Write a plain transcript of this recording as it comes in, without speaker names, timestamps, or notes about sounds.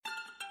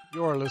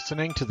You're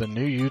listening to the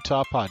New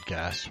Utah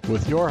Podcast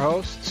with your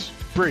hosts,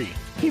 Bree,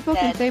 People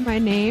can say my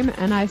name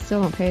and I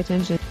still don't pay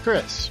attention.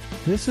 Chris,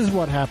 This is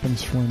what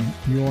happens when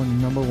your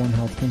number one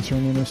health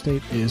concern in the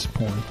state is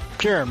porn.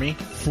 Jeremy,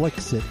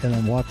 Flicks it and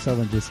then walks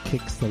over and just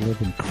kicks the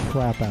living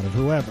crap out of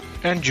whoever.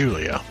 and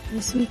Julia.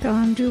 This week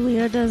on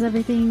Julia Does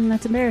Everything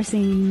That's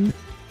Embarrassing.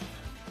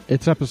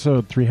 It's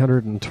episode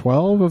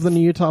 312 of the New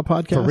Utah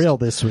Podcast. For real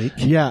this week.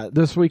 Yeah,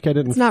 this week I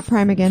didn't It's not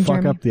Prime again, fuck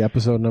Jeremy. up the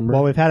episode number.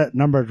 Well, we've had it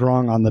numbered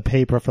wrong on the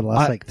paper for the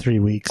last 3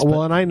 weeks.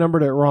 Well, and I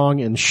numbered it wrong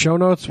in show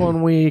notes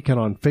one week and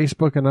on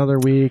Facebook another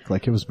week.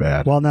 Like, it was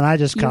bad. Well, and then I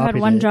just You copied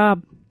had one it.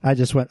 job. I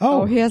just went,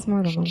 Oh, he has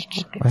more than one.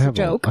 I have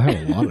joke. I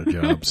have a lot of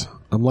jobs.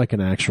 I'm like an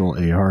actual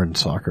AR in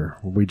soccer.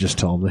 We just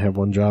tell them they have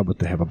one job, but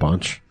they have a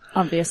bunch.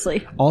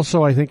 Obviously.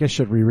 Also, I think I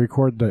should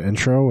re-record the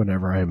intro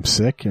whenever I'm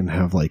sick and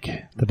have like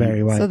the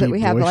Barry White. So that deep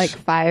we have voice. like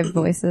 5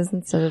 voices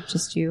instead of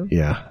just you.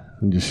 Yeah,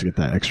 and just get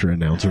that extra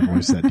announcer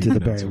voice. That deep the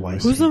announcer Barry White.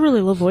 voice. Who's the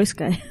really low voice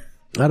guy?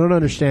 I don't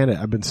understand it.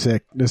 I've been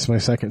sick. This is my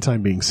second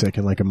time being sick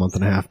in like a month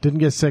and a half. Didn't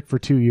get sick for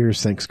 2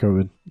 years thanks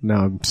COVID.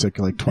 Now I'm sick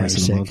like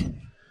twice in a month.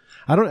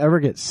 I don't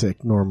ever get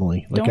sick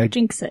normally. Like Don't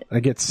jinx it.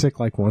 I get sick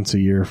like once a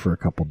year for a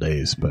couple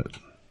days, but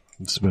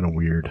it's been a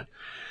weird.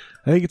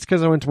 I think it's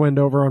because I went to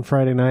Wendover on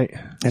Friday night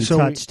and so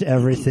touched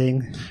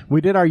everything.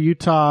 We did our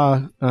Utah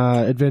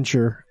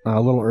adventure a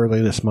little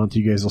early this month.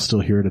 You guys will still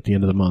hear it at the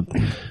end of the month.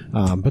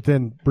 But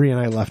then Bree and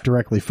I left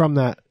directly from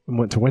that and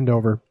went to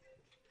Wendover.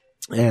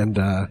 And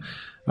I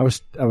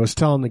was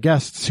telling the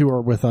guests who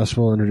are with us,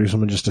 we'll introduce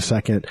them in just a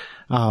second.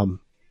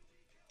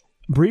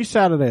 Bree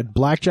sat at a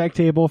blackjack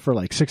table for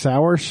like 6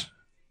 hours,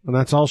 and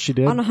that's all she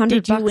did. On $100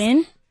 Did you bucks,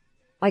 win?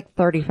 like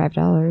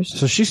 $35.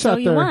 So she sat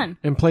you there won.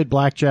 and played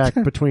blackjack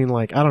between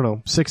like, I don't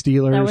know, 6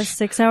 dealers. That was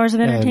 6 hours of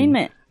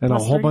entertainment. And a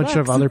Plus whole 30 bunch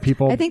of bucks. other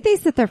people. I think they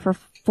sit there for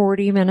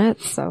 40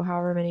 minutes, so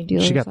however many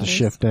dealers. She got that the is.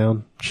 shift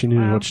down. She knew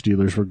Wow. which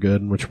dealers were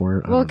good and which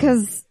weren't. I Well, don't know.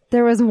 because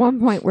there was one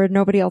point where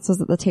nobody else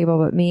was at the table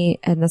but me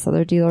and this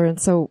other dealer, and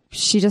so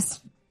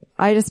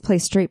I just play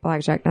straight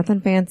blackjack,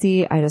 nothing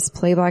fancy. I just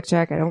play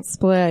blackjack. I don't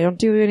split. I don't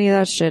do any of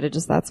that shit.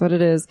 That's what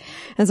it is.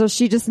 And so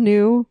she just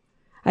knew.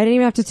 I didn't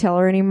even have to tell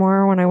her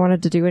anymore when I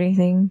wanted to do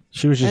anything.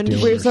 She was just And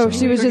dealing. so herself.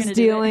 she was We were just gonna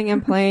do dealing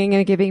and playing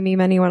and giving me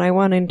money when I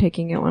won and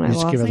taking it when I Just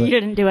lost. give her So you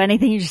didn't do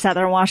anything. You just sat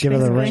there and watched Give her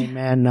the basically. Rain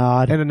Man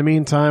nod. And in the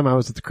meantime, I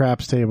was at the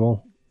craps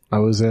table. I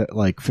was at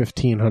like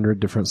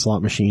 1,500 different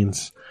slot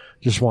machines,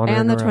 just wandering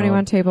And the around,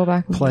 21 table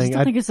back. I playing.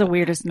 still think it's the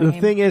weirdest name.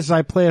 The thing is,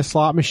 I play a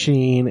slot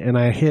machine and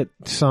I hit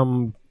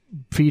some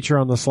feature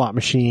on the slot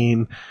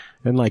machine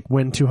and like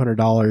win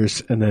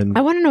 $200, and then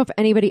I want to know if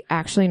anybody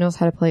actually knows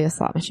how to play a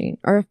slot machine,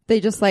 or if they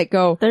just like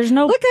go, There's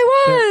no, look,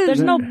 I won!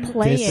 there's no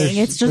playing.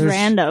 It's just there's-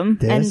 random.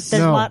 And this-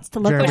 there's No, lots to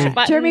look Jeremy.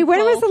 at. Jeremy,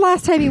 when was the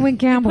last time you went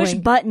gambling? Push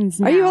buttons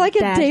now, Are you like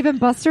at Dad. Dave and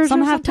Buster's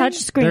Some or have something? touch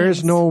screens. there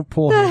is no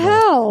pull. What the handle.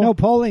 hell? No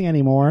polling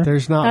anymore.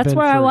 There's not. That's been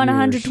where for I won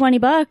years.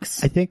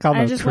 $120. I think on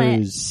I the just went,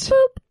 cruise.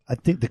 boop. I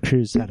think the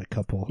cruise had a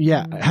couple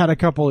Yeah, I had a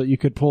couple that you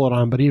could pull it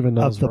on, but even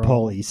those of the were all-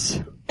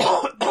 pulleys.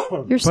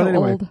 You're so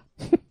anyway. old.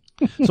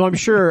 So I'm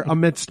sure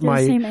amidst They're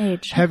the same my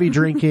age. heavy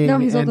drinking No,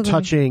 he's older and than me.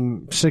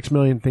 touching 6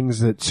 million things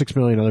that 6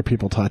 million other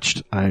people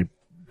touched, I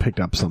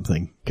picked up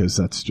something because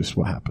that's just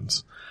what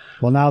happens.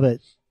 Well, now that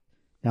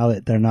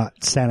they're not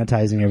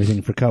sanitizing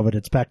everything for COVID,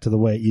 it's back to the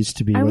way it used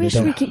to be. I where wish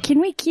they we don't could,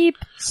 can we keep,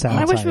 sanitize.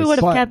 I wish we would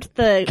have But- kept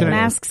the Can I-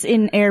 masks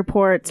in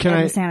airports Can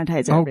and I- the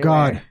sanitizer Oh everywhere.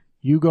 God,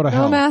 you go to No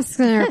hell. masks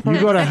in airports.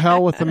 You go to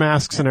hell with the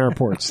masks in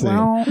airports thing.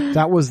 Well,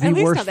 That was the At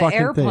least worst on the fucking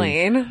thing.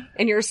 airplane,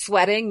 and you're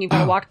sweating. You've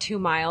got to walk 2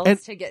 miles And-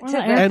 to get Well, to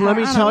the And let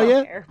me I don't tell know. you,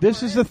 airport.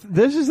 this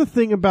is the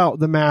thing about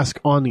the mask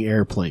on the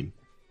airplane.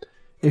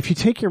 If you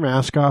take your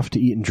mask off to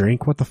eat and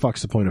drink, what the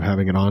fuck's the point of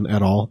having it on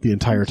at all the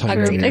entire time? you're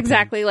on the airplane?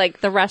 Exactly like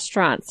the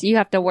restaurants. You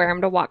have to wear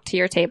them to walk to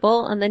your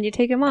table, and then you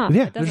take them off.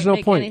 Yeah, It doesn't there's no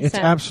make point. any It's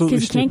sense. absolutely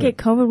because you can't stupid.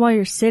 get COVID while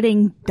you're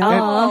sitting. Duh.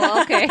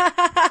 Oh, okay.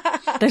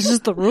 That's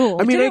just the rule.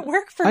 I mean, didn't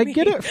work for I me.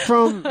 get it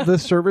from the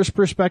service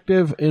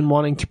perspective in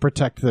wanting to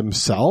protect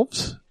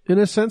themselves in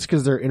a sense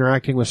because they're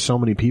interacting with so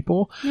many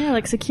people. Yeah,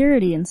 like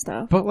security and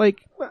stuff. But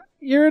like,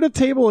 you're at a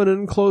table in an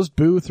enclosed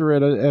booth or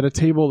at a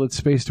table that's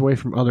spaced away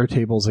from other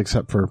tables,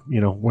 except for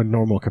when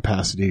normal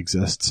capacity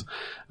exists.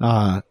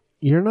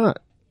 You're not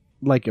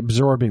like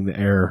absorbing the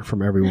air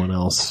from everyone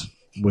else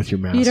with your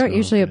mask. You don't on,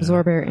 usually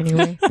absorb air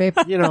anyway, babe.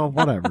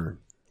 whatever.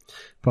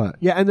 But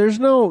yeah, and there's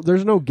no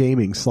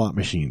gaming slot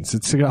machines.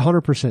 It's a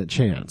 100%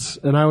 chance.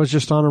 And I was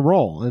just on a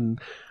roll. And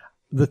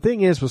the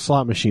thing is with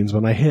slot machines,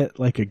 when I hit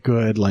like a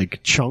good like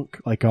chunk,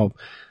 like I'll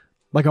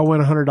win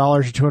 $100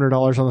 or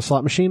 $200 on the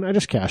slot machine, I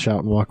just cash out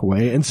and walk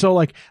away. And so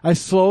like I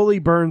slowly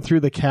burn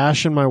through the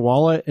cash in my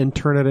wallet and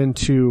turn it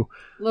into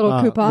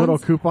Little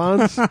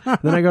coupons.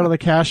 Then I go to the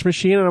cash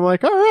machine and I'm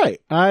like, all right,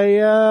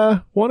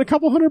 I won a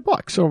couple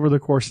 $100 over the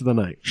course of the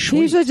night. He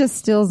usually just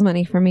steals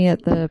money from me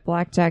at the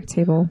blackjack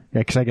table. Yeah,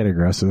 because I get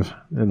aggressive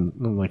and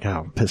I'm like,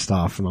 I'm pissed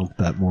off, and I'll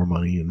bet more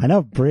money. And I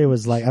know Bria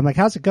was like, I'm like,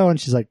 how's it going?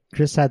 She's like,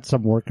 Chris had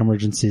some work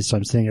emergency, so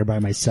I'm sitting here by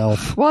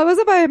myself. Well, I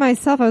wasn't by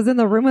myself. I was in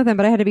the room with him,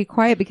 but I had to be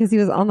quiet because he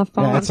was on the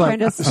phone yeah, it's trying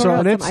like to sort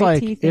out and some it's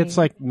like IT thing. it's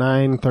like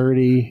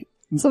 9:30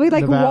 So we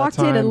like Nevada walked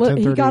in time, and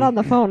he 10:30. got on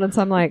the phone, and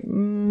so I'm like,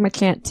 I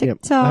can't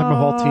Yep. TikTok. I had my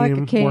whole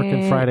team I can't.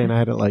 working Friday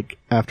night at like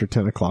after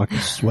 10 o'clock.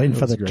 Just waiting It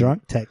for was the great.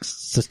 drunk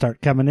texts to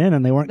start coming in,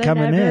 and they weren't They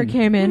coming never in.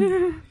 came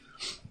in.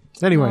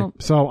 Anyway, Well-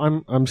 so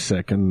I'm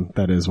sick, and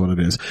that is what it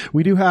is.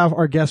 We do have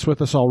our guests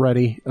with us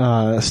already,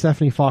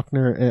 Stephanie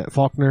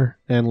Faulkner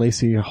and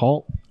Lacey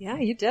Halt. Yeah,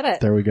 you did it.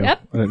 There we go.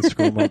 Yep. I didn't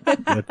screw them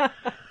up. Good.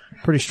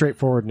 Pretty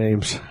straightforward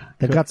names.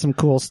 They've got some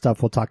cool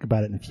stuff. We'll talk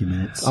about it in a few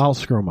minutes. I'll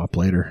screw them up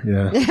later.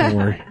 Yeah, don't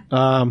worry.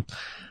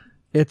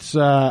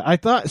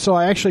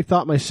 I actually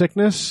thought my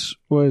sickness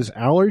was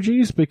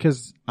allergies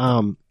because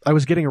I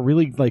was getting a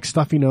really like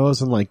stuffy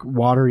nose and like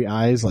watery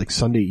eyes like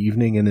Sunday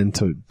evening and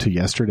into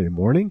yesterday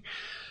morning.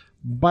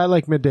 By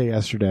like midday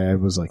yesterday, I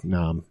was like,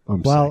 nah,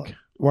 I'm Well, sick.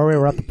 where we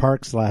were at the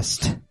parks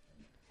last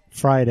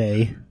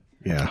Friday,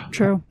 Yeah.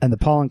 True. and the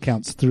pollen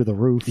count's through the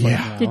roof. right Yeah.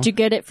 now. Did you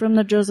get it from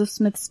the Joseph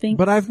Smith Sphinx?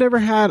 But I've never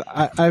had.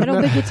 I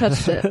don't think you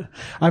touched it.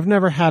 I've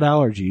never had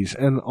allergies,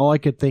 and all I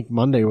could think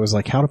Monday was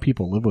like, how do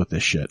people live with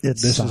this shit? It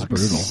This sucks. is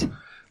brutal.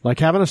 Like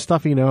having a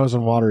stuffy nose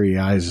and watery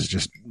eyes is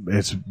just,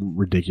 it's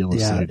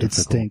ridiculous. Yeah, it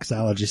stinks.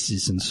 Allergy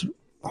season's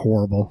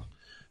horrible.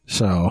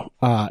 So,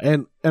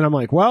 and I'm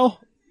like, well,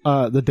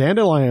 the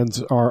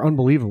dandelions are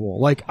unbelievable.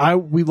 Like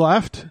we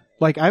left,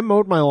 like I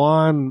mowed my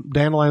lawn,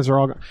 dandelions are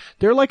all,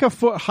 they're like a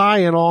foot high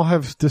and all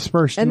have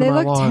dispersed And into they my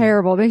look lawn.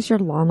 terrible. It makes your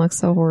lawn look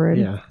so horrid.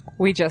 Yeah.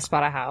 We just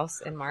bought a house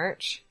in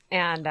March,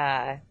 and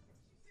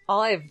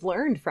all I've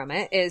learned from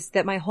it is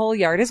that my whole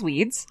yard is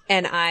weeds,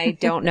 and I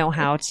don't know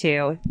how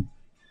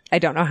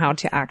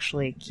to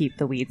actually keep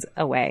the weeds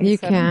away. You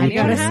So can. if You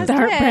anyone gotta has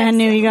Start tips- brand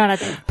new. You gotta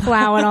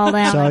plow it all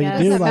down. So I you guess.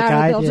 do Doesn't like matter,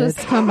 I they'll did. just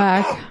come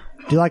back.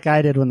 Do like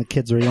I did when the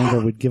kids were younger.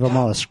 We'd give them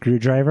all a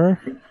screwdriver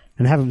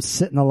and have them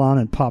sit in the lawn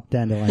and pop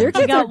dandelions. Your You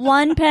kids got are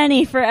 1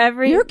 penny for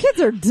every. your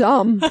kids are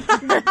dumb.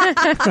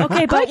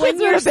 Okay, but kids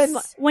would've been-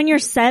 when you're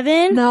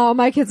 7, No,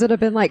 my kids would have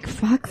been like,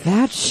 "Fuck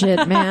that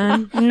shit,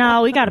 man."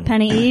 no, we got a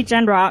penny each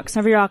and rocks.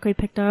 Every rock we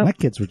picked up. My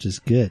kids were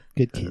just good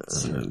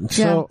kids. So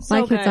yeah, my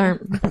kids good.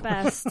 aren't.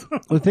 Best.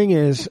 the thing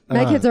is,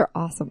 My kids are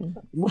awesome.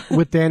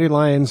 with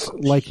dandelions,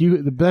 like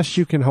the best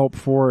you can hope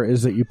for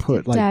is that you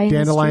put Die like in the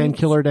dandelion streets.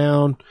 killer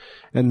down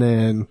and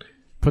then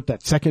put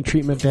that second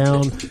treatment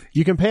down.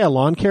 You can pay a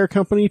lawn care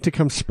company to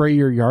come spray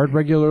your yard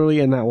regularly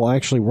and that will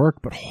actually work,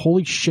 but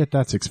holy shit,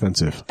 that's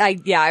expensive. I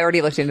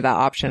already looked into that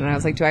option, and I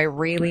was like, do I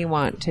really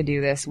want to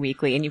do this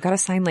weekly? And you've got to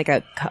sign like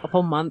a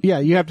couple months. Yeah,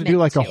 you have to do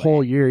like a commitment to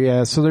whole it. year.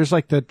 Yeah. So there's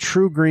like the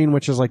True Green,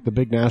 which is like the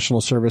big national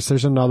service.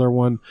 There's another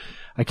one.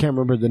 I can't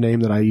remember the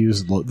name that I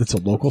use. That's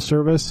a local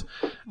service.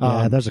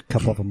 Yeah, there's a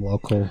couple of them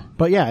local.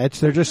 But yeah,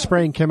 they're just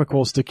spraying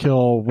chemicals to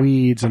kill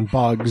weeds and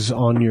bugs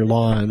on your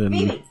lawn.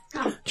 And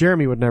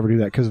Jeremy would never do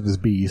that because of his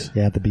bees.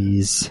 Yeah, the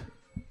bees.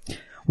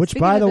 Which,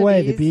 Speaking by of the the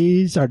way, bees, the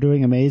bees are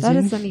doing amazing.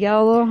 That is some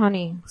yellow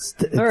honey.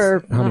 It's-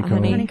 Or not honeycomb.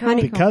 honey. Honeycomb.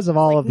 because of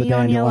all Like of the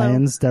neon yellow.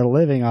 dandelions, they're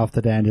living off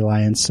the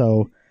dandelions.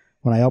 So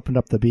when I opened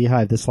up the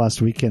beehive this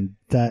last weekend,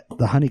 the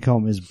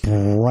honeycomb is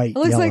bright It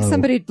looks yellow. like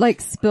somebody like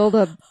spilled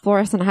a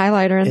fluorescent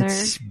highlighter in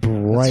It's there.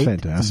 bright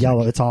fantastic.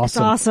 yellow. It's It's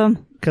awesome.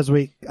 awesome. Because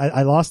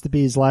I lost the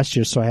bees last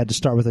year, so I had to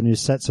start with a new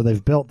set. So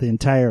they've built the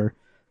entire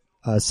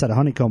set of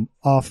honeycomb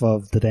off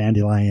of the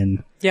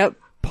dandelion Yep.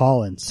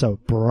 pollen. So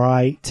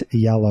bright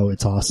yellow.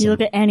 It's awesome. You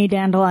look at any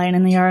dandelion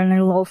in the yard and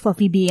there's a little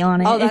fluffy bee on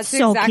it. Oh, that's it's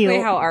so exactly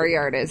cute. how our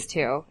yard is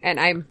too. And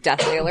I'm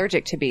deathly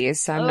allergic to bees,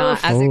 so I'm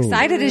not as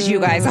excited as you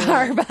guys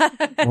are.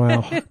 But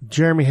Well,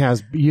 Jeremy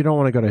you don't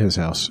want to go to his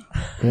house.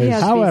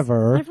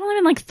 However, There's only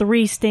been like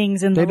 3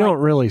 stings in the They don't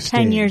like, really 10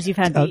 sting. years you've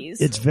had bees.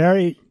 it's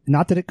very,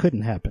 not that it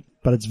couldn't happen,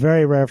 but it's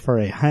very rare for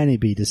a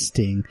honeybee to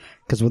sting,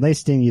 because when they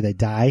sting you, they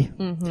die.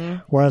 Mm-hmm.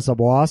 Whereas a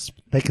wasp,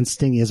 they can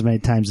sting you as many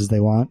times as they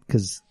want,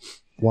 because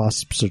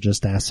wasps are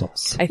just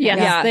assholes. I think,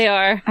 Yes, they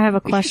are. I have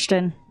a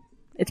question.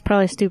 It's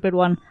probably a stupid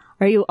one.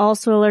 Are you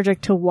also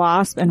allergic to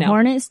wasp and No.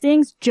 hornet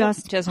stings?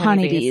 Just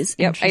honeybees.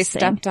 Yep. I Interesting.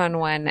 stepped on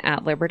one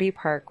at Liberty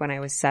Park when I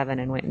was 7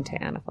 and went into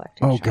anaphylactic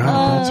Oh shock. God,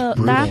 that's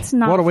brutal. That's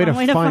not what a way a to fun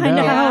way to find find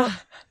out. out.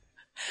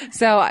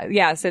 So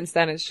yeah, since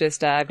then it's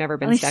just I've never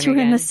been At least stung you're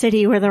again. in the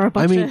city where there are a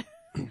bunch of...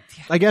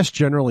 I guess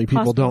generally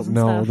people Hospitals don't and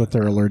know stuff. that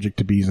they're allergic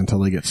to bees until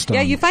they get stung.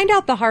 Yeah, you find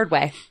out the hard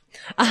way.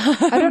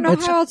 I don't know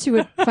how else you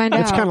would find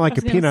out. It's kind of like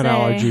a gonna peanut say.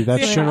 allergy.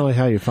 That's Yeah. generally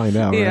how you find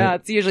out, Yeah, right?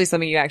 it's usually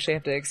something you actually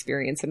have to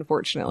experience,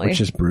 unfortunately. Which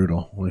is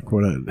brutal. Like,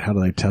 how do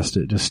they test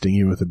it? Just sting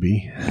you with a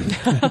bee?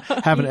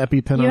 Have an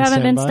EpiPen You on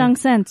haven't been standby? stung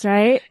since,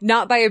 right?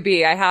 Not by a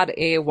bee. I had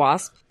a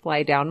wasp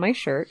fly down my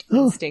shirt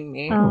and sting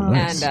me.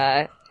 nice.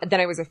 And then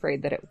I was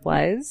afraid that it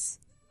was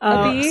a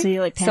Oh, bee. so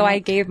you like So I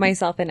panicked. gave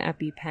myself an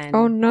EpiPen.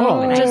 Oh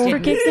no! Oh, Just for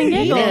kicks and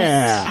giggles.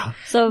 Yeah.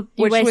 So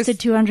you Which was- wasted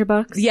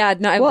 $200? Yeah,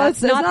 no, Well,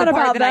 that's it's not the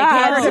part about that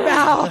I cared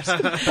that.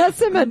 about. That's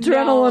some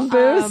adrenaline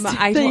boost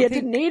I that don't you think-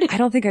 didn't need. I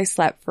don't think I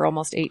slept for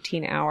almost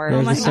 18 hours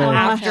Oh my gosh.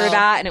 after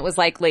that, and it was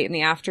like late in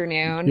the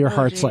afternoon. Your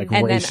heart's like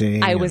and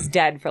racing. then I was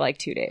dead for like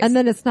 2 days. And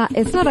then it's not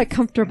a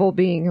comfortable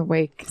being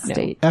awake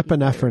state.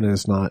 Epinephrine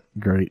is not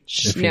great.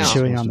 if you're No.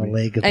 Chewing supposed on to the be.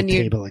 leg of And the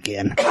you- table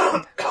again.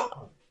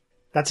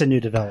 That's a new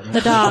development. The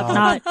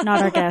dog,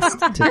 not our guest.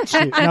 To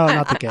chew. No,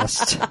 not the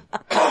guest.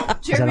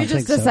 Jeremy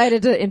just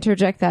decided to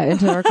interject that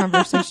into our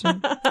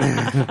conversation.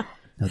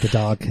 The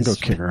dog has Go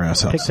kick her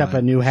ass outside. picked up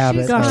a new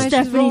habit. fine. Gosh, she's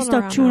Stephanie, rolling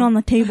stop around chewing now. on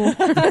the table.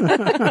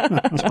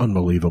 It's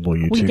unbelievable,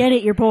 you We two. get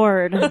it, you're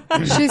bored.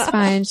 She's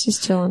fine. She's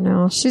chilling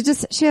now. She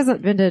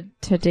hasn't been to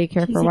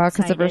daycare She's for a while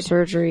because of her excited.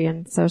 surgery,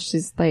 and so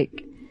she's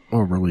like,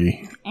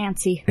 Overly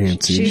Antsy.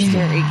 antsy. She's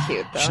very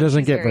cute, though. She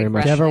doesn't She's get very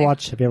much. Have you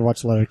frustrating. ever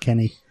watched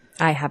Letterkenny?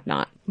 I have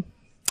not.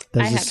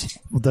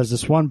 There's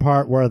this one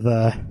part where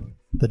the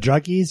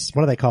druggies,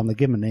 what do they call them? They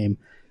give them a name.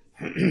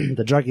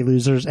 The druggie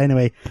losers.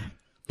 Anyway,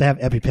 they have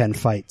EpiPen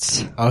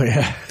fights. Oh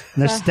yeah,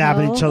 And they're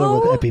stabbing each other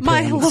with Oh EpiPens.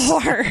 my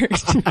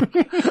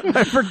lord!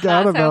 I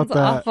forgot about Sounds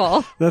that.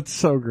 awful. That's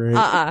so great.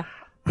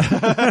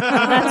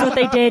 That's what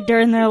they did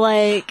during their,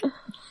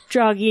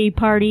 druggy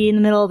party in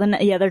the middle of the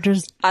night. Yeah, they're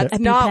just That's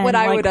not what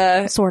I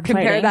would sword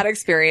compare fighting. that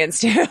experience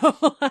to.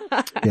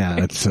 Yeah,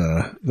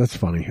 that's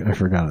funny. I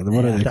forgot.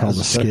 What do they call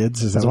the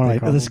skids? Is that That's what one they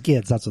of call the them?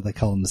 skids. That's what they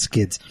call them, the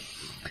skids.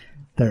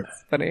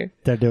 Funny.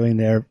 They're doing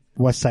their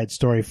West Side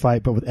Story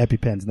fight, but with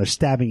EpiPens, and they're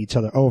stabbing each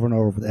other over and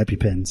over with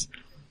EpiPens.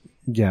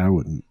 Yeah, I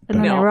wouldn't. And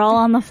then No. they were all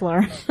on the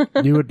floor.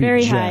 You would be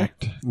Very high.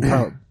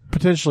 jacked.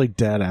 Potentially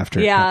dead after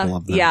a couple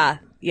of them.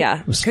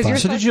 Yeah. was Because fun. you're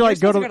So did you you're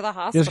go to supposed the the I was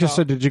hospital? gonna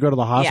say, did you go to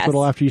the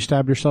hospital Yes. after you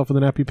stabbed yourself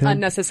with an EpiPen?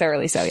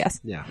 Unnecessarily so, yes.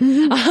 Yeah.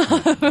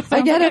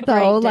 I get it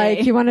though. great day.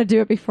 Like you want to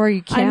do it before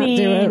you can't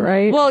do it, mean,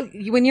 right? Well,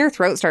 when your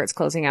throat starts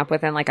closing up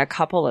within like a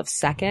couple of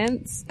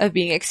seconds of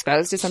being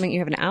exposed to something you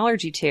have an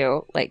allergy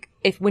to, like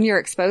when you're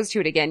exposed to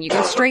it again, you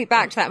go straight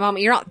back to that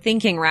moment. You're not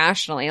thinking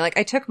rationally. Like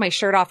I took my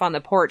shirt off on the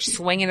porch,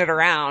 swinging it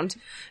around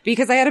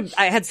because I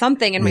had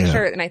something in my Yeah.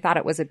 shirt and I thought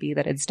it was a bee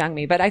that had stung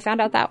me. But I found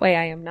out that way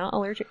I am not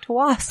allergic to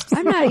wasps.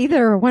 I'm not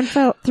either. One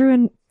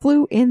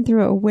flew in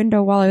through a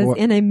window while I was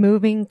in a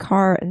moving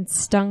car and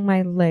stung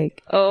my leg.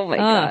 Oh my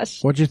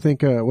gosh. What'd you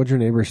think? What'd your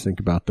neighbors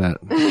think about that?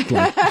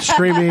 Like,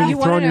 screaming, You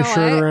wanna throwing your know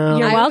shirt what? around.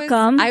 You're I was-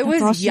 welcome. I was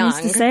That's all she young.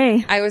 used to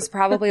say. I was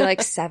probably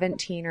like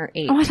 17 or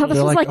 18. Oh, I thought this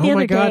They're was like, the oh my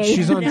other god, day.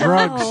 she's on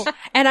drugs.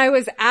 And I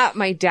was at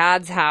my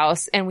dad's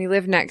house and we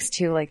lived next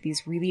to like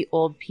these really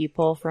old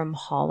people from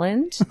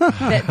Holland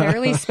that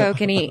barely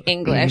spoke any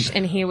English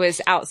and he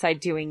was outside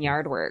doing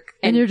yard work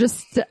And you're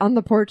just on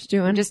the porch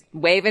doing just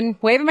waving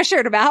my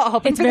shirt about,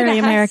 hoping It's for the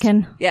very best.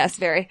 American. Yes,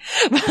 very.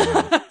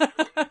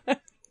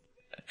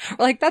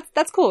 We're like,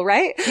 that's cool,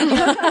 right?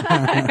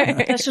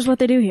 That's just what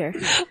they do here.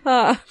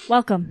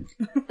 Welcome.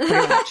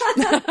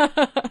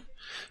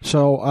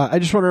 So I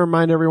just want to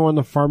remind everyone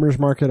the farmers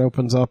market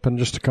opens up in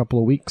just a couple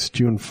of weeks,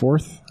 June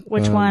 4th.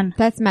 Which one?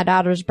 That's my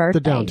daughter's birthday.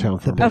 The downtown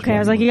farmers Okay, I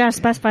was like, you gotta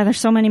specify. There's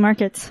so many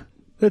markets.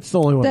 It's the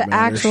only one The that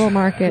matters. actual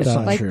market,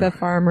 That's like true. the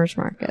farmer's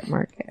market.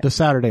 The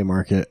Saturday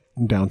market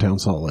in downtown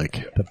Salt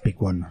Lake. The big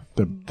one.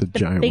 The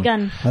giant Big one.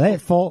 gun. Are they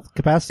at full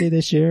capacity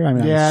this year? I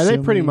mean, I'm Yeah, they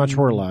assuming- pretty much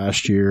were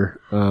last year.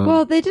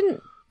 Well, they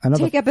didn't I know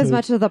the take up as food-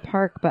 much of the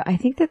park, but I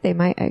think that they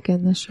might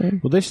again this year.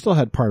 Well, they still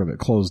had part of it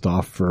closed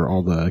off for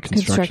all the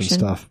construction Construction.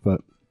 stuff,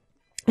 but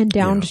And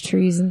downed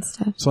trees and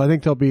stuff. so I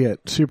think they'll be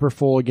at super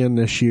full again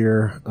this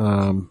year,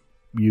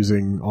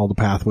 using all the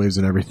pathways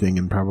and everything,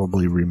 and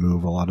probably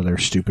remove a lot of their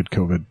stupid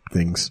COVID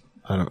things.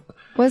 I don't.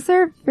 Was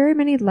there very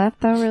many left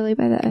though, really,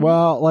 by the end?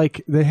 Well,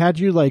 like they had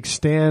you like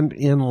stand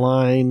in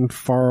line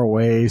far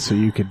away so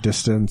you could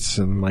distance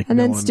and like. and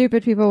no then one-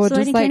 stupid people would So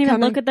just they like can't even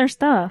come look and- at their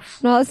stuff.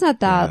 No, it's not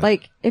that. Yeah.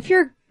 Like, if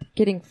you're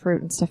getting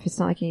fruit and stuff, it's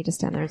not like you need to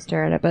stand there and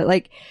stare at it. But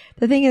like,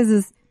 the thing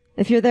is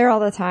if you're there all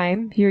the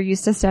time, you're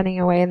used to standing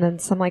away, and then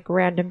some like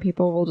random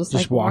people will just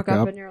Just like walk walk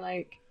up up. and you're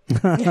like,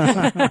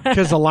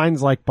 Because the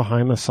line's like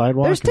behind the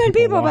sidewalk. There's and 10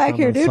 people walk back on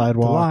here, the dude. The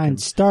Sidewalk line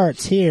and-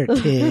 starts here,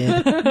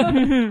 kid.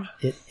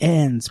 It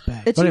ends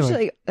back. it's But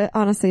anyway. usually,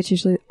 honestly, it's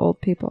usually old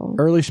people.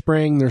 Early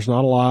spring, there's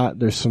not a lot.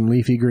 There's some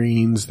leafy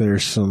greens.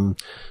 There's some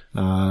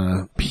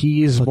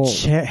peas. Well,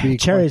 won't be quite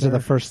cherries are there.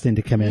 the first thing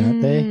to come in,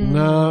 aren't they?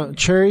 No,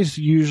 cherries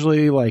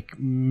usually like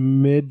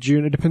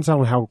mid-June. It depends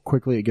on how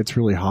quickly it gets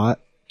really hot.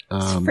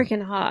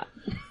 Freaking hot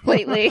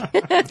lately.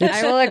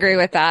 I will agree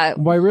with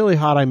that. By really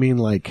hot, I mean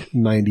like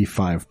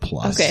 95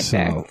 plus. Okay, so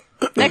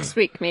fair. Next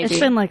week, maybe. It's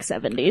been like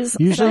 70s.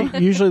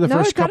 usually the No,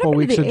 first it got couple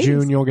up into weeks the of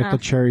June, 80s. you'll get the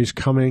cherries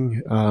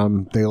coming.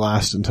 They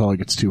last until it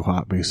gets too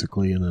hot,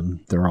 basically, and then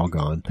they're all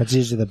gone. That's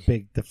usually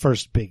the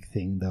first big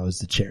thing, though, is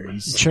the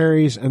cherries.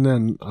 Cherries and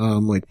then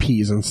like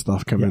peas and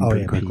stuff come in Yeah,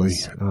 pretty quickly.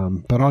 peas.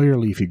 But all your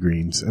leafy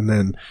greens and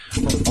then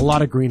a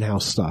lot of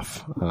greenhouse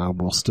stuff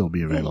will still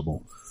be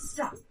available.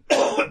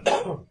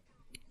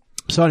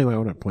 So anyway, I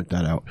want to point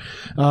that out.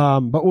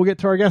 But we'll get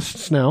to our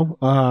guests now,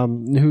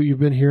 who you've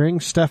been hearing.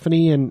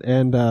 Stephanie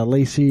and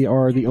Lacey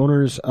are the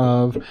owners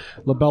of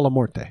La Bella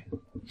Morte.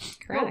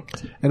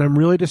 Correct. And I'm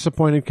really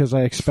disappointed because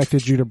I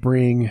expected you to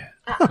bring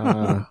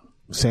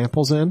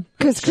samples in.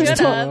 Because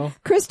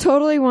Chris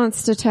totally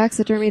wants to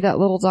taxidermy that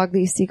little dog that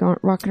you see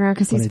walking around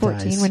because When he's he 14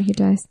 dies. when he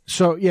dies.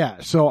 So yeah,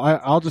 so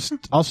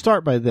I'll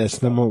start by this,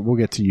 then we'll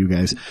get to you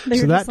guys. They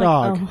So were that just like,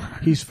 dog, oh.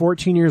 he's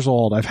 14 years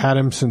old. I've had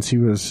him since he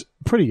was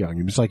pretty young.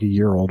 He was like a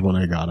year old when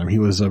I got him. He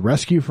was a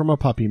rescue from a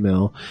puppy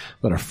mill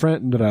that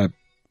a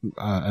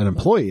an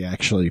employee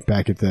actually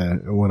back at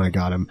when I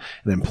got him,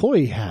 an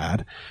employee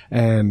had,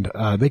 and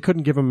they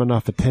couldn't give him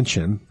enough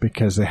attention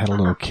because they had a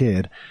little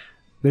kid.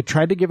 They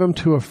tried to give him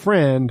to a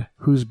friend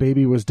whose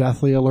baby was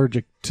deathly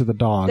allergic to the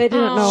dog. They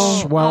didn't know.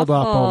 Swelled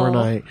up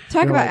overnight.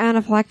 Talk They're about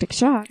like, anaphylactic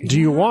shock. do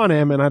you want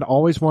him? And I'd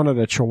always wanted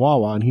a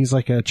Chihuahua, and he's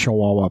like a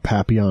Chihuahua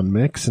Papillon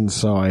mix. And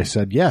so I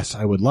said, yes,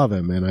 I would love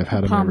him. And I've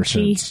had him ever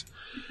Pomchi. since.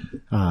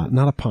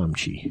 Not a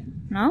Pomchi.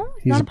 No?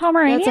 He's Not a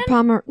Pomeranian? That's a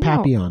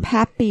Papillon. No,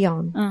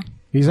 Papillon.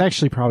 He's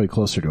actually probably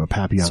closer to a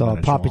Papillon So than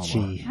a Chihuahua.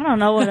 Papachi. I don't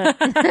know what a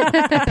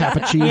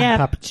Papachi. Yeah.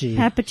 Papachi.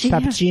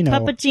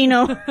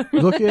 Pappuccino.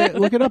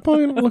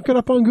 Look it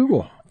up on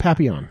Google.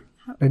 Papillon.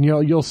 And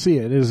you'll see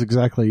it. It is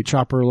exactly,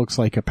 Chopper looks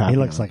like a Papillon. He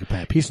looks like a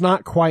Papillon. He's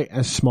not quite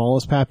as small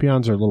as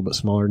Papillons. They're a little bit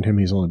smaller than him.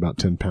 He's only about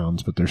 10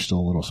 pounds, but they're still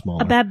a little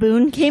smaller. A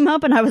baboon came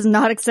up and I was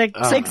not expecting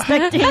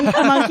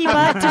a monkey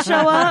butt to show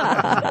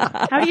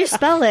up. How do you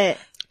spell it?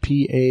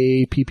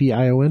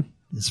 Pappion?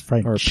 It's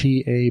French. Or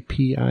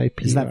Pappion?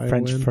 Isn't that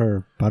French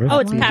for butter? Oh,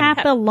 it's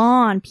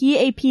Papillon.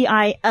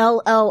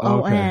 Papillon.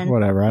 Okay,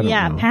 whatever. I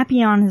don't know.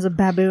 Papillon is a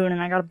baboon,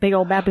 and I got a big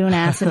old baboon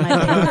ass in my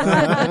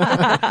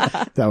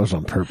face. That was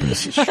on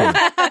purpose. Sure.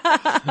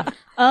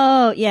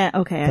 Oh, yeah.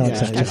 Okay. I see what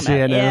That's you're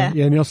it. talking about.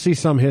 Yeah. And you'll see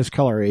some of his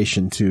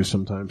coloration too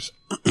sometimes.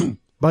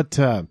 But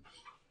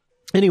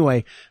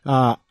anyway,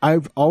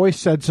 I've always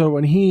said so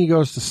when he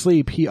goes to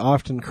sleep, he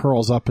often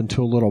curls up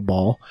into a little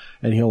ball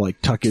and he'll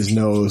like tuck his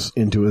nose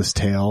into his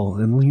tail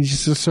and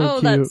he's just so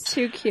cute. That's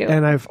too cute.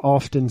 And I've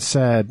often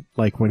said,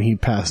 like, when he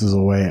passes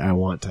away, I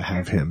want to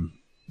have him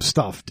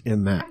stuffed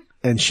in that.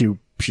 And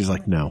she's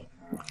like, no.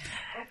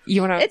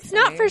 You want to? It's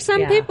not for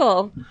some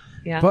people.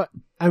 Yeah. But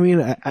I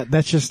mean,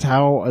 that's just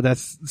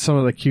that's some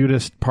of the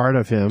cutest part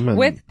of him. And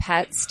With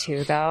pets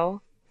too,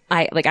 though.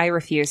 I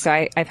refuse. So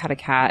I've had a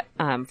cat,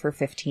 for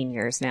 15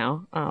 years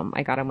now.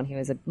 I got him when he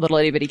was a little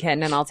itty bitty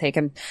kitten and I'll take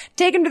him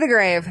to the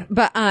grave.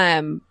 But,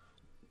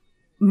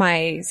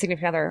 my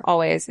significant other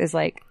always is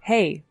like,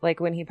 hey, like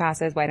when he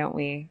passes, why don't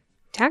we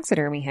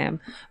taxidermy him?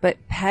 But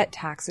pet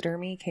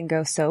taxidermy can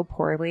go so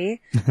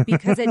poorly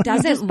because it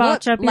doesn't look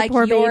botch up your like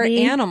poor your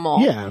baby. animal.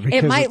 Yeah,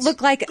 because it might it's-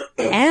 look like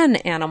an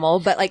animal,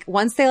 but like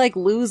once they like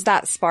lose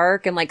that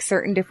spark and like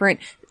certain different,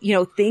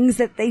 things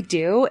that they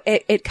do,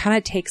 it kind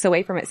of takes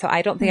away from it. So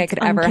I don't think I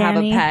could ever have a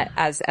uncanny. pet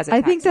as a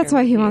I think that's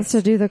why he wants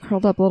to do the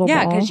curled up little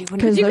Yeah, ball. 'cause you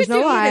wouldn't- there's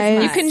no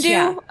eyes. You can do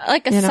Yeah.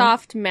 like a You know?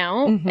 soft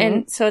mount,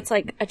 and so it's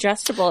like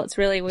adjustable. It's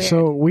really weird.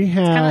 So we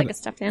had, kinda like a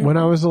stuffed animal. when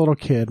I was a little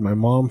kid, my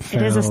mom It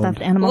found, is a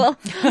stuffed animal. well,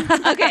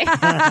 okay.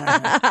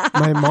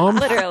 my mom,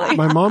 Literally.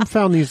 my mom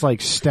found these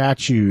like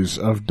statues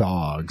of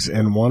dogs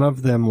and one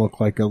of them looked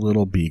like a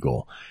little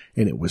beagle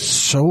and it was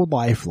so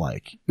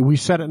lifelike. We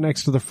set it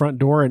next to the front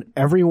door and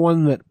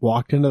everyone that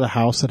walked into the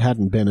house that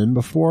hadn't been in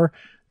before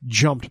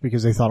jumped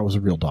because they thought it was a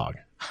real dog.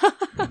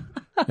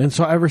 And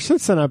so ever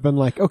since then I've been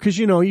like, oh, cause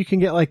you can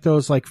get like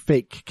those like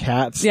fake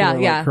cats. Yeah, that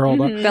are, yeah. like,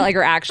 curled up. that like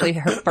are actually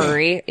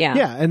furry. Yeah.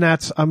 Yeah, and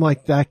I'm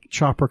like, that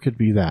Chopper could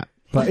be that.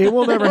 But it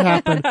will never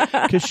happen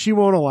because she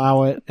won't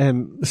allow it,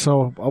 and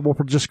so we'll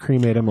just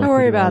cremate him. Like Don't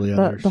worry we do all about the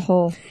the others.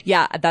 whole,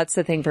 Yeah. That's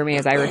the thing for me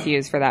is I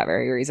refuse for that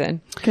very reason.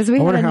 because we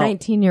had wonder a how-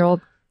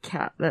 19-year-old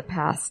cat that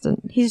passed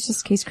and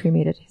he's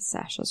cremated. His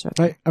ashes right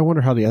there. I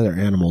wonder how the other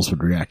animals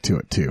would react to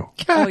it too.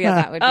 Oh yeah,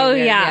 that would be Oh,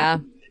 weird. yeah.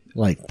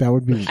 Like that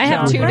would be. I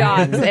have 2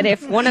 dogs, and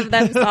if one of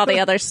them saw the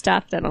other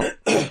stuff, then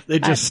They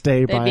just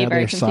stay by be on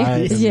very their side.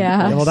 confused. and-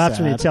 Yeah. Yeah, well, that's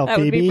when you tell that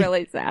would be Phoebe,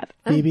 really sad.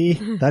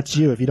 Phoebe, that's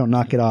you if you don't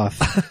knock it off.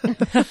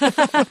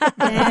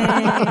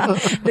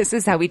 This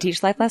is how we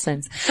teach life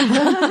lessons.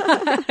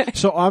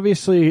 So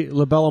obviously,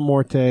 La Bella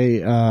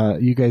Morte,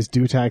 you guys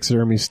do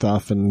taxidermy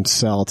stuff and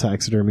sell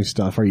taxidermy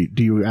stuff.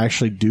 Do you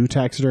actually do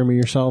taxidermy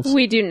yourselves?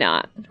 We do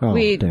not. Oh,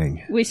 we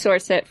dang. we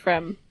source it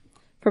from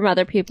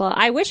other people.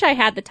 I wish I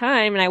had the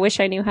time, and I wish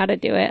I knew how to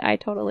do it. I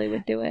totally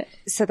would do it.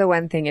 So the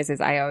one thing is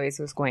I always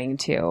was going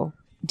to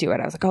do it.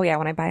 I was like, oh yeah,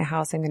 when I buy a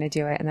house, I'm going to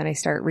do it. And then I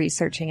start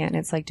researching it and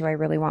it's like, do I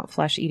really want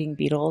flesh eating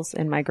beetles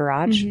in my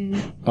garage?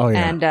 Oh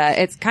yeah. And,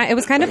 it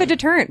was kind of a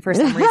deterrent for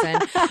some reason.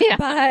 Yeah.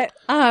 But,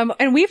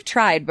 and we've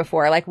tried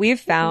before, like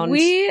we've found.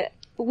 We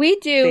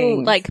do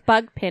things. like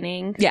bug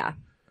pinning, Yeah.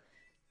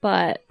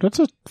 but That's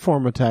a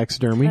form of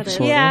taxidermy. that is-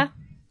 sorta. yeah.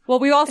 Well,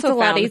 we also It's a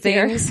lot found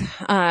easier. things,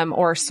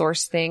 or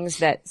sourced things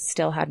that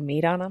still had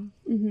meat on them.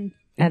 Mm-hmm.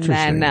 And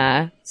Interesting.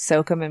 then,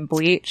 soak them in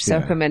bleach,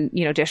 soak them in,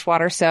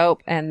 dishwater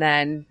soap. And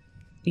then,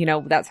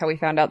 that's how we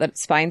found out that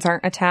spines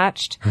aren't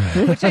attached,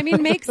 which I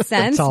mean makes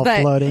sense. It's all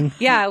but floating.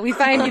 yeah, we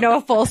find, a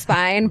full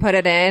spine, put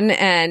it in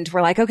and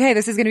we're like, okay,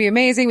 this is going to be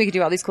amazing. We could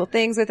do all these cool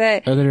things with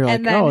it. And then you're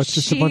like, oh, it's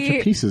just a bunch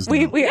of pieces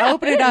now. We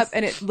opened it up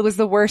and it was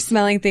the worst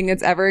smelling thing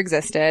that's ever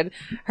existed.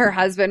 Her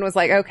husband was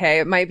like, okay,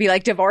 it might be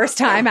like divorce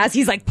time as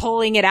he's like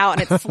pulling it out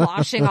and it's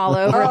sloshing all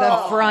over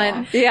the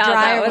front Yeah,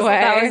 driveway.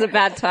 that was a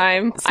bad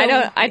time.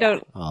 I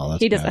don't. Oh,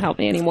 that's He doesn't bad. help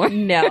me anymore.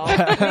 No,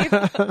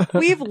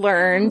 we've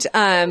learned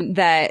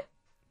that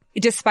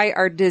despite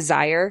our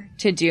desire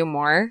to do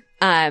more,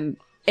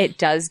 it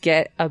does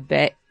get a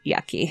bit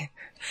yucky,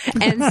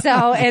 and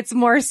so it's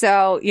more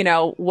so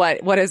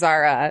what is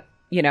our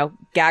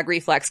gag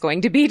reflex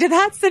going to be to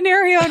that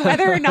scenario and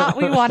whether or not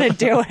we want to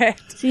do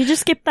it. So you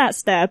just skip that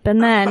step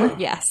and then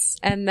Yes.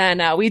 And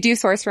then we do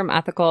source from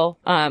ethical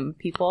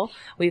people.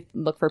 We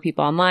look for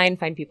people online,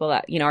 find people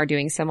that, are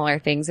doing similar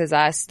things as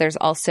us. There's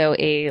also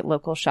a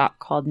local shop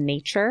called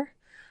Nature.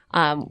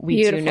 We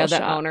Beautiful do know the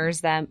shop.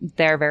 owners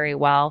there very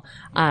well.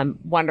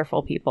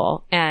 Wonderful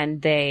people.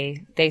 And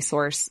they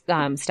source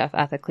stuff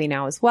ethically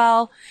now as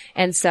well.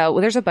 And so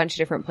there's a bunch of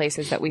different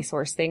places that we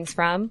source things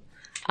from.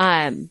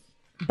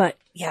 But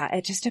yeah,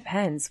 it just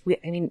depends. We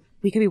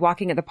could be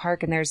walking at the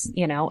park and there's,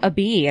 a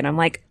bee and I'm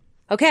like,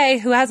 okay,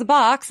 who has a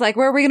box? Like,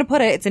 where are we going to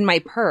put it? It's in my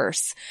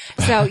purse.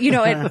 So,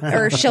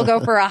 or she'll go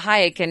for a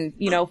hike and,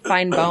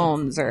 find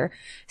bones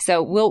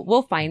so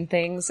we'll find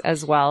things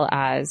as well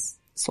as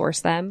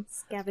source them.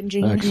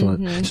 scavenging.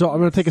 Excellent. So I'm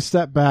going to take a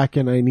step back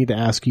and I need to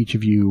ask each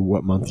of you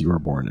what month you were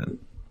born in.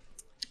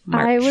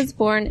 I was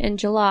born in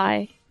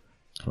July.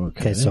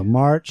 Okay, so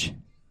March,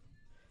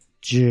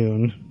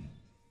 June,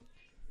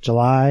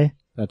 July,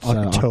 That's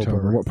October.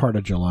 October. What part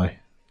of July?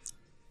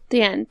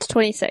 The end,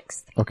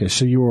 26th. Okay,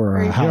 so you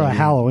were you're a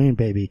Halloween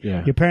baby.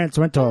 Yeah. Your parents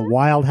went to a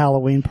wild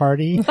Halloween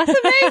party. That's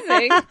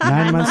amazing.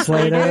 9 months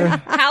later,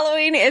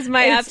 Halloween is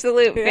my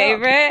absolute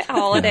favorite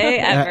holiday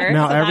ever.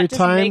 Now, so every that just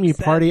time makes you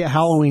sense. party at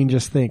Halloween,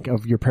 just think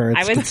of your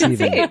parents I was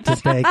conceiving. conceived. did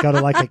they go to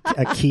like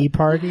a key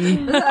party?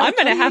 I'm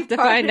going to have to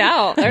find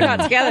out. They're not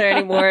together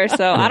anymore,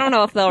 so I don't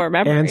know if they'll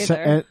remember And, either.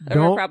 and Or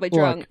don't we're probably look,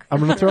 drunk. I'm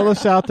going to throw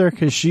this out there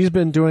because she's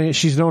been doing it.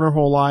 She's known her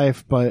whole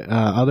life, but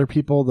other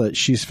people that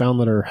she's found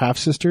that are half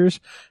sisters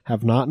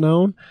have not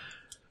known.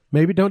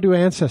 Maybe don't do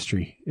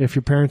ancestry if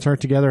your parents aren't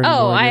together anymore.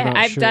 Oh, and you're not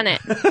I've sure. done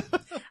it.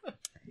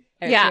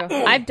 Yeah,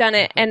 I've done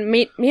it. And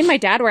me and my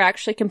dad were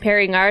actually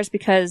comparing ours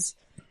because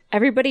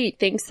everybody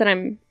thinks that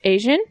I'm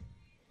Asian.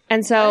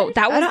 And so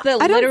that was the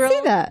I don't literal,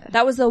 see that.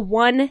 that was the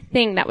one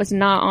thing that was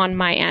not on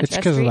my 'cause of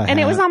ancestry. the And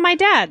it was hat. on my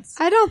dad's.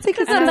 I don't think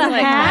it's Because of on the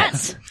the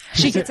hat.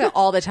 She gets it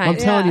all the time. I'm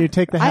telling you,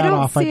 take the I hat don't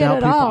off. I see it doubt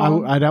at people.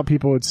 all. I doubt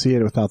people would see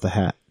it without the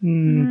hat.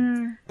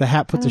 The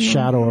hat puts a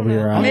shadow over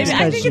your eyes. Maybe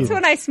I think it's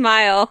when I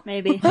smile.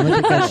 Maybe.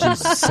 Only because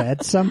she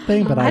said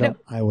something, but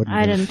I wouldn't.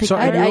 I didn't think So,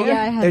 that. and, I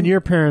hadn't- and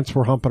your parents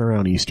were humping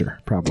around Easter,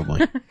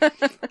 probably.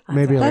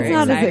 Maybe a That's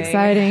little. not as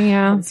exciting,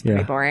 yeah. It's pretty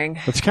Yeah. boring.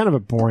 It's kind of a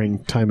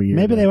boring time of year.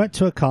 Maybe though. they went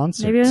to a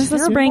concert. Maybe it was the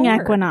You're spring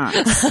bored.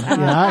 equinox.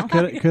 Yeah,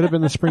 could have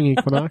been the spring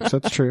equinox.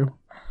 That's true.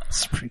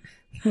 Spring.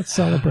 Let's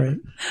celebrate.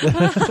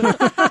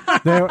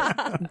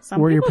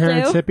 Were your people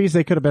parents do. hippies?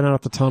 They could have been out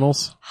at the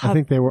tunnels. I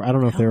think they were. I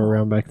don't know if they were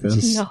around back then.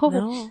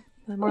 No.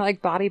 They're more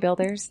like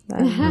bodybuilders.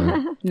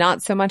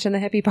 Not so much in the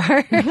hippie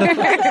part.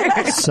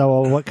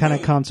 So, what kind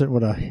of concert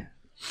would a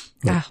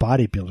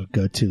bodybuilder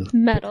go to?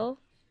 Metal.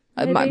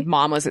 My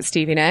mom was at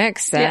Stevie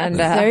Nicks, Yeah. and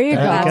There you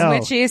that's go.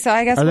 witchy. So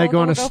I guess Are they we'll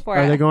going go to? for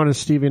Are it. they going to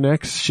Stevie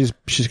Nicks? She's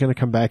going to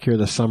come back here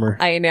this summer.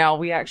 I know.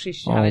 We actually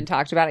haven't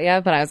talked about it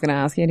yet, but I was going to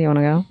ask you. Do you want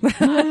to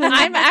go?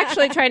 I'm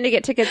actually trying to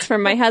get tickets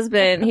from my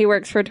husband. He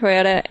works for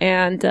Toyota,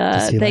 and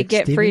he they like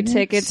get Stevie free Nicks?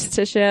 tickets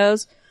to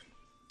shows.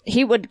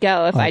 He would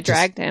go if I just-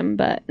 dragged him,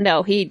 but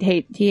no, he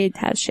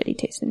has shitty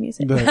taste in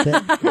music.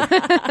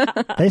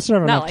 They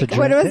serve enough to like- drink.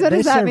 What does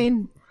They that serve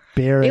mean?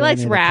 Beer He at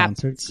likes any of the rap.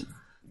 concerts.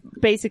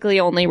 Basically,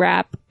 only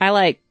rap. I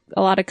like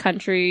a lot of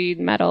country,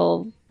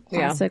 metal, Yeah.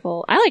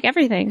 classical. I like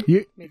everything.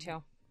 Me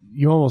too.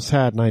 You almost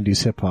had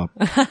 90s hip hop.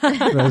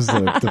 That was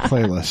the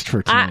playlist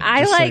for tonight.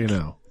 I just like so you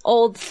know.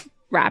 old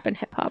rap and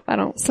hip hop. I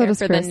don't So care does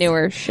for Chris. the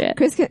newer shit.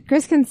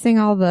 Chris can sing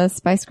all the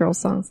Spice Girls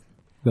songs.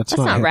 That's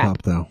not hip rap.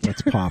 hop though.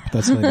 That's pop.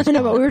 That's 90s No,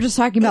 pop. but we were just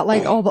talking about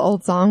like all the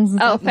old songs.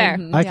 And Oh, stuff. fair.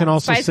 I can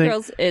also Spice sing.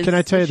 Girls is Can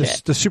I tell you the this?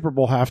 shit. The Super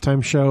Bowl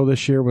halftime show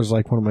this year was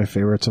like one of my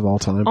favorites of all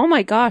time. Oh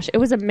my gosh, it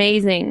was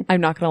amazing.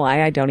 I'm not going to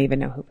lie. I don't even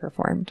know who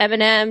performed.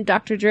 Eminem,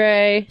 Dr.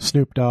 Dre.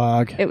 Snoop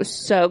Dogg. It was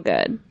so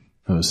good.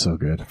 That was so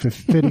good.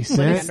 50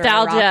 Cent.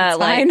 Nostalgia,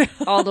 like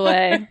all the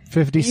way.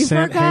 50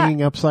 Cent forgot-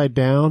 hanging upside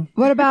down.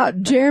 What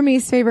about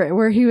Jeremy's favorite,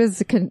 where he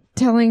was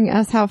telling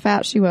us how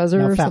fat she was, or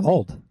Not fat, something?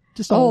 old.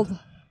 Just old.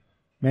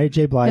 Mary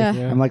J. Blige.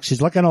 Yeah. I'm like,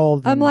 she's looking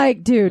old. I'm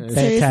like, dude,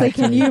 seriously,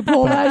 can you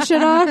pull that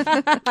shit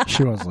off?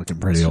 She was looking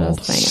pretty old.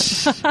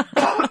 Just Yeah,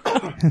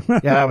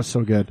 that was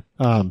so good.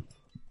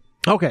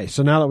 Okay,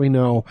 so now that we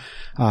know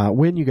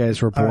when you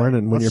guys were born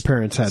and when your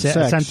parents had So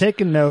sex. I'm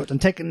taking notes. I'm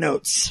taking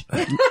notes.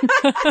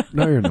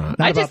 No, you're not.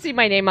 I just see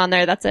my name on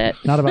there. That's it.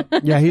 Not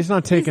about. Yeah, he's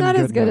not taking He's not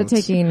as good notes. at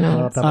taking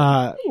notes.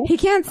 He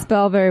can't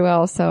spell very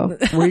well, so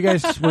Were you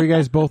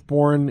guys both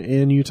born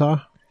in Utah?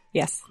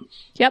 Yes.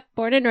 Yep,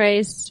 born and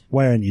raised.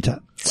 Where in Utah?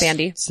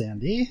 Sandy.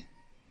 Sandy.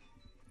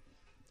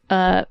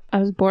 I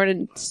was born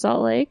in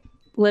Salt Lake.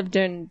 Lived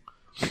in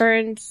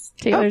Kearns,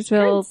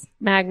 Taylorsville,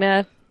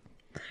 Magna.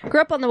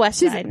 Grew up on the west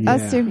she's side.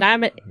 us too.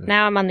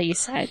 Now I'm on the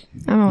east side.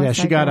 Yeah,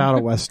 she got out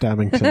of West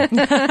Abington.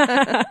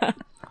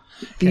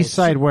 East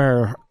side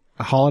where?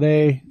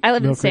 Holiday? I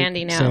live in Mill Creek?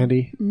 Sandy now.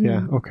 Sandy?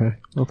 Yeah, okay.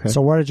 Okay.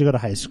 So where did you go to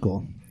high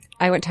school?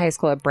 I went to high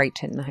school at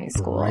Brighton High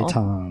School.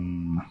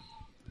 Brighton.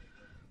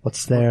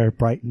 What's their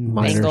Brighton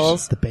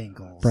Bengals. The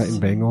Bengals.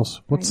 Brighton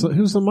Bengals.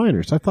 Who's the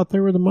Miners? I thought they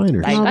were the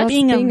Miners. No, that's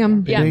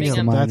Bingham. Yeah,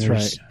 Bingham. That's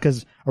right.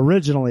 Because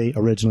originally,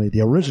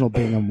 the original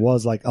Bingham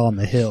was like on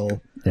the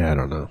hill Yeah, I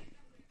don't know.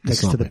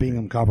 next to the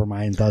Bingham Copper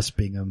Mine, thus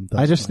Bingham. Thus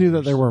I just knew that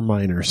Miners. there were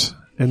miners,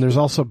 and there's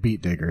also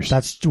beat diggers.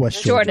 That's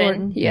West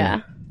Jordan.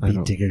 Yeah.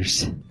 Beat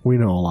diggers. We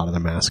know a lot of the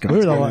mascots. We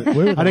were the I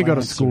didn't go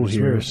to Lancers. school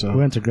here, so we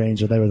went to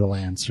Granger. They were the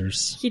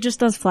Lancers. He just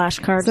does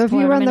flashcards. So if you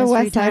were on the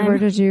west side, where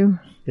did you?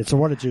 Yeah, so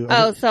what did you?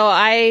 Oh, so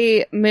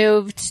I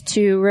moved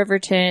to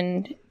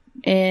Riverton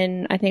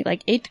in, I think,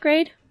 like 8th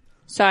grade.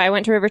 So I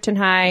went to Riverton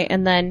High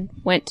and then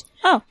went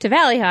to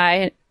Valley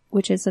High,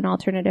 which is an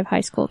alternative high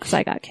school because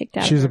I got kicked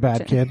out. she's a of bad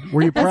Riverton. kid.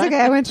 Were you That's pregnant?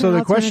 okay, I went to So an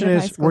the question alternative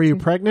high is, school were you too.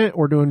 pregnant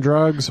or doing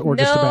drugs or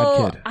just a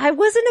bad kid? I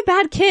wasn't a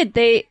bad kid.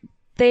 They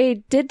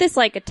did this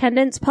like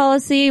attendance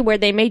policy where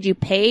they made you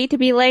pay to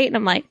be late, and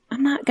I'm like,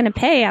 I'm not gonna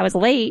pay. I was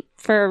late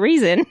for a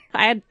reason.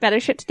 I had better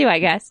shit to do, I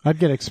guess. I'd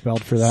get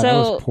expelled for that. I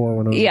So, was poor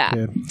when I was yeah. a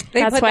kid.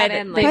 They That's put why that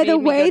in. they Like, By the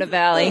made me way, go to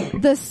Valley.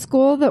 The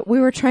school that we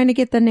were trying to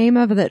get the name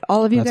of that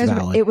all of you That's guys,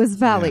 Valley. it was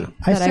Valley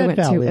I that said I went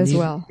Valley, to and as you-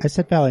 well. I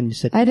said Valley, and you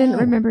said I didn't no.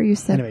 remember you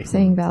Anyway.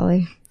 saying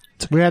Valley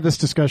We had this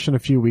discussion a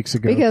few weeks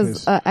ago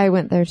because I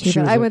went there too. she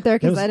But was I a- went there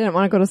it because was- I didn't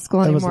want to go to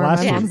school it was anymore.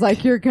 last My mom's week.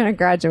 like, "You're gonna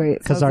graduate." So I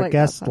Because was our like,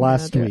 guest "Yes, I'm gonna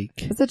last do it."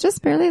 week Was it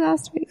just barely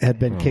last week? had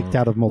been kicked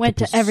out of multiple Went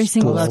to every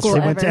single schools. school He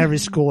went to ever. every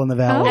school in the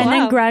valley. and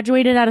then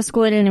graduated out of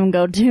school I didn't even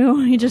go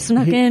to. He just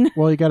snuck in.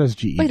 Well, he got his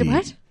GED. Wait,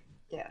 what?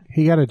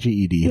 He got a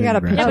GED. He got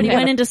a didn't Yeah, but he graduate.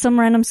 went into some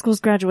random school's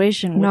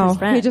graduation with No, his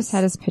friends. he just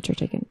had his picture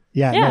taken.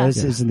 Yeah, no, Yeah.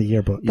 it was in the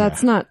yearbook.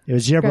 That's not. It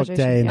was yearbook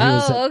graduation. day, and he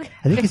was Oh, at, okay.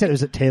 I think he said it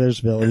was at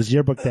Taylorsville. It was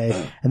yearbook day,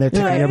 and they're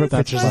taking yearbook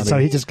That's pictures. funny. So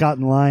he just got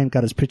in line,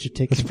 got his picture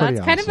taken. It's pretty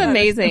That's kind of awesome.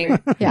 amazing.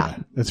 Yeah.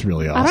 It's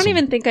really awesome. I don't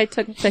even think I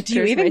took pictures. Do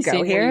you even my go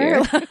senior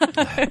here?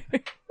 year.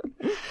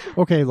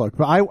 Okay, look,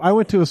 but I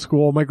went to a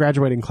school, my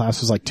graduating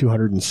class was like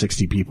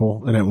 260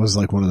 people, and it was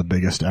like one of the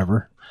biggest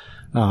ever.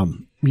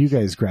 You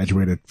guys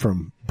graduated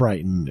from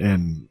Brighton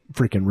and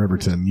freaking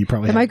Riverton. You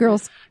probably And my had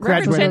girls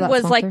Graduated- Riverton that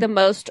was like sponsor. the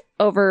most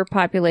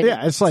overpopulated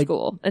Yeah, it's like-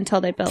 school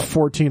until they built.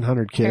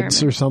 1,400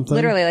 kids or something.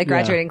 literally, like Yeah.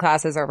 graduating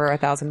classes over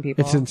 1,000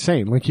 people. It's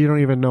insane. Like, you don't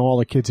even know all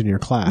the kids in your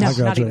class. No, My not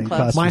even graduating close.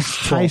 class My was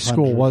high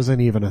school 1,200.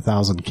 wasn't even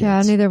 1,000 kids.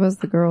 Yeah, neither was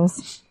the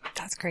girls.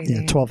 That's crazy.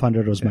 Yeah,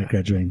 1,200 was my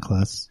graduating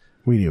class.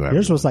 We knew Yours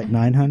everything. was like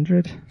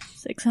 900.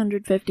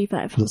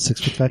 655. Was it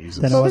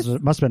 655? Then What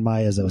it must have been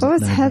Maya's. That was What like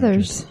was 900.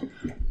 Heather's?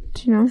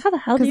 Do you know? How the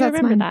hell do 'Cause you that's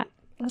remember mine. that?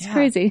 That's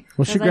crazy.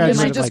 Well, she I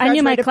graduated just like, I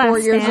knew my graduated class 4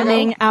 years ago.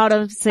 standing out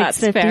of That's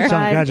fair. So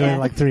I 655. graduated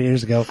like 3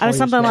 years ago. I was 4 years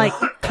something ago. like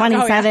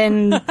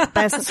 27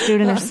 best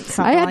student or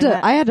something I had like to.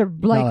 that. I had to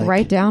like like,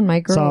 write down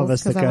my girls. some of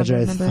us that 'cause I wouldn't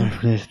graduated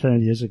remember.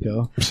 10 years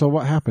ago. so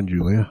what happened,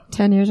 Julia?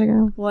 10 years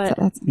ago. What? So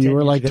that's You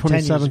were like 10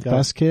 years 27th ago.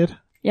 best kid?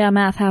 Yeah,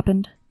 math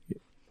happened.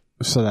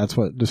 So that's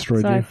what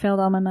destroyed So I you?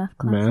 failed all my math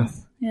classes.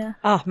 Math? Yeah.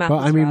 Oh, math Well,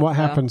 is I mean, rough, what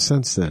though. happened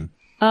since then?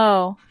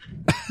 Oh,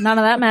 none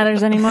of that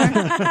matters anymore.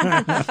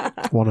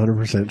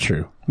 100%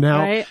 true. Now,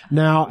 Right.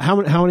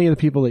 how many of the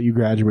people that you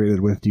graduated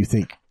with do you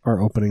think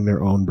are opening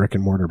their own brick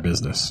and mortar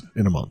business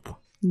in a month?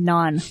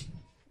 None.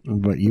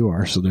 But you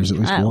are, so there's at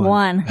least one.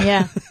 One.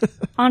 Yeah.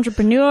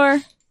 Entrepreneur.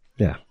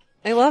 Yeah.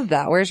 I love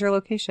that. Where's your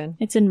location?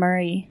 It's in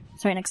Murray.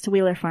 It's right next to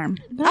Wheeler Farm.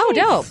 Oh,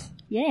 dope.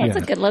 Yeah. It's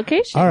a good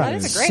location. All That right,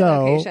 is a great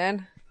so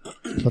location.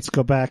 let's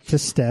go back to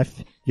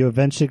Steph. You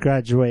eventually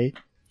graduate.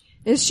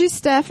 Is she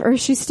Steph or is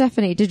she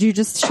Stephanie? Did you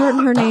just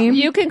shorten her name?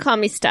 You can call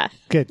me Steph.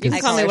 Good, You can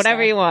call me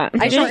whatever you want.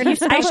 I shorten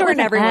spell it with an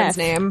everyone's F.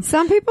 name.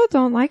 Some people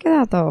don't like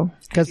that though.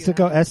 because to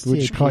go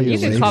STAP. call you You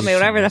can call me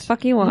whatever the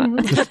fuck you want.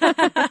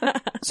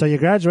 So you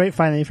graduate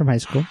finally from high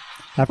school.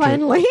 After,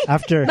 Finally?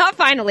 after Not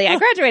finally. I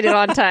graduated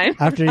on time.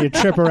 after your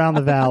trip around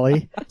the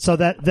valley. So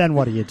then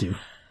what do you do?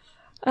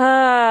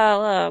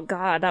 Oh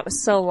God, that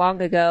was so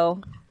long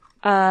ago.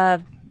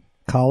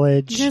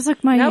 College. You guys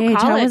look my No, age.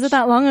 How college. was it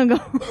that long ago?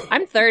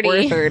 I'm 30.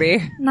 We're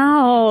 30.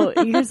 No,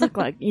 you guys look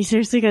like, you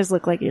seriously guys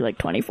look like you're like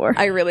 24.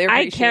 I really I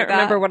appreciate can't that.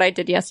 remember what I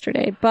did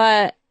yesterday,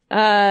 but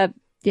yeah.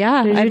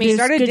 Did I you mean,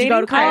 started did you go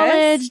dating to college?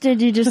 Chris?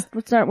 Did you just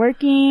start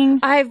working?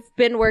 I've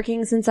been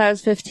working since I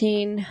was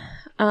 15.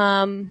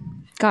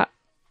 Got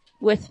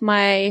with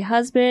my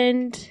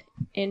husband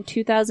in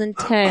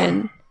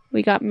 2010.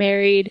 We got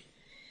married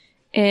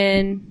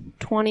in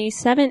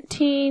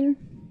 2017.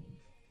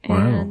 Wow.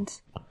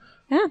 And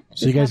yeah.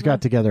 So you guys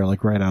got together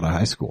like right out of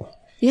high school.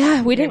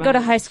 Yeah, we didn't go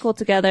to high school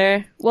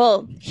together.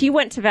 Well, he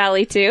went to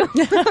Valley too,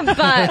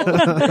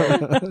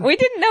 but we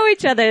didn't know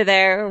each other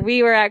there.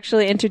 We were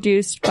actually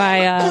introduced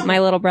by my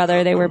little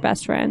brother. They were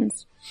best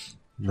friends.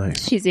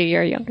 Nice. He's a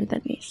year younger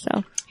than me,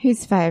 so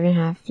He's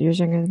 5.5 years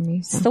younger than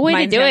me. So. it's the way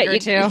Mine's to do younger,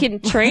 it. You too. can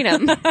train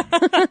him.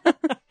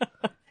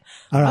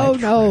 All right. Oh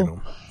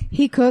no,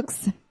 he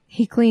cooks.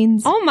 He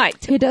cleans. Oh my!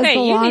 He does hey,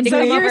 the you need to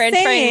laundry. come over and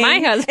train my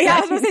husband. Yeah, I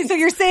was going to say, so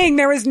you're saying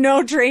there was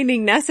no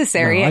training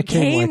necessary. No, I it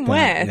came like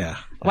that. with. Yeah.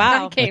 Wow.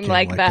 Mine came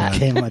like that.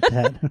 Came like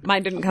that.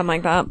 Mine didn't come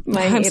like that.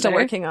 Mine I'm still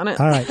either. working on it.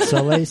 All right.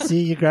 So Lacey,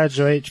 you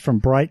graduate from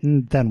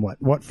Brighton. Then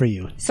what? What for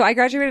you? So I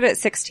graduated at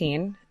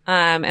 16,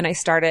 and I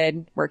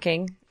started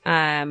working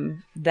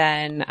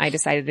Then I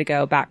decided to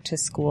go back to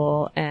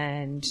school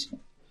and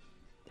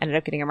ended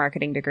up getting a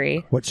marketing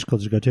degree. What school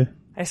did you go to?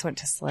 I just went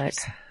to Slick.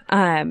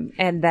 And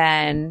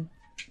then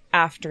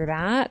after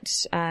that,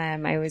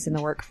 I was in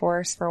the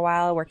workforce for a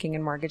while, working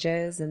in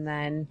mortgages. And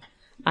then,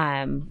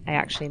 I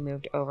actually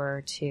moved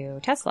over to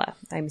Tesla.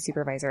 I'm a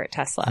supervisor at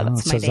Tesla.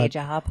 That's so my is day that-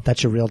 job.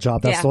 That's your real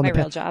job. That's Yeah, the one my that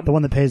real job. The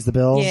one that pays the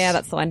bills. Yeah,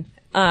 that's the one.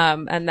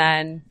 And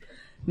then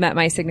met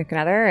my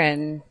significant other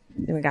and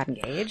we got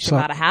engaged, So-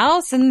 bought a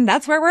house, and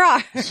that's where we're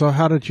at. So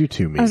how did you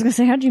two meet? I was gonna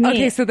say, how'd you meet?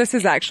 Okay, so this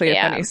is actually a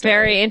Yeah, funny story.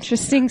 very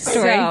interesting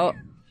story. So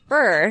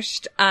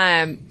first,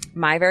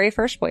 my very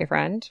first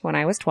boyfriend when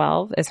I was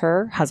 12 is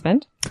her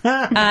husband.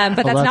 But that's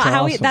that's not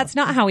how awesome. that's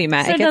not how we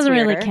met. So it gets doesn't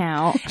really weirder.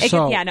 count.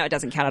 So- No, it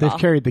doesn't count at They've all.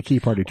 carried the key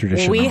party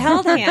tradition. We on.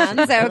 held hands,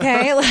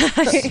 okay?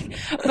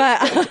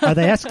 But Are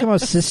they Eskimo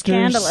sisters?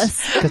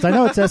 Scandalous. Because I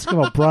know it's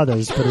Eskimo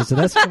brothers, but is it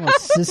Eskimo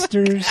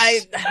sisters?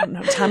 I don't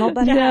know, tunnel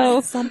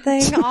buddies,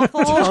 something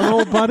awful.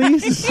 Tunnel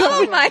buddies?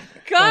 Oh my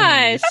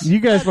gosh. You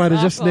guys might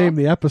have just named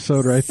the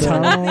episode right there.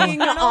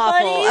 Something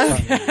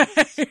awful.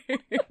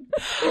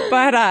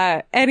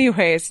 But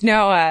anyways,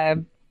 no,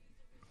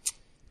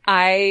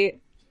 I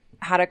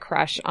had a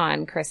crush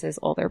on Chris's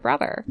older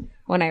brother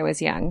when I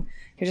was young.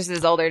 He's just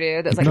this older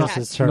dude that's like, Not,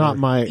 It's her. not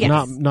my,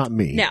 Yes. not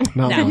me. No,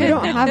 Not no. me. You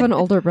don't have an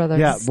older brother.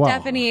 Yeah, well,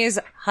 Stephanie's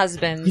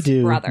husband's You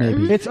do, brother.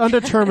 maybe. it's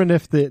undetermined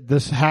if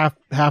this half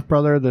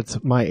brother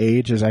that's my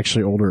age is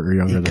actually older or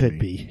younger He than could me.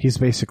 be. He's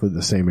basically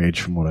the same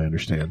age from what I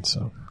understand.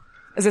 So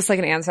Is this like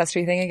an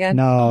ancestry thing again?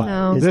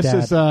 No. His this dad.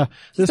 is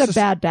this It's a is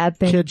bad dad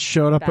thing. kid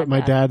showed up Bad at my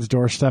dad. dad's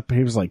doorstep and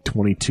he was like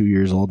 22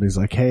 years old and he's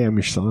like, "Hey, I'm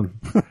your son."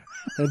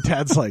 And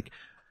dad's like,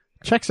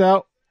 "Checks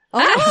out."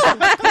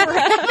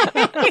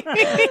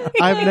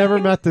 I've never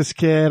met this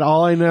kid.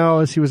 All I know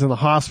is he was in the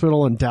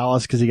hospital in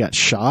Dallas because he got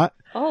shot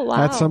Oh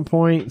wow. at some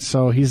point.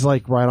 So he's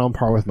like right on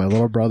par with my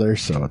little brother.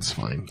 So it's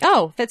fine.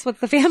 Oh, fits with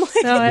the family.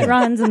 So it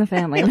runs in the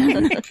family.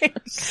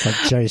 It's like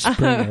Jerry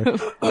Springer.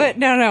 But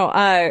no,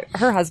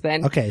 her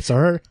husband. Okay, so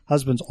her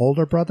husband's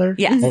older brother?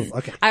 Yes. Oh,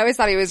 okay. I always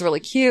thought he was really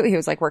cute. He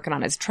was like working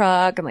on his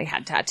truck and like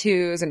had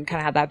tattoos and kind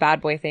of had that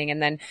bad boy thing.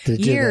 And then Did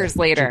you do years the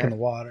later, drinking the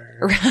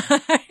water.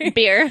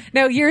 Beer.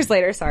 no, years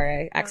later,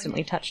 sorry, I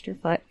accidentally touched your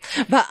foot.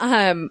 But,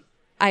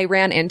 I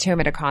ran into him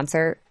at a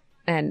concert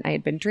and I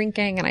had been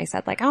drinking and I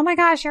said like, "Oh my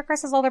gosh, you're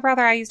Chris's older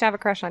brother. I used to have a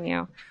crush on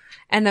you."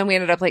 And then we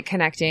ended up like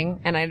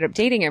connecting and I ended up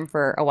dating him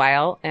for a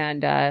while.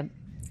 And,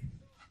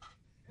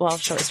 well,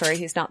 short story,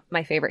 he's not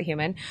my favorite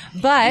human,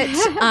 but,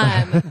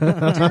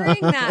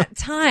 during that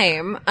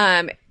time,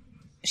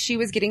 she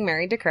was getting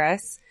married to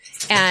Chris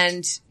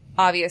and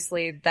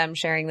obviously them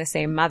sharing the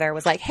same mother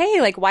was like, "Hey,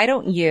 like, why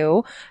don't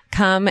you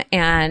come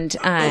and,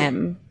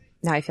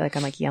 now I feel like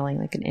I'm like yelling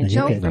like an inch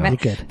you're away good, from you're it.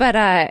 good.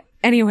 But,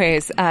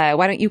 anyways, why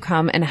don't you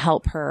come and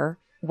help her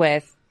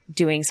with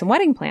doing some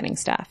wedding planning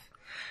stuff?"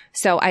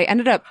 So I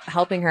ended up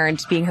helping her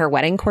and being her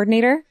wedding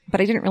coordinator,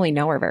 but I didn't really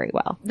know her very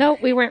well. No,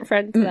 we weren't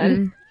friends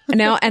then.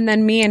 No, and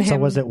then me and him. So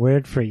was it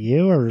weird for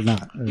you or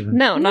not?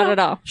 No, not at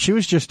all. She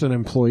was just an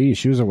employee.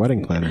 She was a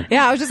wedding planner.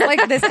 Yeah, I was just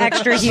like this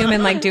extra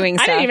human, like doing I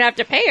stuff. didn't even have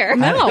to pay her.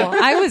 No,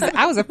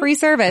 I was a free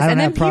service. I don't And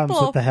then have problems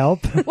people, with the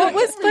help. what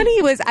was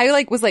funny was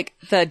I was the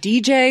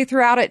DJ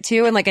throughout it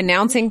too and like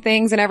announcing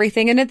things and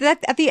everything. And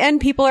at the end,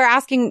 people are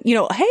asking,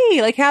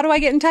 "Hey, like, how do I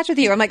get in touch with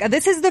you?" I'm like,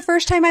 "This is the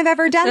first time I've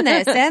ever done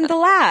this and the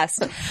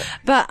last."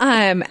 But,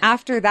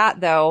 after that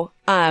though,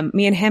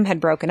 me and him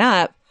had broken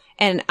up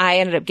and I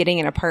ended up getting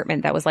an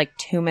apartment that was like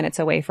 2 minutes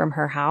away from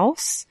her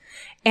house.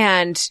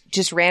 And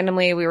just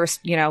randomly we were,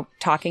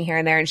 talking here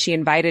and there and she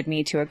invited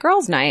me to a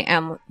girls' night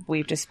and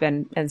we've just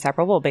been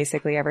inseparable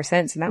basically ever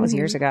since. And that was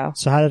years ago.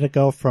 So how did it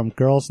go from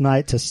girls'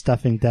 night to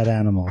stuffing dead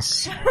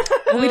animals?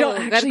 We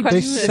don't actually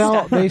They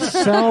sell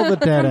the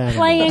dead animals.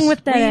 Playing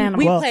with dead animals.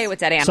 We Well, play with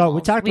dead animals. So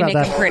we talked about make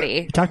that. them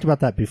pretty. We talked about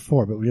that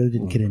before, but we really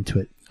didn't get into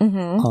it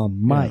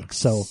on mic.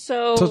 So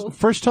So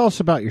first, tell us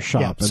about your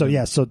shop. yeah, and so then-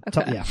 yeah, so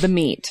yeah, The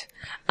meat.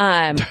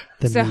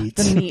 The meat.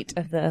 The meat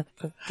of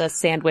the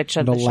sandwich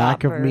of the the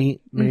lack shop of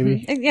meat,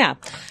 maybe. Yeah.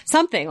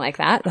 Something like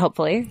that,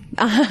 hopefully.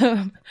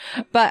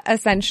 But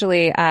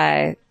essentially,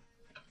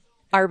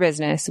 our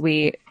business,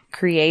 we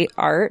create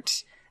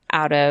art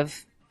out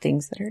of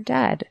things that are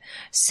dead.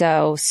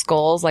 So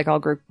skulls, like I'll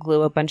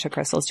glue a bunch of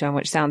crystals to them,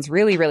 which sounds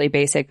really, really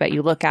basic, but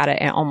you look at it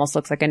and it almost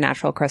looks like a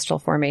natural crystal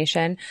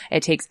formation.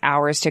 It takes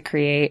hours to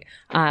create.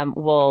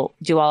 We'll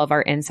do all of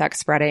our insect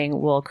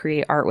spreading. We'll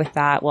create art with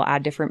that. We'll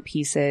add different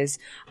pieces.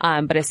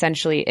 But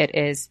essentially it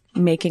is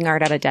making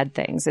art out of dead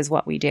things is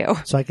what we do.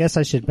 So I guess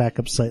I should back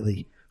up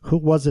slightly. Who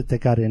was it that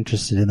got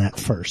interested in that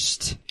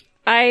first?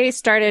 I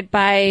started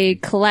by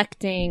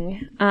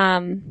collecting.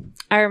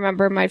 I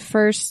remember my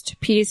first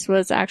piece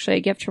was actually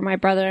a gift from my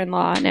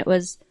brother-in-law, and it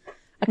was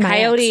a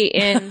coyote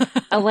in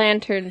a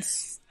lantern.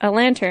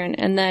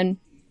 And then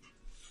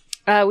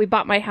we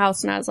bought my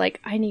house, and I was like,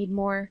 I need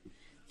more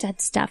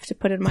dead stuff to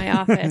put in my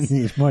office.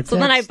 Need more So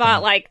then dead I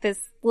bought like this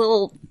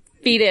little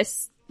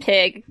beetle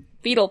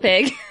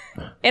pig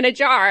in a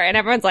jar, and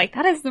everyone's like,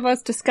 that is the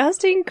most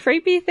disgusting,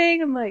 creepy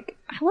thing. I'm like,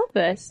 I love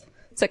this.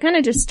 So it kind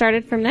of just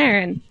started from there.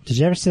 And Did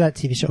you ever see that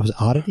TV show? It was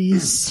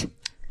Oddities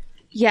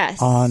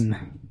yes.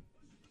 on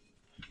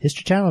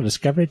History Channel or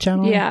Discovery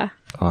Channel? Yeah.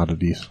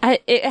 Oddities. I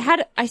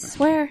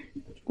swear,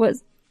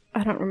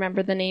 I don't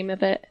remember the name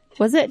of it.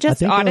 Was it I just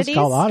think Oddities? it was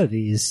called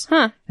Oddities.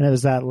 Huh. And it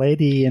was that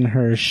lady in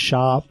her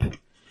shop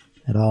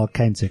and all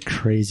kinds of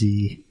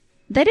crazy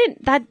They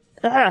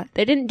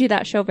didn't do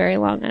that show very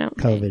long, I don't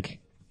COVID. think.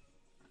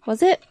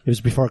 Was it? It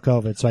was before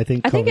COVID, so I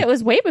think it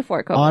was way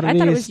before COVID. Oddities I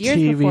thought it was years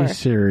TV before.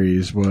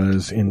 series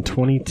was in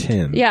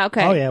 2010. Yeah,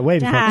 okay. Oh, yeah, way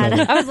before Dad.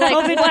 COVID. I was like,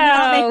 COVID did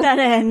not make that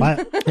in. But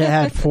It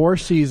had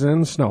 5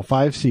 seasons. Oh,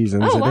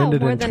 it wow,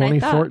 ended more in than I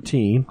thought.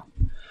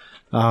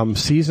 2014.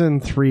 Season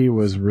 3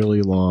 was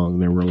really long.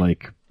 There were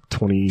like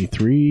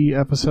 23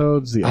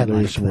 episodes. The I liked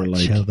others were that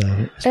like show,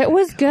 though. it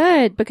was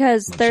good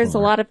because there's a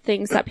longer. lot of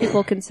things that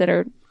people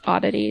consider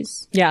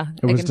oddities. Yeah.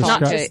 it was can fall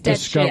into just dead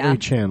shit. Discovery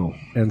Channel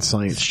and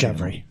Science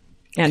Discovery.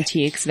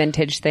 antiques,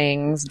 vintage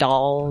things,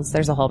 dolls.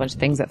 There's a whole bunch of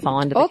things that fall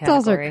into the Old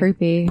dolls are category.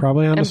 creepy. Channel.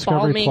 Probably on Discovery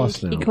Embalming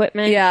Plus now.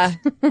 equipment. Yeah.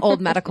 Old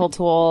medical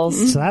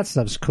tools. So that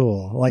stuff's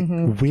cool. Like,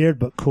 weird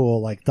but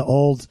cool. Like the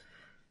old,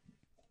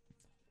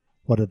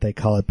 what did they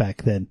call it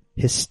back then?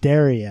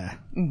 Hysteria.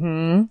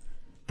 Mm-hmm.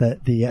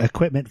 The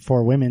equipment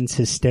for women's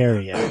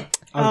hysteria.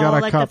 I've got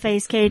a like couple. the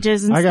face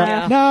cages and I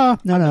got-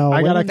 stuff. No.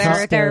 I got a women's couple- They're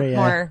hysteria.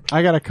 more.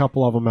 I got a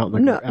couple of them out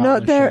in the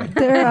out in the shed.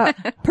 they're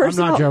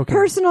personal joking.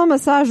 personal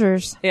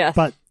massagers. Yeah.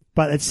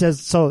 But it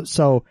says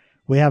so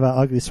we have an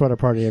ugly sweater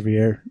party every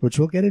year, which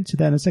we'll get into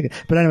that in a second.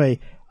 But anyway,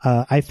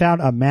 I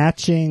found a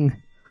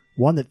matching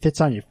one that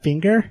fits on your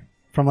finger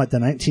from like the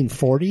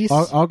 1940s.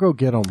 I'll go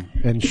get them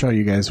and show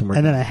you guys when we're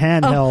And then a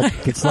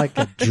handheld. It's like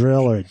a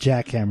drill or a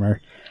jackhammer.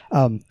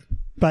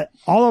 But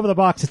all over the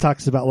box, it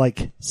talks about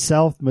like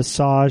self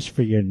massage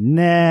for your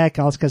neck,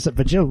 all this kind of stuff.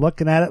 But you're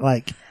looking at it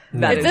like,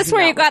 That Is this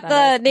where you got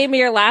the name of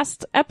your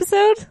last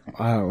episode?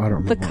 I don't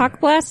remember. The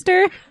cock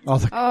blaster? No,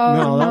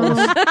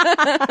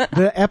 that was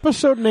the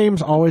episode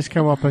names always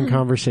come up in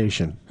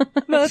conversation.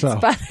 That's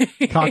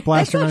funny. Cock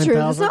Blaster It's not true.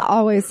 It's 9000. not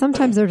always.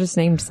 Sometimes they're just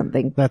named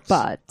something. That's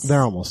but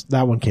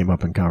that one came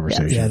up in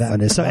conversation. yeah, that one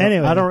is. So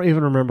anyway, I don't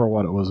even remember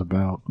what it was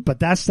about. but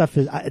that stuff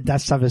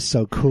is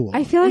so cool.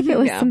 I feel like it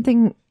was Yeah.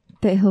 something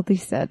that Hildy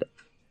said.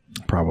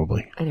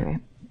 Probably. Anyway.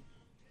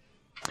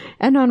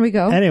 And on we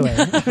go. Anyway.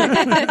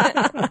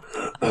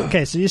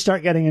 Okay, so you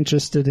start getting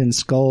interested in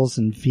skulls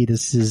and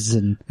fetuses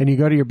and And you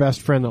go to your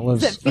best friend that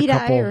lives Is it a feti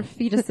couple. or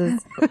fetuses?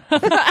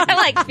 I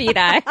like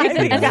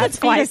feti. That's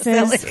quite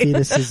silly.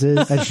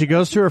 fetuses. And she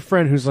goes to her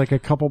friend who's like a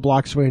couple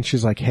blocks away, and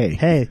she's like,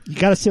 "Hey, You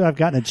gotta see what I've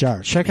got in a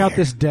jar. check out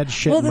this dead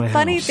shit." Well, in the my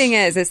funny house." thing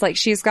is like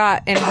she's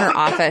got in her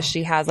office,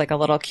 she has like a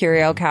little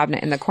curio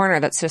cabinet in the corner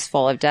that's just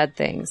full of dead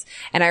things.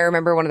 And I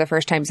remember one of the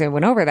first times I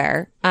went over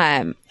there,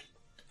 I'm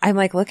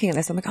like looking at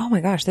this, I'm like, oh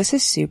my gosh, this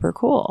is super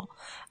cool.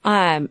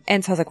 And so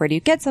I was like, where do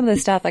you get some of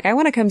this stuff? Like, I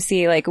want to come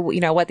see like,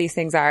 what these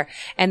things are.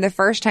 And the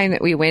first time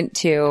that we went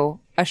to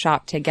a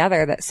shop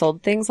together that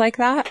sold things like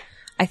that,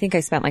 I think I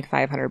spent like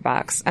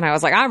 $500 and I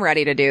was like, I'm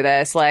ready to do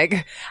this.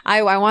 Like,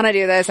 I want to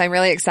do this. I'm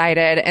really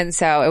excited. And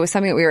so it was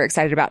something that we were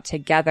excited about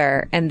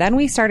together. And then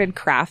we started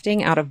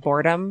crafting out of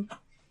boredom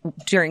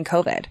during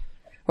COVID,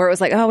 where it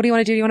was like, oh, what do you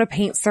want to do? Do you want to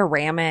paint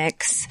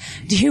ceramics?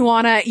 Do you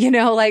want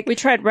to, like We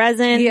tried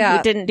resin. Yeah.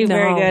 We didn't do No,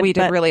 very good. we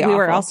did but really We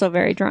were awful. also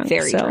very drunk.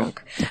 very so.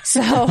 drunk.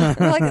 So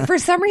like for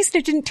some reason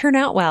it didn't turn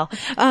out well.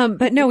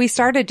 But no, we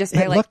started just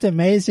by It like, looked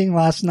amazing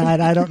last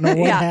night. I don't know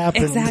what Yeah,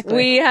 happened. exactly.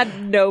 We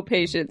had no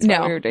patience No,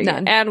 while we were doing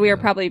none. it. And we were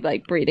probably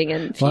like breathing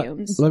in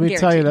fumes. Let me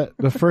tell you that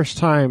the first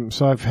time,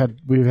 so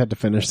we've had to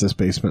finish this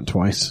basement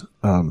twice,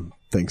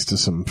 thanks to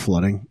some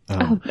flooding.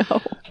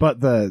 But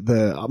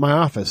my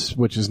office,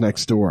 which is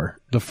next door,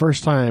 the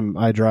first time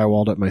I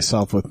drywalled it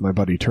myself with my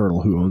buddy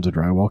Turtle, who owns a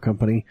drywall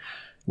company,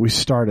 we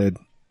started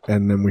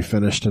and then we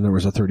finished and there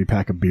was a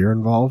 30-pack of beer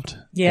involved.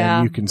 Yeah.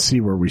 And you can see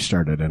where we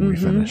started and we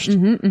finished.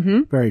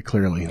 Very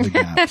clearly, the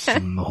gaps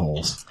and the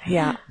holes.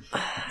 yeah.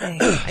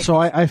 So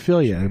I feel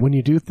you. When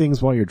you do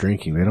things while you're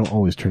drinking, they don't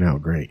always turn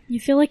out great. You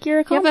feel like you're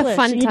You have accomplished. a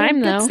fun and you did time,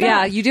 good though. stuff.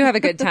 Yeah, you do have a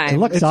good It time.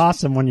 looks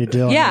awesome when you're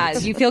doing Yeah,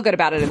 it. you feel good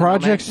about it in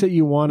Projects the that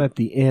you want at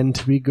the end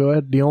to be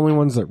good, the only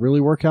ones that really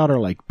work out are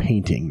like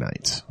painting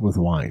nights with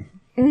wine.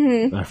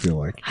 I feel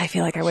like. I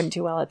feel like I wouldn't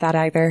do well at that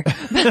either.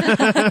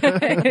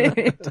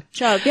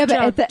 Chug, Yeah, but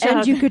chug, at the chug.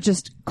 end you could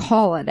just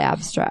call it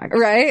abstract.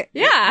 Right?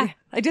 Yeah.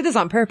 I did this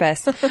on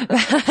purpose.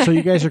 So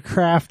you guys are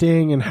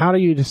crafting, and how do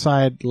you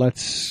decide,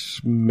 let's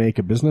make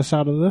a business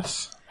out of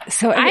this?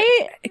 So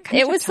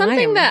It was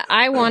something that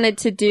I wanted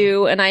to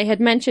do, and I had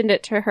mentioned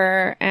it to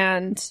her,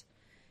 and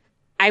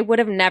I would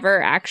have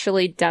never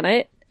actually done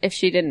it if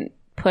she didn't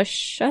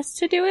push us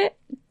to do it.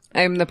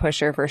 I'm the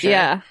pusher for sure.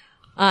 Yeah.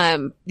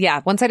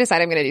 Yeah. Once I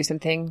decide I'm going to do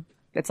something,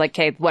 it's like,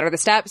 okay, what are the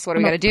steps? What are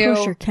we going to do?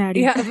 pusher caddy.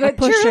 Yeah, but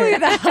truly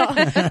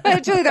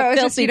though,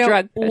 it's just, Filthy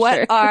drug pusher.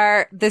 what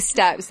are the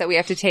steps that we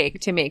have to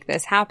take to make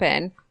this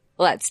happen?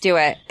 Let's do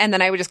it. And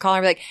then I would just call her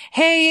and be like,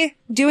 hey,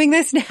 doing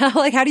this now.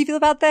 Like, how do you feel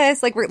about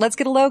this? Like, let's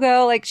get a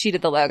logo. Like, she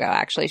did the logo,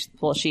 actually.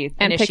 Well, she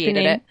And picked the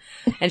initiated name.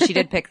 it. And she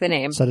did pick the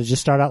name. So did you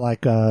start out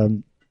like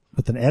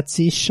with an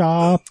Etsy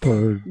shop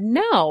or?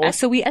 No.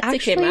 So we Etsy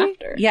came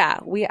after. Yeah,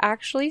 we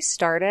actually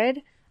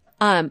started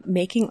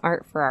making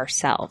art for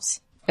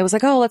ourselves. It was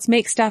like, oh, let's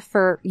make stuff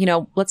for,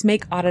 let's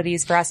make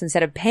oddities for us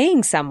instead of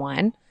paying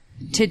someone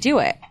to do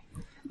it.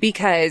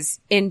 Because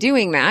in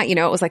doing that,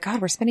 it was like,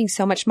 God, we're spending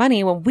so much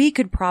money when we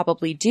could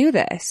probably do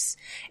this.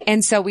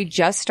 And so we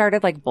just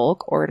started like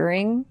bulk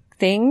ordering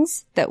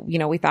things that,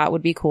 we thought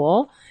would be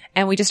cool.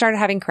 And we just started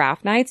having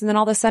craft nights. And then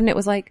all of a sudden it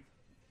was like,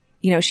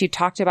 she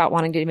talked about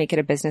wanting to make it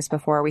a business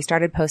before. We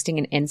started posting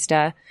an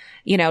Insta,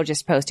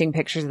 just posting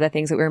pictures of the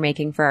things that we were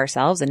making for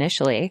ourselves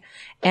initially.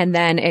 And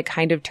then it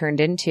kind of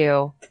turned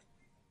into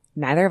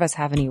neither of us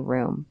have any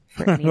room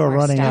for any We're more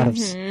running stuff. out of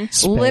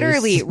space.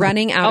 Literally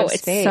running out of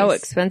it's space. so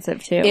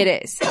expensive too.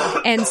 It is.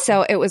 And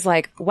so it was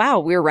like, wow,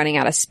 we're running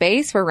out of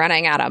space. We're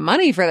running out of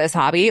money for this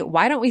hobby.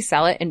 Why don't we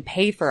sell it and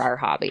pay for our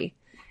hobby?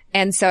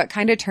 And so it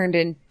kind of turned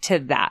into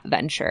that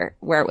venture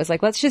where it was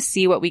like, let's just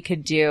see what we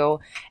could do.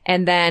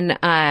 And then,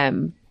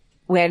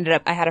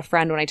 I had a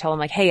friend when I told him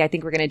like, hey, I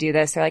think we're going to do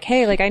this. They're like,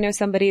 hey, like I know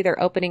somebody, they're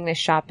opening this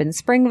shop in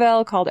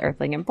Springville called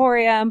Earthling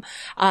Emporium.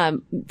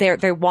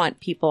 They want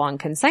people on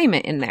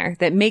consignment in there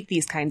that make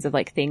these kinds of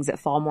like things that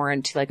fall more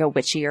into like a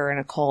witchy or an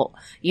occult,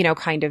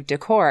 kind of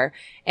decor.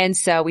 And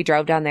so we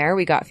drove down there,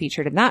 we got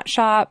featured in that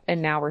shop,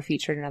 and now we're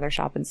featured in another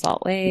shop in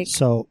Salt Lake.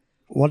 So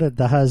what did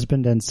the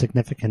husband and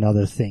significant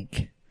other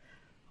think?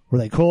 Were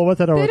they cool with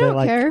it, or were they don't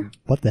like, care.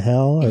 what the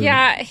hell? Or-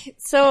 Yeah,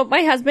 so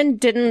my husband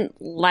didn't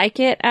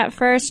like it at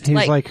first.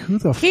 He's like, who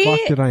the fuck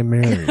did I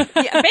marry?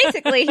 Yeah,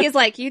 basically, he's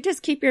like, you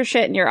just keep your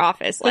shit in your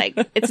office. Like,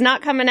 it's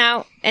not coming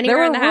out anywhere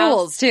There in were the house.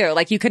 rules too.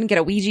 Like you couldn't get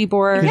a Ouija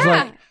board. He's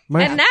Yeah. like,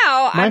 my, And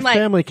now my I'm like,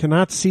 family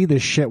cannot see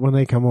this shit when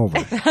they come over.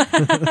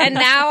 and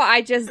now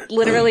I just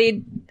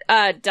literally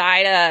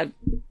dyed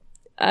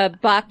a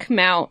buck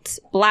mount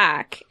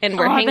black, and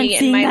we're I've hanging been it in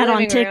seeing my that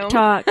on living room.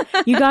 TikTok.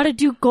 You got to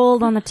do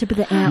gold on the tip of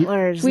the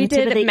antlers. We and the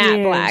tip did of the matte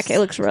ears. black. It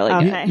looks really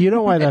good. Okay. You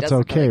know why that's does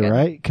look okay, really good.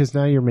 right? Because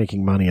now you're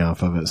making money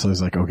off of it. So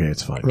he's like, okay,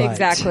 it's fine. Right.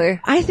 Exactly.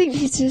 I think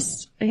he's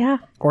just, yeah.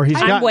 Or he's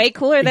I'm got way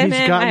cooler than he's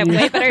him. I gotten have you-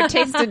 way better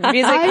taste in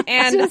music I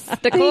and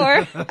just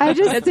decor. I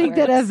just think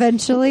that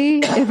eventually,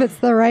 if it's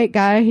the right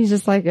guy, he's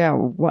just like, yeah,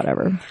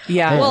 whatever.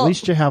 Yeah. Hey, Well- at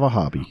least you have a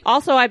hobby.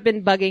 Also, I've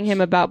been bugging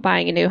him about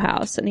buying a new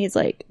house, and he's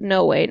like,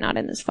 no way, not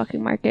in this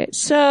fucking market.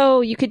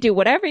 So you could do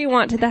whatever you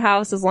want to the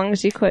house as long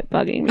as you quit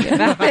bugging me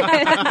about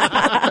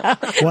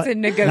it. What, a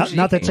negotiation.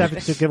 not that you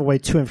have to give away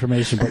too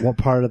information, but what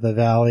part of the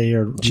valley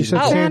or? She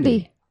said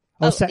Sandy.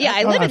 Oh, Sa- Yeah,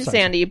 I oh, live I'm in sorry.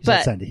 Sandy, You said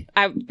but Sandy.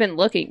 I've been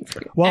looking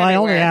for Well, I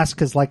only everywhere. ask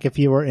because, like, if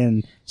you were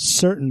in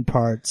certain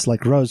parts,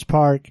 like Rose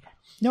Park,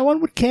 no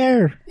one would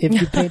care if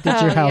you painted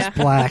your house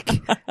black.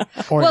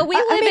 Or, Well, we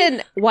live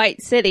in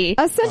White City.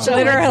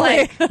 Essentially,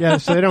 Literally. Yeah,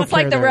 so they don't It's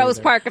like the care Rose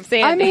there. Park of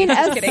Sandy. I mean,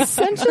 Just kidding.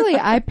 essentially,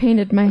 I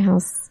painted my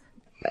house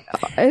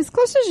as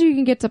close as you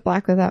can get to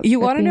black without.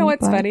 You it wanna know being what's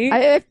black. funny?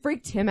 I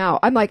freaked him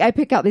out. I'm like, I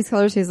pick out these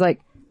colors. He's like,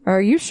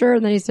 "Are you sure?"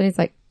 And then he's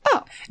like,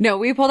 "Oh, No,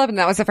 we pulled up and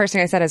that was the first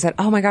thing I said. I said,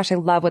 oh my gosh, I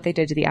love what they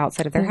did to the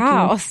outside of their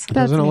house.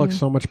 Doesn't it me." look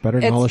so much better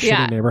than all the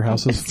yeah. shitty neighbor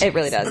houses? It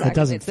really does. It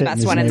doesn't It's the fit in best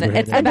his one. neighborhood.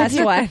 It's the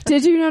best one.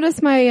 Did you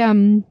notice my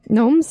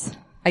gnomes?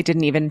 I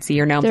didn't even see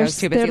your gnomes. I was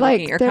too busy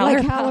looking at your they're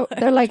color. like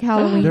they're like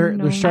Halloween. They're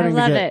gnomes. starting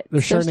I love to get it.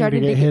 they're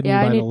starting to get hidden yeah,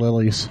 I by need- the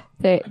lilies.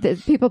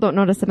 People don't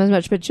notice them as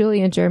much, but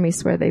Julie and Jeremy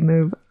swear they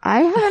move.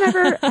 I haven't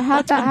ever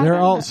had that happen. They're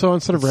all so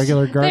instead of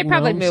regular They garden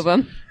probably gnomes, move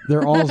them.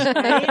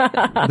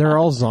 They're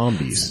all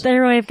zombies.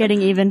 Their way of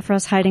getting even for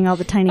us hiding all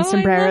the tiny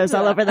sombreros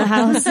all over the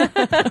house.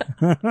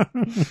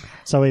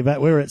 so we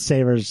were at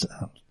Savers.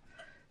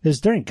 It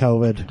was during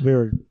COVID. We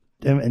were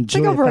and like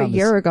Julia over a found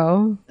year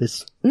ago.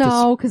 This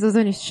No, because it was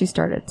when she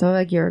started, so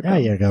like a year ago. a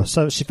year ago.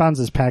 So she found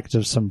this package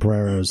of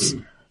sombreros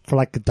for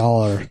like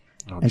 $1,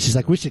 and she's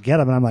like, "We should get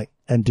them." And I'm like,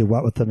 "And do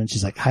what with them?" And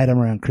she's like, "Hide them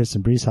around Chris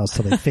and Bree's house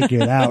till they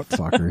figure it out."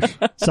 Fuckers.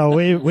 So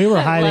we were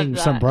hiding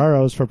that.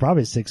 sombreros for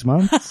probably 6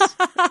 months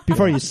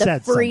before you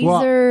said something.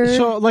 Well, Freezer.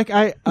 so like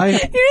I You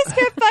just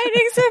kept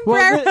finding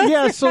well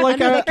yeah. So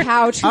like Under the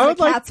couch, 'cause I would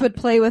the like- cats would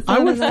play with them, I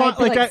would and then find- I'd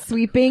be like, like I-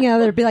 sweeping,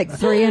 and there'd be like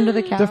 3 under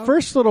the couch. the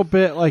first little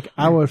bit like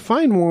I would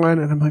find one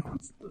and I'm like,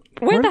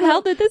 Where the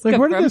hell did this like come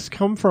where from? did this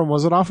come from?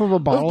 Was it off of a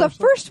bottle? The or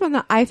something? first one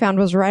that I found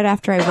was right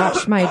after I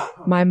watched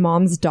my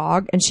mom's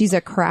dog, and she's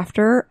a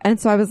crafter, and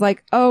so I was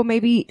like, oh,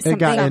 maybe something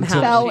got into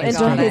fell it.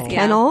 into his Yeah.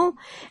 kennel,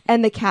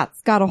 and the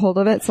cats got a hold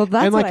of it. So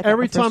that's and what like I thought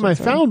every the first time I ones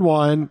were. found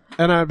one,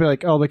 and I'd be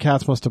like, "Oh, the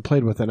cats must have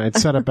played with it." And I'd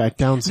set it back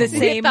down the somewhere.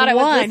 same thought it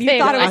was the one. You same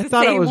thought it one. was I the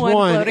thought it same was one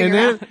one, floating and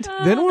around.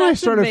 then when I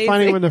that's started finding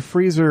amazing. them in the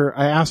freezer,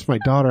 I asked my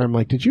daughter, "I'm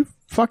like, did you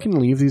fucking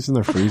leave these in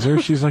the freezer?"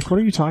 She's like, "What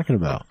are you talking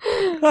about?"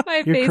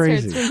 My You're face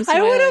crazy. hurts from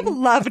I would have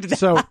smiling. loved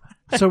that.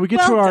 So we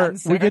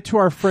get to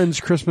our friend's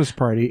Christmas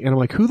party, and I'm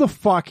like, who the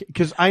fuck?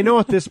 Because I know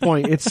at this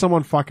point it's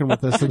someone fucking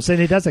with us. I'm saying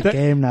he does a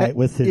game night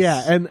with his.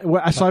 Yeah, and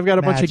so I've got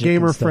a bunch of magic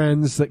gamer and stuff.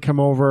 friends that come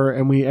over,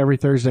 and we every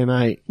Thursday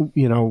night,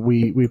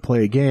 we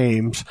play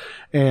games.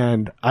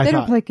 And I They thought,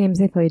 don't play games;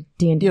 they play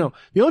D&D.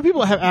 the only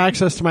people that have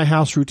access to my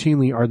house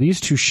routinely are these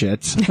two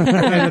shits and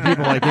the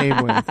people I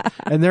game with,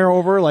 and they're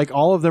over. Like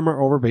all of them are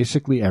over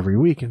basically every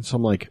week, and so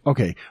I'm like,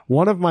 okay,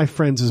 one of my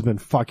friends has been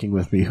fucking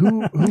with me.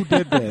 Who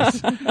did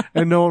this?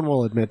 And no one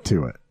will admit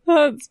to it.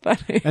 That's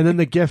funny. And then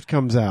the gift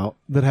comes out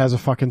that has a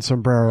fucking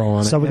sombrero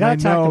on it. So we and gotta I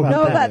talk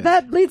know about No,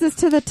 that leads us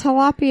to the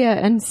tilapia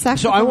and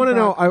saxophone. So I want to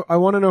know. frog. I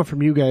want to know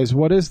from you guys,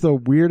 what is the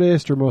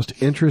weirdest or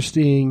most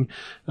interesting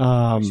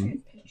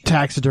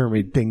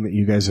taxidermy thing that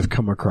you guys have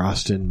come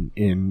across in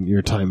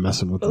your time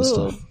messing with this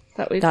stuff?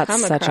 That we've That's come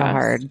such a across.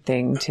 hard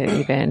thing to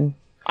even.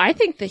 I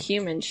think the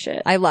human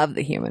shit. I love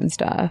the human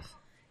stuff.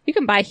 You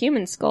can buy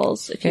human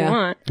skulls if you Yeah.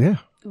 want, Yeah.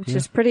 which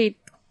is pretty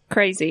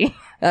crazy.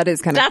 That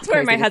is kind of. That's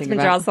where my husband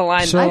draws the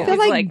line. So- though. I feel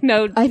He's like-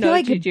 no, I feel no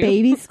like juju.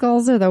 baby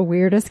skulls are the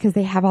weirdest because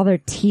they have all their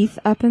teeth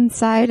up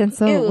inside, and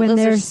so Ew, when those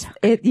are there's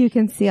so you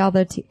can see all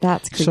their teeth.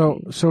 That's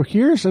creepy. So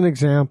here's an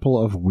example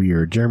of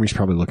weird. Jeremy's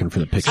probably looking for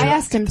the picture. I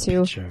asked him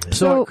to.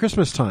 So at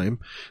Christmas time,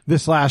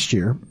 this last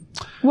year,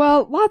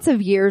 Well, lots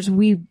of years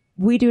we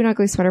do an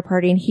ugly sweater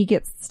party, and he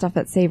gets stuff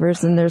at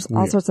Savers, and there's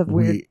all sorts of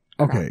weird.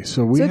 Okay, so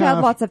So we we've had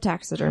have lots of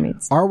taxidermy.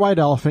 our white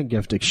elephant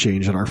gift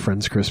exchange at our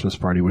friend's Christmas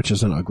party, which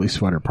is an ugly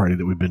sweater party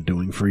that we've been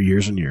doing for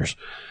years and years.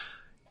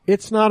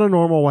 It's not a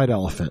normal white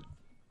elephant.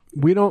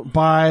 We don't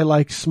buy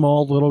like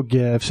small little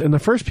gifts. And the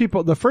first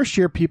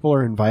year people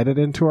are invited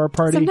into our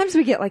party, Sometimes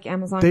we get like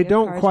Amazon. they gift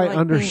don't cards. quite We're like,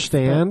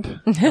 understand.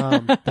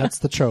 That's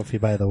the trophy,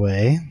 by the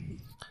way.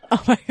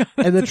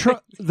 And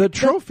the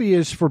trophy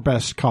is for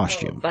best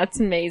costume. That's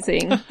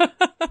amazing.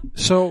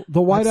 So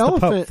the white That's the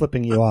Pope elephant,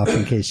 flipping you off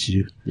in case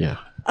you. yeah.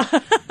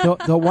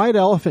 The white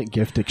elephant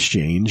gift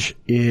exchange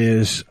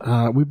is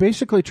we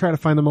basically try to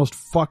find the most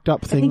fucked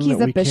up I thing think he's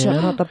that a we bishop,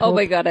 can. not the Pope. Oh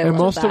my god, I And love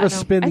most that. of us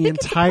spend I the think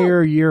it's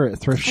entire year at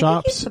thrift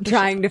shops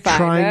trying to find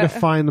trying it. to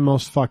find the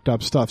most fucked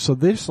up stuff. So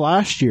this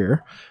last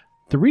year,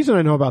 the reason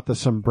I know about the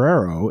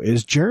sombrero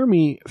is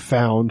Jeremy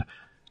found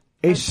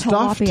a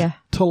stuffed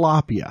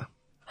tilapia.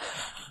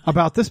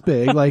 About this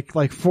big, like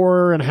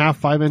 4.5,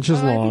 5 inches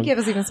Oh, I long. think it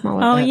was even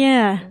smaller. Oh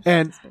yeah,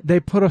 And they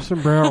put a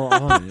sombrero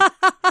on it.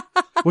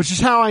 Which is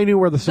how I knew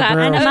where the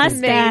sombrero and a was.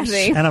 mustache.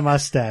 amazing. And a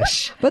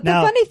mustache. But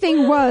Now, the funny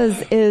thing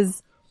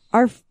is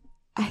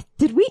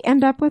did we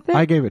end up with it?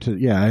 I gave it to,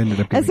 I ended up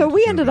And giving so it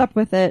we to ended Jeremy. up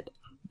with it,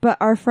 but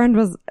our friend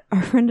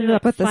ended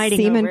up with the fighting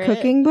semen over it.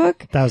 cooking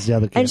book. that was the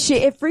other And gift.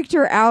 it freaked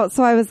her out,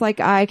 so I was like,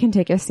 I can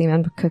take a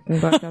semen cooking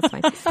book, that's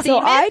fine.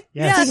 Semen?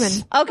 Yes.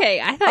 semen. Okay,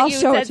 I thought I'll you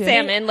show said it to you.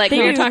 salmon, like They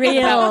we were do talking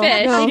about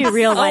fish. No. They do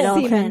real white Oh,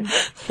 elephant.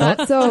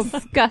 So,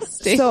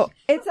 Disgusting. so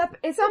it's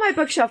on my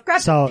bookshelf.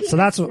 Grab So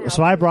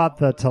I brought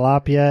the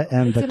tilapia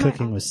and the in my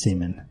cooking with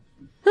semen.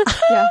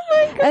 yeah.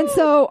 And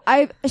so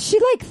she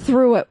like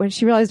threw it when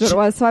she realized what it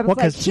was. So I was Well,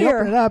 like, 'cause she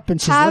opened it here, up and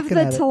she's have looking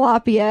the at it.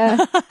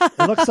 tilapia.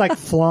 It looks like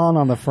flan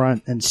on the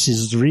front, and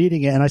she's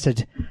reading it. And I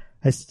said,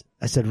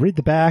 read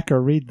the back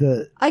or read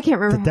the I can't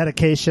remember.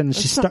 dedication. And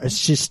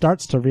she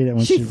starts to read it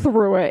when She she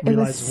threw it. It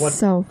was realized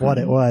so what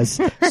funny. it was.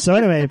 So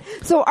anyway,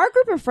 So our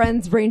group of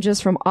friends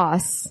ranges from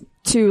us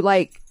to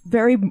like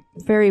very,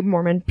 very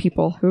Mormon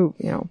people who,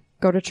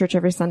 go to church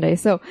every Sunday.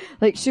 So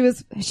like she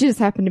just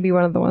happened to be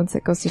one of the ones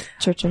that goes to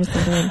church every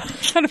Sunday.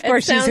 And of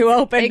course, she's Sounds who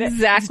opened it.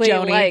 exactly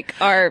Joni. like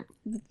our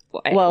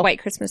Well, white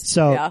Christmas.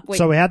 so Yeah.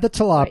 so we had the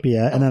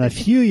tilapia, and then a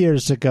few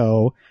years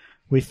ago,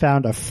 we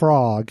found a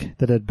frog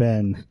that had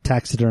been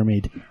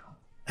taxidermied,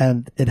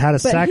 and it had a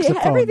But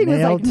saxophone everything was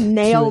like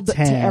nailed its to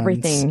hands,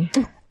 everything.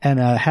 and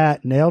a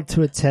hat nailed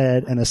to its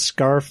head, and a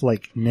scarf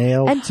like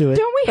nailed And to it.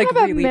 don't we Like,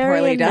 have a really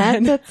poorly marionette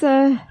done. that's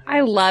a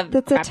I love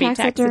that's a crappy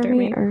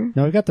taxidermy? Or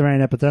No, we got the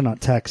marionette, but they're not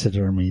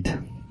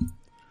taxidermied.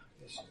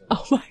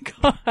 Oh my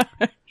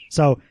god.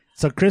 So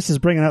Chris is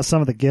bringing out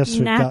some of the gifts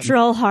we've gotten.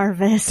 Natural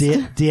harvest.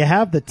 Do you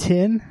have the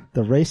tin,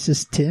 the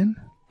racist tin?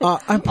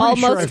 I'm pretty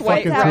sure I Almost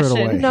white fucking threw it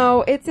Russian. away.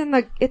 no, it's in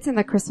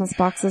the Christmas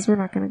boxes. We're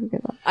not going to go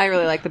get that. I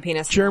really like the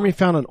penis. Jeremy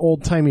found an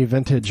old timey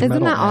vintage Isn't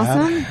metal that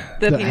awesome? ad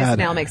The that penis had-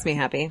 snail makes me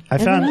happy. I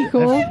Isn't found that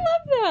cool?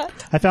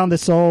 I found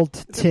this old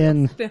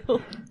tin.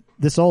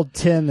 This old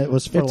tin that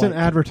was for It's an like,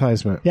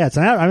 advertisement. Yeah,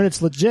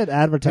 it's legit And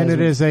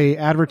advertisement. it is a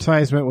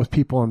advertisement with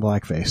people in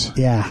blackface.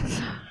 Yeah.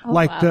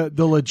 Like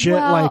the legit,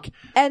 Well,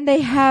 and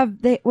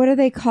what are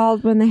they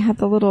called when they have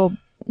the little?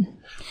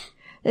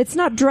 It's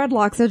not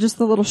dreadlocks; they're just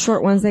the little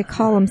short ones. They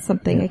call them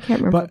something. I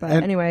can't remember. But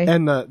anyway,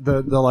 and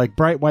the like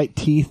bright white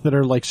teeth that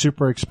are like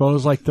super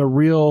exposed, like the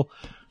real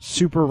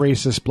super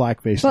racist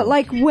blackface. but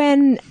look. like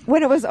when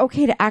it was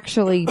okay to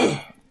actually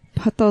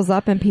put those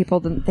up, and people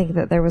didn't think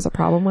that there was a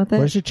problem with it.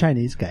 Where's your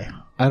Chinese guy?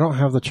 I don't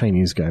have the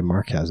Chinese guy.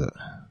 Mark has it.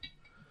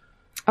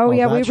 Oh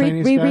yeah, that we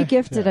Chinese guy?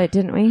 regifted it,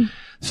 didn't we?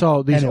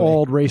 So these Anyway.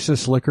 old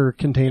racist liquor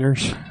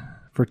containers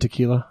for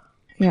tequila.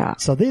 Yeah.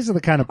 So these are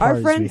the kind of Our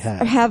parties we friends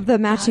have. have the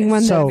matching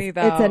one. So- It's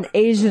an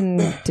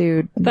Asian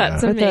dude.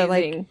 That's With the,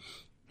 like, amazing.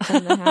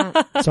 and the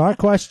hat. So our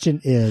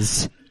question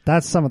is,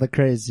 that's some of the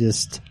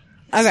craziest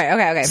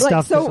Okay.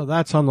 stuff. So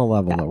that's on the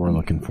level that we're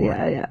looking for.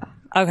 Yeah.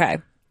 Okay.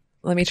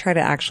 Let me try to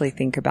actually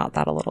think about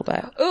that a little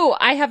bit. Ooh,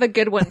 I have a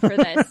good one for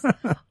this.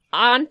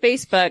 On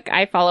Facebook,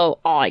 I follow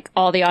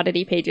all the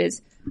oddity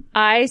pages.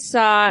 I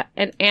saw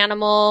an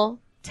animal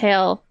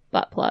tail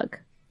butt plug.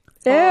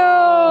 Ew.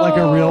 Like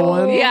a real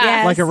one?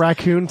 Yeah. Like a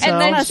raccoon tail?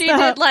 And then she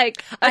did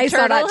like a I saw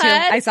turtle that too.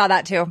 head. I saw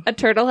that too. A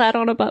turtle head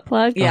on a butt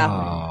plug. Yeah.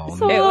 Oh,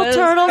 So It little was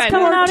turtles kind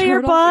coming of out of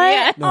your butt.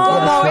 Yeah.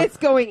 Oh, no, it's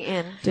going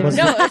in. No, it's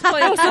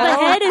like The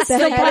head is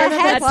still head part of is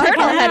the a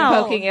turtle poking head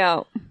out. poking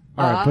out.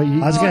 all right, but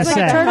I was going to like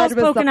say, a turtle. Turtles Head was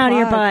the poking out of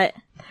your plug. butt.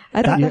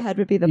 I thought the head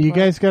would be the you plug.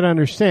 guys got to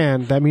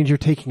understand, that means you're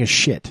taking a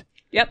shit.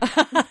 Yep.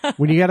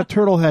 When you got a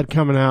turtle head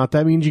coming out,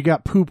 that means you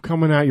got poop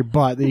coming out your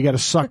butt that you got to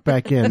suck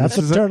back in. that's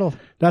a turtle.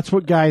 That's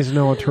what guys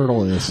know a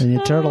turtle is. And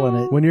you turtle in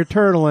it. When you're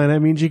turtling, it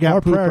means you got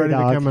Or poop prairie ready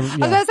dog. to come in. I was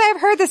gonna say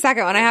I've heard the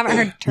second one. I haven't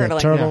heard turtle.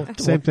 turtle. Yeah,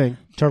 same thing.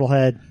 Turtle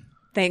head.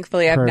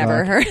 Thankfully, I've Prairie never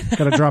dog. heard.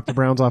 Got to drop the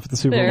Browns off at the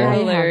Super They're Bowl.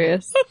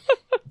 hilarious.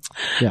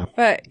 Yeah.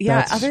 But yeah,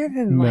 That's other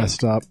than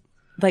messed up.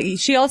 like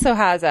she also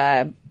has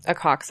a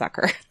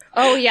cocksucker.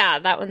 Oh yeah,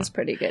 that one's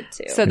pretty good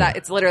too. So that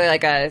it's literally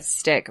like a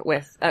stick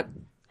with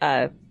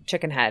a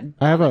chicken head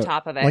I have on a- the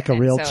top of it. Like a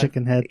And real so-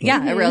 chicken head.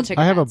 Yeah, a real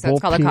chicken I have head. a So bull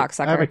it's called a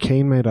cocksucker. I have a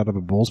cane made out of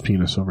a bull's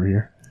penis over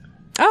here.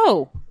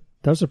 Oh,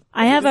 Those are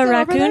I have a over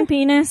raccoon there?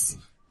 penis,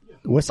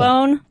 whistle.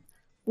 bone,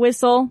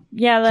 whistle.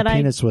 Yeah, that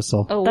Penis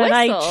whistle. a that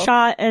I whistle.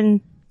 shot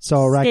and So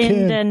a skinned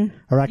raccoon, and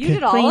a raccoon, you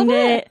did all cleaned of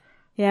it. it.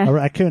 Yeah. a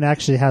raccoon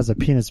actually has a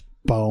penis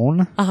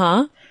bone.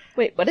 Uh-huh.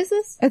 Wait, what is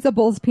this? It's a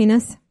bull's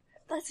penis.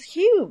 That's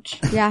huge.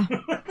 Yeah.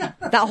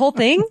 That whole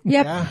thing?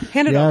 Yep.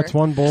 Hand it Yeah, over. it's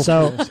one bull.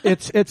 So-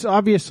 penis. It's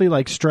obviously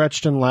like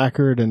stretched and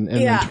lacquered and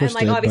yeah, and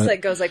twisted. like obviously but,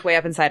 it goes like way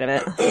up inside of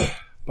it.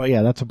 but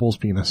yeah, that's a bull's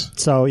penis.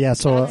 So yeah,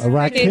 so a Freaking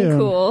raccoon.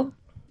 cool.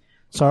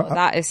 So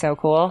That is so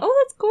cool.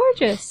 Oh, that's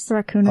gorgeous. It's a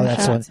raccoon oh, in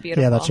that's shot. one.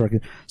 beautiful. Yeah, that's a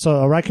raccoon. So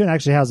a raccoon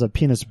actually has a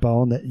penis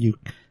bone that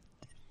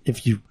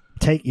if you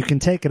can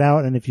take it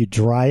out, and if you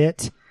dry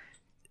it,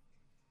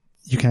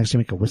 you can actually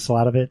make a whistle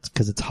out of it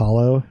because it's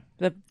hollow.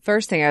 The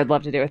first thing I would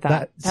love to do with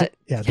that.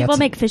 Yeah, People that's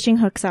make fishing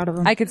hooks out of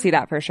them. I could see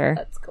that for sure.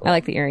 That's cool. I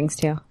like the earrings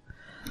too.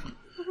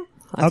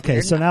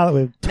 okay. So now that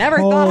we've Never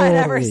thought I'd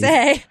ever totally-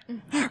 say.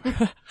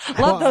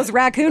 Love those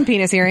raccoon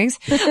penis earrings.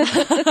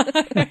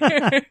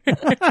 I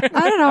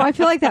don't know. I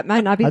feel like that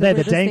might not be Are they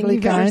the weirdest thing dangly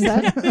you've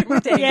ever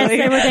kind? said. Yes,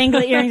 they were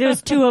dangly earrings. There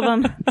was 2 of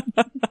them.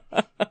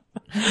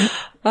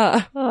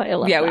 Oh, I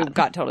love Yeah, that. we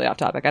got totally off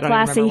topic. I don't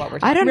Classy. even remember what we're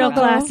talking I don't know. Real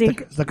classy.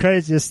 The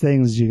craziest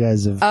things you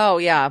guys have. Oh,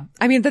 yeah.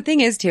 I mean, the thing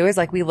is, too, is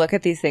like we look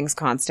at these things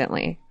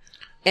constantly.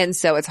 And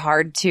so it's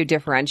hard to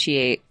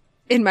differentiate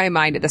in my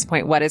mind at this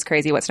point what is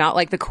crazy, what's not.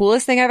 Like the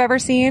coolest thing I've ever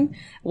seen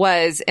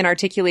was an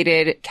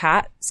articulated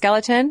cat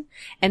skeleton,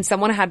 and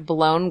someone had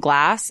blown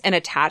glass and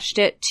attached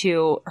it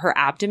to her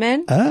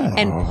abdomen Oh.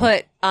 and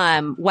put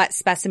wet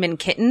specimen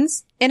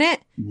kittens in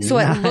it. So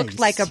it looked Nice.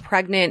 like a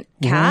pregnant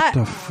cat.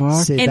 What the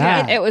fuck? See And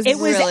that? it was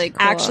really cool.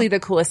 actually the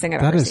coolest thing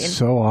I've That ever is seen.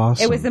 so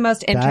awesome. It was the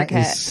most That intricate.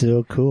 is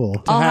so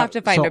cool. I'll have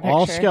to find so a picture.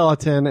 all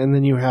skeleton, and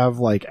then you have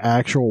like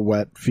actual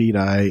wet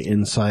feti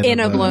inside in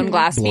of a blown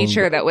glass blown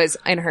feature that was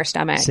in her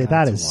stomach. See,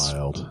 that is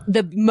wild.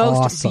 The most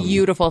Awesome.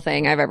 beautiful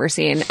thing I've ever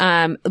seen.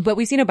 But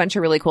we've seen a bunch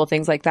of really cool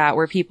things like that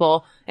where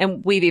people,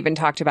 and we've even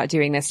talked about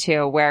doing this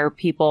too, where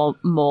people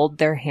mold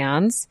their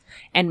hands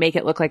and make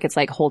it look like it's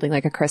like holding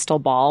like a crystal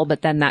ball,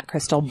 but then that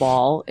crystal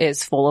ball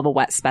is full of a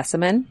wet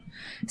specimen.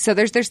 So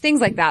there's things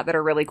like that that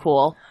are really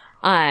cool.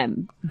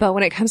 But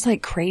when it comes to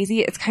like crazy,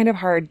 it's kind of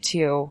hard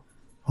to,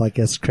 like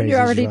as crazy. You're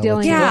as already relative.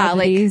 dealing Yeah, with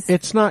like- these.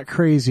 It's not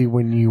crazy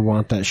when you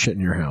want that shit in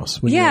your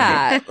house. When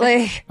yeah,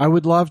 like, I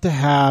would love to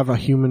have a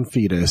human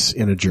fetus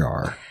in a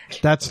jar.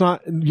 That's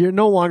not, you're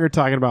no longer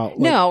talking about,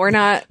 like, no, we're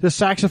not. the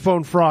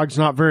saxophone frog's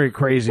not very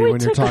crazy We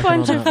when you're took a talking on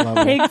bunch of that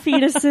level. pig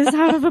fetuses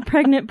out of a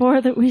pregnant boar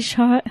that we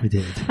shot. We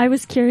did. I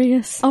was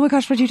curious. Oh my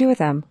gosh, what'd you do with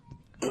them?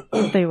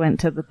 They went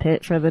to the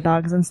pit for the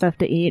dogs and stuff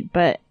to eat,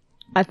 but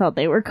I thought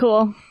they were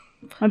cool.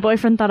 My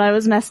boyfriend thought I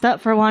was messed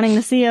up for wanting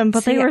to see them,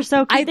 but they See, were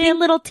so I cute. They had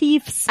little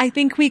teeths. I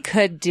think we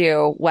could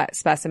do wet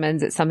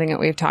specimens. It's something that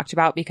we've talked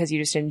about because you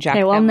just inject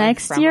Okay, well, them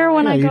next from year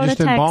when Yeah, I you go to just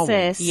embalm them.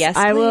 Texas, Yes,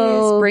 I please.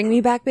 will Bring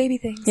me back baby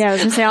things. Yeah, I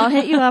was gonna say I'll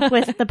hit you up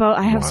with the boat.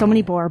 I have so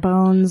many boar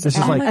bones, This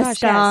is and like- Oh my a gosh,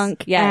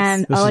 skunk, yes.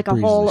 and This is like a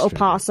Breeze's whole favorite.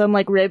 opossum,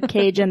 like rib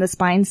cage, and the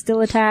spine still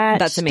attached.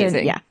 That's and-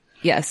 amazing. yeah,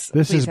 Yes.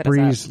 This please is hit us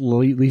up. Bree's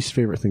least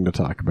favorite thing to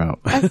talk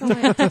about. It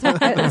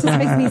just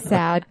makes me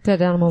sad.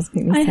 Dead animals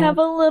make me I sad. have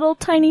a little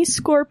tiny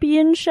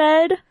scorpion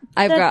shed.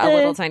 I've that got a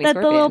little tiny that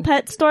scorpion. the little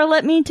pet store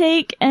let me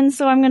take, and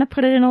so I'm gonna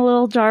put it in a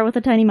little jar with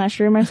a tiny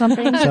mushroom or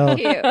something. So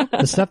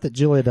the stuff that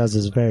Julia does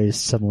is very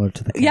similar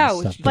to the kind Yeah, of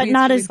stuff. But We-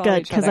 not we as follow good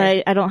each because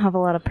other. I don't have a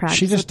lot of practice.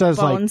 She just with does,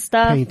 bone like,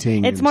 stuff.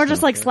 painting It's and more just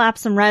stuff, like yeah. slap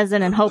some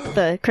resin and hope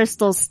the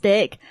crystals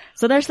stick.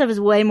 So their stuff is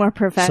way more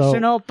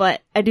professional,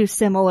 but I do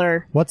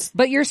similar. What's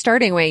But you're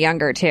starting way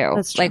younger too.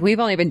 That's true. Like we've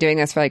only been doing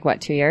this for like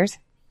what, 2 years?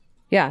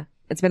 Yeah.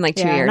 It's been like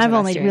 2 Yeah, years. and I've of us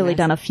only doing really this.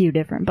 done a few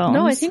different bones.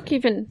 No, I think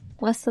even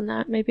less than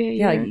that. Maybe a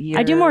Yeah, year. like a year,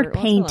 I do more well, it's a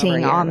little over a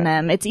painting year, on but-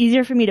 them. It's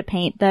easier for me to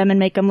paint them and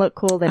make them look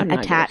cool I'm than not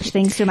good attach at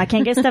things to them. I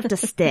can't get stuff to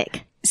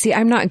stick. See,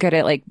 I'm not good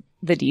at like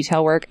the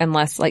detail work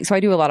unless like, so I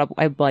do a lot of,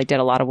 I did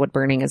a lot of wood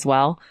burning as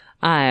well.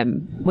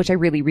 Which I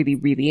really, really,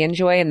 really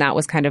enjoy. And that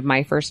was kind of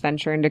my first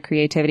venture into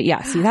creativity.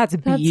 Yeah. See, that's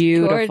That's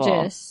beautiful.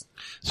 gorgeous.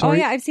 So Oh are-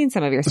 yeah. I've seen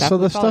some of your stuff. So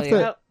the We follow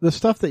stuff you. the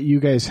stuff that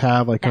you guys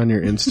have like on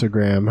your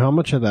Instagram, how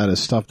much of that is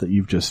stuff that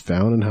you've just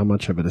found, and how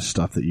much of it is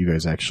stuff that you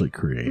guys actually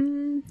create?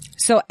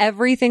 So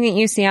everything that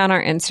you see on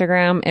our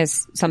Instagram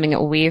is something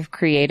that we've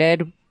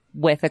created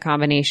with a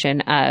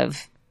combination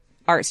of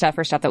art stuff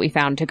or stuff that we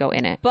found to go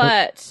in it.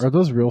 But Are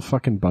those real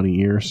fucking bunny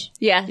ears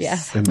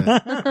yes. and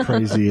that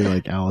crazy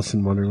like Alice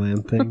in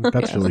Wonderland thing?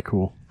 That's really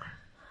cool.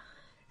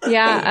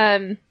 Yeah,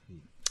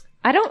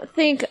 I don't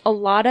think a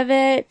lot of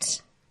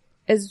it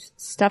is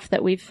stuff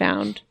that we've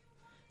found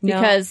No.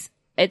 because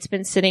it's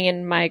been sitting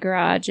in my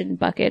garage in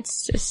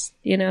buckets, just,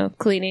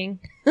 cleaning.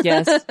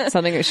 Yes.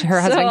 Something that her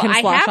husband So can I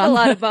splash have on. a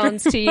lot of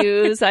bones to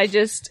use. I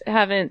just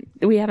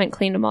we haven't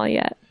cleaned them all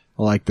yet.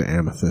 I like the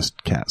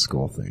amethyst cat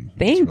skull thing.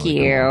 Thank It's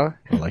really you.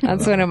 cool. I like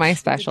That's that. one of my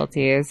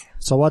specialties.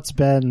 So what's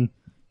been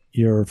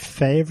your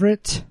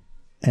favorite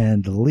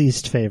and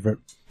least favorite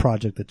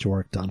project that you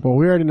worked on? Well,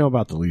 we already know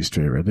about the least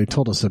favorite. They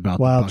told us about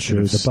Well, the bucket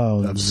true, of, the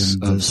bones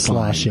and of the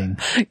slime. sloshing.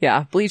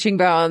 Yeah. Bleaching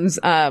bones,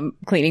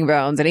 cleaning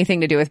bones,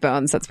 anything to do with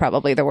bones. That's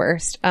probably the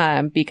worst.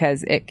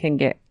 Because it can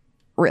get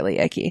really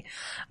icky.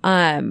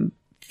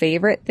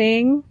 Favorite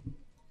thing?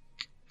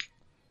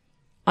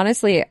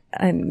 Honestly,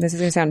 and this is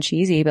going to sound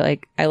cheesy, but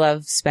like I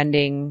love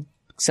spending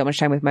so much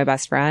time with my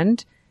best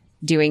friend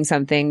doing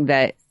something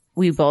that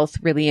we both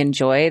really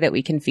enjoy, that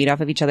we can feed off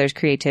of each other's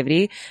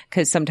creativity.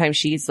 Cause sometimes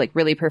she's like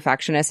really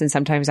perfectionist and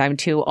sometimes I'm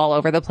too all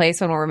over the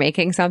place when we're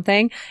making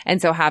something. And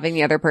so having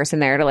the other person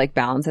there to like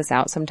balance us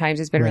out sometimes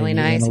has been really Rein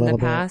you in nice a in the little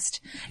bit.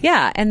 past.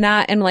 Yeah.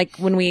 And like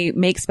when we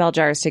make spell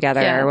jars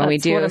together Yeah, or when we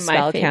that's one do of my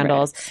spell favorites.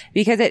 candles,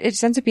 because it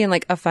just ends up being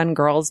like a fun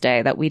girls'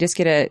 day that we just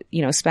get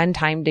to, spend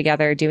time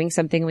together doing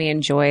something we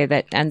enjoy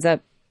that ends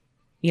up,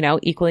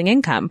 equaling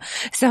income.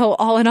 So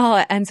all in all,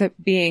 it ends up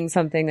being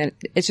something that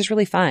it's just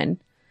really fun.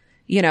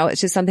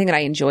 It's just something that I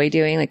enjoy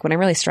doing. Like when I'm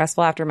really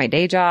stressful after my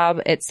day job,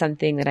 it's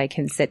something that I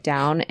can sit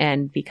down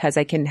and because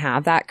I can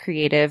have that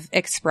creative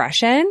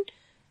expression,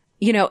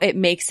 it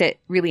makes it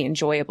really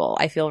enjoyable.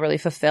 I feel really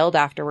fulfilled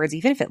afterwards,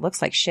 even if it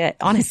looks like shit,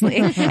 honestly.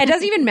 It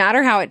doesn't even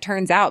matter how it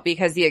turns out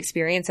because the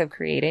experience of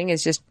creating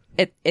is just,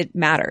 it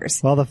matters.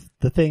 Well,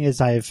 the thing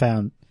is, I have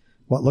found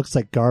what looks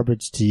like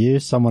garbage to you,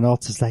 someone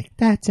else is like,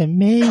 that's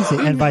amazing.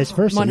 And vice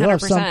versa. You'll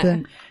have 100%.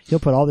 something, you'll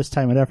put all this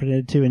time and effort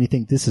into, and you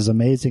think this is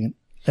amazing. And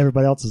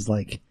everybody else is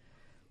like,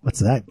 what's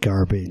that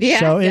garbage? Yeah,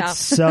 so yeah. it's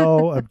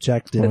so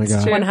objective. Oh my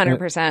God.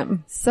 100%.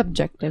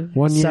 Subjective.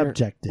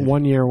 Subjective.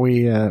 One year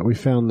we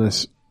found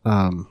this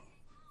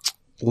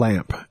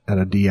lamp at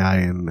a DI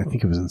and I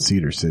think it was in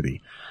Cedar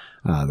City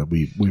that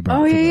we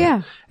brought. Oh, for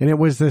yeah. And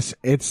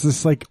it's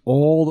this like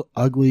old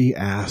ugly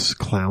ass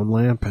clown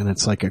lamp, and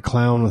it's like a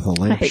clown with a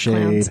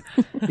lampshade.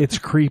 It's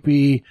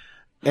creepy.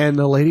 And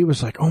the lady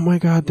was like, "Oh my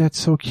God, that's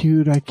so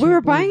cute! I can't." We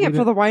were buying believe it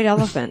for the white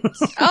elephant.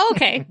 Oh,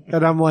 okay.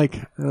 And I'm like,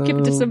 Give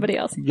it to somebody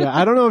else. yeah,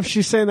 I don't know if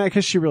she's saying that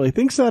because she really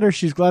thinks that, or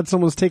she's glad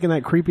someone's taking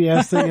that creepy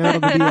ass thing out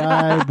of the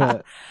DI.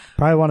 But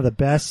Probably one of the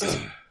best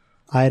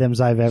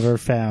items I've ever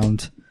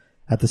found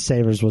at the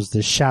Savers was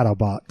the shadow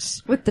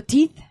box. With the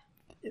teeth.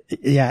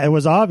 Yeah, it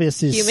was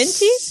obviously Human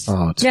teeth?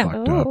 oh, it's Yeah.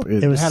 fucked up.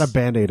 It was had a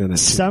Band-Aid in it. Too.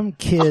 Some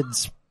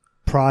kid's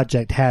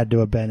project had to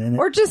have been in it.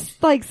 Or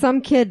just like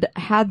some kid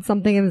had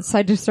something and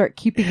decided to start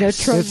keeping their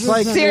treasures.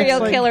 like- in Serial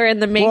It's like- killer in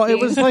the making. Well, it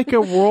was like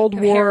a World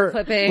War,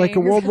 clippings. like a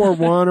World War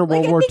One or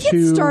World like, I War think Two.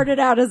 it started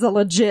out as a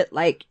legit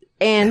like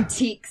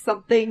antique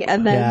something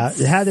and then Yeah,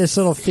 it had this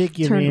little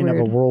figurine of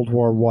a weird. World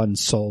War One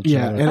soldier.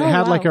 Yeah, and it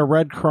had like a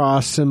Red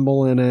Cross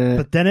symbol in it,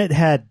 But then it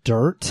had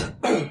dirt.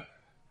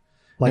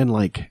 and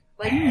like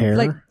hair.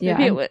 like yeah,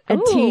 Maybe it was,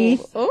 and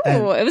teeth. Ooh,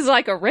 it was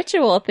like a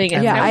ritual thing.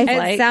 It Yeah, sounds I- It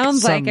like.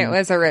 sounds like some- it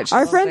was a ritual.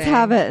 Our friends thing.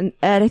 have it,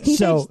 and I think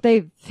So-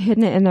 they've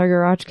hidden it in their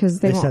garage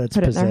because they, They said won't it's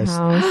put it in their possessed.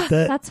 house.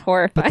 That's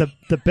horrifying. But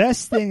the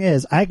best thing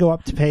is, I go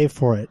up to pay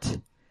for it,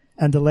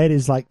 and the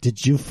lady's like,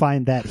 "Did you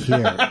find that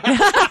here?"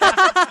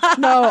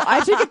 No,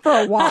 I took it for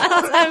a walk.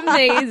 That's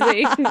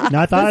amazing. No,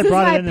 I thought I This is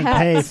brought my it in and pet.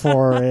 pay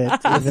for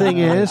it. The thing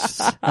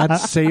is, at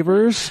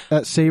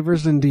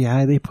Savers and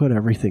DI, they put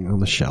everything on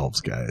the shelves,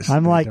 guys.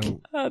 I'm They like,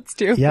 don't- That's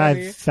too yeah,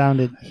 funny. I found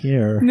it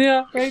here.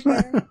 Yeah, right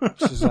there.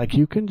 she's like,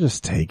 you can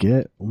just take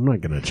it. I'm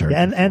not gonna charge.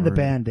 Yeah, you and the for it."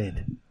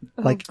 Band-Aid.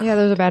 Like, Yeah,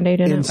 there's a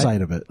Band-Aid in it.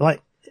 inside of it.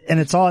 like, and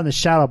it's all in the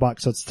shadow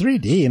box, so it's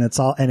 3D, and it's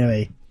all,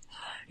 anyway.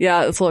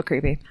 Yeah, it's a little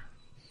creepy.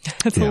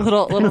 It's Yeah. a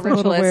little a little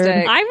ritualistic.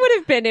 weird. I would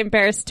have been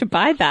embarrassed to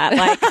buy that.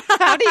 Like,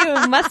 how do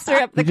you muster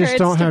up the You just courage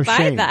don't to have buy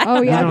shame. that?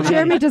 Oh yeah, don't-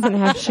 Jeremy doesn't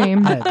have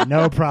shame. I had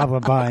no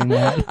problem buying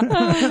that.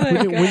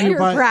 When you You're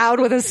buy, proud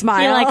with a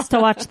smile. He likes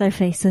to watch their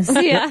faces.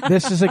 Yeah.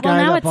 this is a Well, guy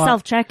now that it's bought.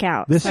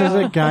 self-checkout. This is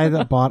a guy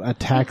that bought a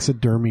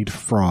taxidermied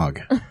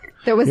frog.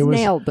 That was It was-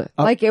 nailed.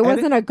 Like, it and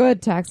wasn't a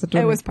good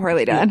taxidermy. It was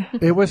poorly done.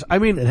 It was. I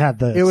mean, It had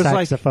the it was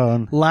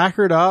saxophone. like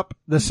lacquered up.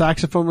 The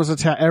saxophone was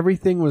attached.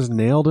 Everything was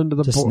nailed into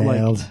the Just board.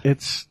 nailed. Like,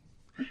 it's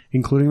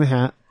including the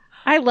hat.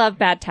 I love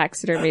bad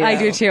taxidermy. I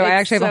though. do too. I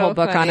It's actually have a so whole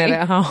book on funny. it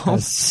at home.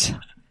 Yes.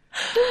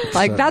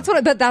 Like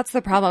but that's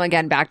the problem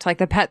again, back to like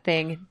the pet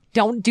thing.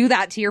 Don't do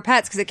that to your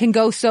pets because it can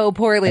go so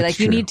poorly. That's like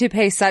you true. need to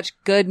pay such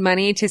good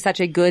money to such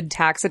a good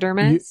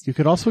taxidermist. You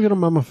could also get them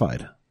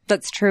mummified.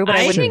 That's true, but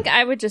I I would think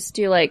I would just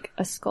do like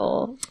a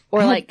skull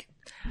or like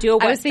do a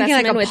wet I was thinking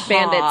like a specimen with paw.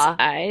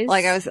 Bandit's eyes.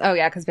 Like I was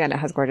because Bandit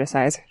has gorgeous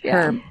eyes.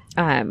 Yeah.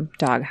 Her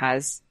dog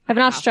has I have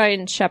an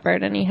Australian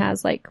Shepherd and he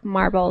has like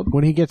marbled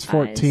When he gets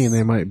 14, eyes.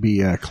 they might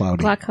be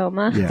cloudy.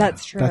 glaucoma. Yeah,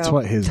 That's true. That's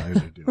what his eyes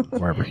are doing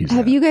wherever he's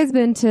Have at. you guys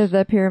been to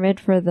the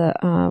pyramid for the,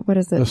 what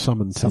is it? The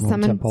summon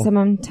Temple.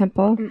 Summon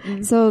Temple.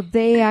 So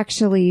they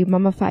actually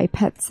mummify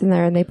pets in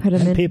there and they put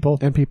them in. People.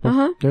 and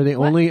people. They're the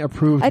only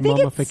approved I think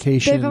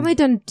mummification. they've only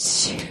done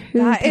 2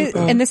 that is,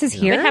 people. and this is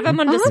here. They have them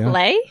on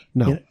display.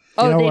 no. You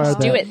Oh, know they where just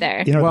the- do it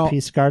there. You know Well- where the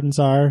Peace Gardens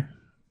are?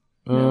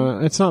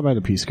 It's not by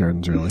the Peace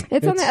Gardens, really.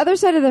 It's on the other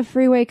side of the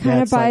freeway, kind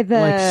of it's by like- the.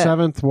 Like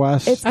 7th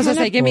West. It's I was gonna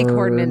say, give me or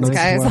coordinates, 9th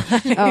guys.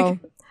 West. Oh,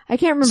 I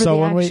can't remember So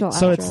the when actual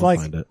so address. it's like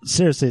Find it.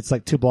 seriously, it's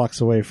like 2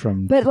 blocks away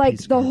from. But like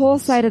Peace the whole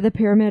Gardens. side of the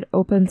pyramid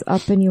opens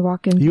up and you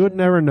walk in. You would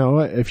never know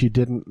it if you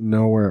didn't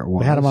know where it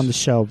was. We had them on the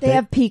show. They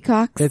have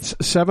peacocks. It's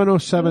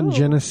 707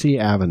 Genesee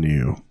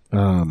Avenue.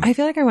 I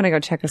feel like I want to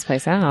go check this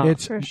place out.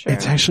 It's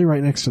actually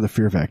right next to the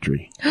Fear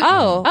Factory.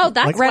 Oh,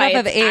 that's Like why right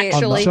above it's eight.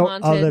 actually So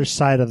haunted. other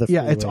side of the.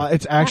 Yeah, freeway.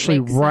 it's actually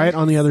makes right sense.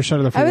 on the other side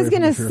of the I freeway. was from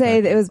gonna the Fear say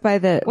Factory. that it was by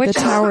the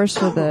towers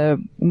for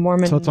the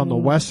Mormon. So it's on the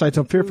west side.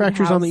 So Fear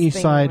Factory's on the house east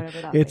thing, side.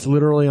 whatever that It's thing.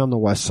 literally on the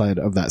west side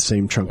of that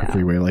same chunk of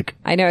freeway. Like,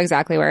 I know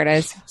exactly where it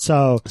is.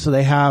 So so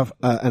they have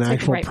an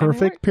actual right by my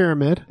perfect work.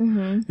 pyramid,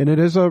 and it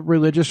is a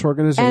religious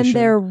organization. And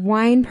their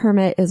wine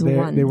permit is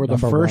one. They were the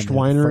number first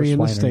one, winery in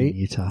the winery state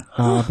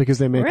Utah. because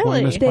they make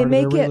Really? wine as They part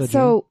make of their it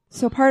religion.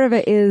 so part of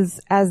it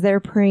is as they're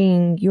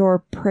praying,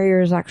 your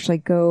prayers actually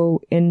go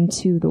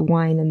into the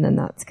wine and then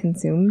that's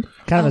consumed.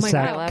 Kind of Oh a my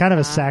God, I love kind of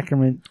a that.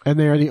 sacrament. And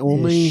they are the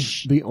only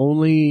Ish.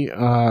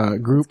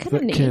 group kinda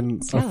that neat. can Yeah,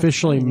 it's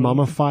officially kinda neat.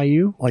 mummify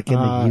you, Like in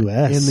the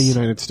US. in the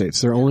United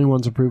States. They're only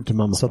ones approved to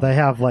mummify. So they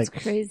have like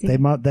crazy.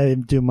 they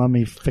do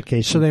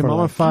mummification. So they for, like,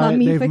 mummified.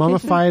 They've Mummification?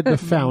 mummified the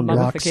founder.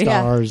 rock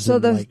stars So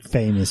and the- like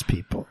famous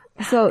people.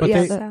 So But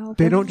yeah,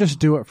 they don't just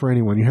do it for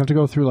anyone. You have to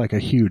go through like a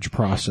huge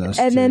process.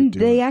 and to then do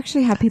they it.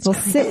 actually have people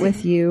sit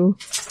with you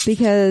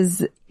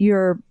because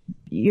you're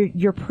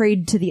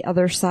prayed to the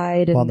other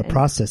side and, Well, the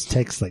process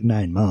takes like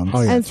 9 months.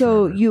 Oh, yeah. and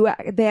so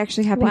they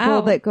actually have people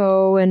Wow. that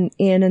go and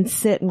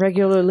sit and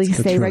regularly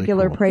say really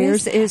regular cool.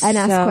 prayers This is and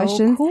ask so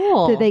questions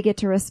cool. that they get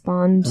to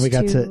respond And we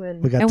got to.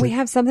 And we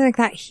have something like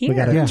that here. we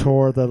got to Yeah.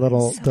 tour the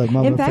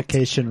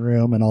mummification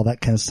room and all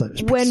that kind of stuff.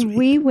 It's pretty when sweet.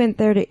 we went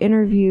there to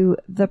interview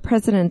the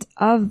president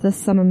of the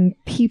Summon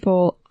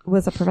people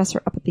was a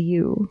professor up at the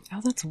U.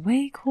 Oh, that's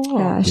way cool.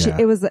 Yeah, Yeah.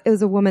 it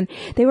was a woman.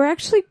 They were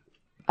actually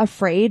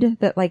afraid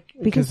that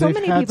because so they've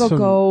many had people some-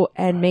 go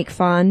and make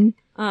fun,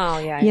 Oh,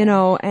 yeah. you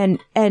know, and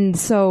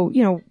so,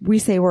 you know, we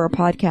say we're a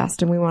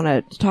podcast and we want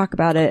to talk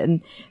about it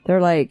and they're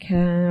like,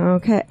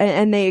 okay.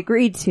 And they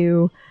agreed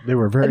to. They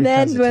were very And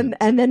then hesitant.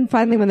 and then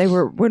finally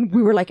when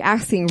we were like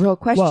asking real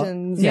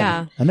questions.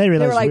 Yeah. and they They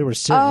realized were like, we were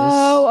serious.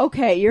 oh,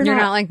 okay. You're You're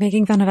not like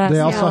making fun of us. They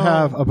also No.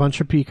 have a bunch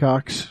of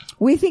peacocks.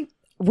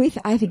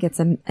 I think it's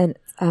an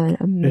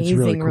amazing It's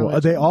really cool.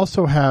 religion. They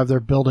also have. They're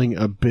building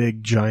a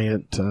big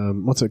giant.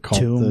 What's it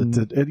called?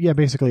 Tomb. Yeah,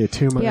 basically a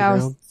tomb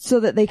underground. so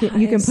that they can,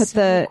 you can is put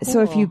so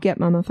so if cool. you get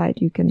mummified,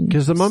 you can.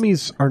 Because the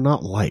mummies are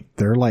not light;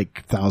 they're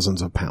like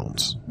thousands of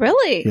pounds.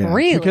 Really? Yeah.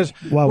 Really? Because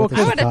Well, with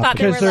I would have thought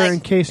they Because were they're like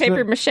encased in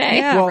paper it. mache.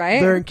 Yeah. well, right?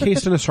 they're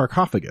encased in a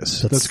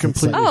sarcophagus that's That's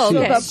completely Oh,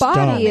 sealed. okay. The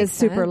body Stone. is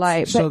super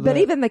light, So but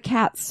the- even the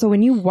cats. So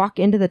when you walk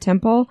into the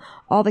temple,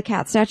 all the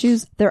cat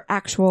statues, they're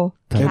actual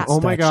And cat oh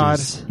my god,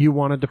 statues. you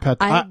wanted to pet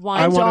them. I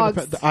want I wanted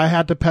dogs. to pet. I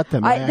had to pet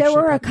them. there actually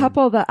were a pet them.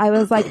 couple that I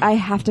was like, I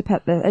have to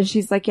pet this, and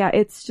she's like, yeah,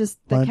 it's just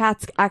the Well,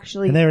 cats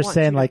actually. and they were want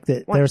saying you like to-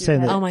 that. want They were you to saying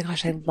pet that Oh my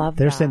gosh, I love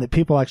they're that. saying that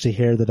people actually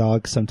hear the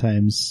dog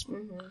sometimes,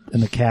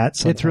 and the cat.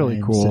 Sometimes, It's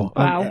really cool.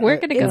 Wow, we're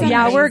gonna go.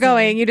 Yeah, there. we're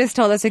going. You just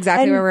told us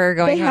exactly And where we're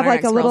going. They on have our like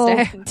a next little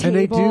girls' day. And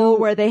they table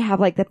do- where they have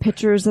like the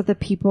pictures of the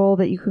people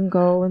that you can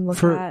go and look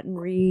For- at and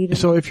read. And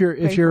So if you're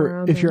pray for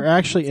 'em if you're and-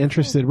 actually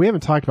interested, we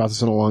haven't talked about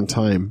this in a long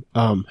time.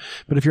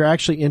 But if you're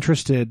actually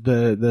interested,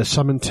 the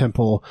Summon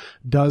Temple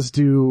does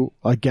do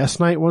a guest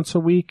night once a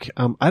week.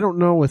 I don't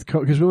know with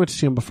because we went to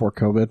see them before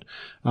COVID.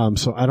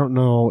 So I don't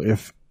know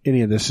if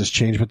any of this has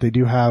changed, but they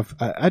do have.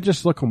 I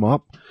just look them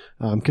up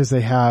because they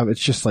have. It's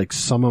just like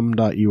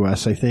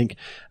summum.us, I think.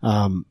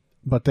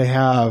 But they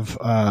have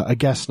a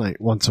guest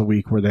night once a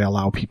week where they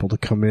allow people to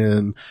come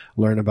in,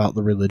 learn about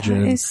the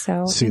religion, That is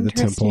so see the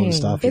temple and interesting.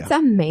 stuff. It's yeah.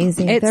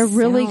 amazing. It They're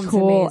really sounds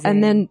cool. amazing.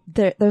 And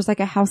then there's like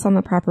a house on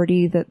the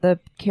property that the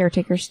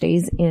caretaker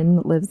stays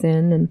in, lives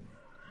in, and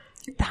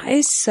That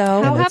is so.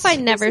 How have I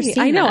never seen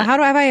I know. that?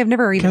 How have I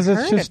never even Because heard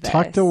it's just of this?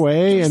 tucked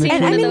away, and seen it's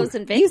one I of mean, those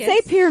in you Vegas.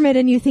 say pyramid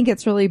and you think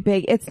it's really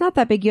big. It's not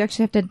that big. You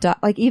actually have to duck.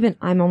 Like even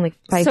I'm only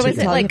 5 So feet is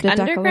it tall. You like have to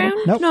duck a little.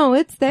 underground? Nope. No,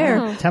 it's there.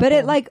 Oh. But Temple.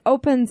 it like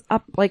opens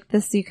up like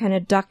this, so you kind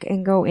of duck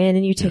and go in,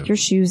 and you take your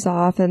shoes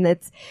off, and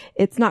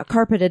it's not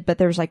carpeted, but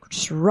there's like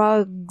just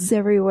rugs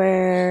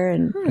everywhere,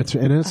 and it's Oh,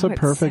 a it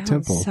perfect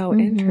sounds temple. So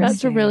interesting.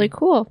 That's really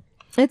cool.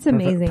 it's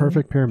amazing.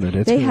 Perfect pyramid.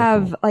 It's They really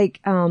have cool.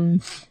 like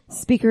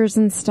speakers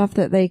and stuff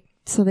that they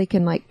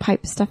can like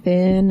pipe stuff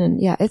in,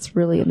 and yeah, it's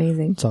really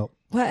amazing. So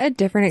What a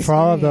different experience. for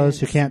all of those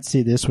who can't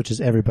see this, which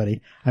is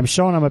everybody, I'm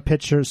showing them a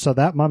picture. So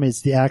that mummy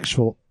is the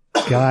actual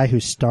guy who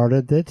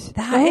started it.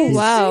 That is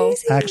wow.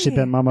 crazy. Actually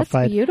been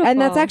mummified. Beautiful. And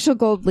that's actual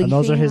gold leafing. And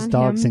those are his on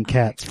dogs him. and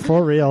cats.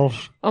 For real.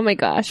 oh my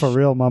gosh. For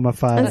real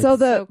mummified. And so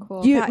the so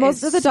cool. you, That most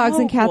is of the dogs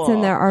so and cats cool.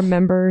 in there are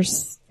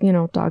members,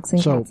 dogs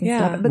and So- cats and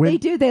Yeah. stuff. But When-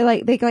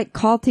 they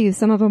call to you.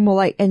 Some of them will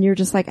and you're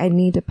just like, I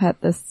need to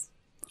pet this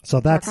So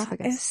that's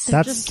sarcophagus.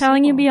 that's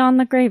Telling you beyond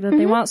the grave that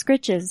they want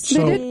scritches.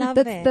 So- They did. love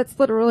That's, it. that's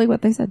literally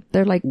what they said.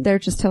 They're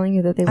just telling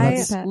you that they want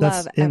I to pet.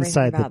 love That's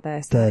inside everything about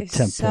this. the That is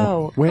temple.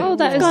 So When- Oh,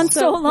 that is Gone so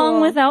so long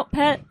cool. without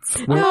pets.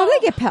 No,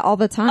 they get pet all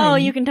the time. Oh,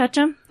 you can touch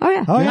them? Oh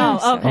yeah. Oh yeah.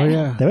 Oh, okay. Oh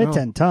yeah. They weigh No.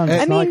 10 tons. I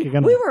It's I not like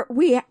you're mean,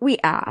 gonna. we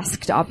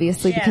asked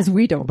obviously because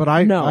we don't. But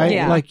I know.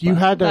 Yeah. like you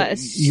had to. That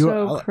is you,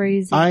 so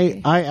crazy.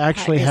 I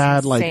actually That is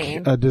had like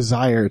insane. a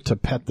desire to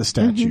pet the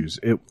statues.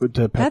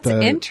 To pet That's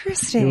the.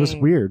 interesting. It was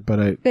weird,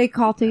 but They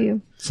call to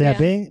you. So yeah,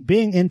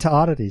 being into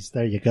oddities,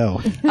 there you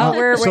go.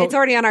 Oh, So- it's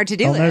already on our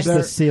to-do Oh, there's list.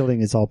 the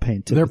ceiling is all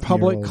painted. Their with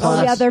public murals. class-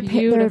 Oh yeah, their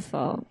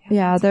Beautiful.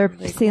 their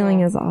ceiling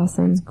is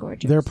awesome.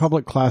 Gorgeous. their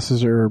public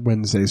classes are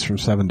Wednesdays from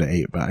 7 to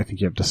 8. But I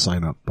think you have to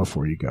sign up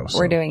before you go. So.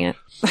 We're doing it.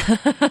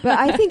 But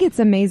I think it's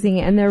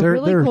amazing, and they're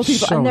really they're cool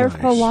people, so and their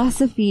nice.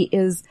 philosophy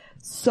is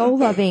so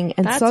loving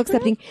and so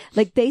accepting.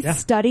 Like they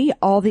study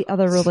all the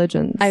other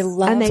religions. I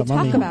love and they It's a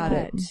mummy. talk about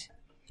it.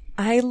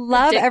 I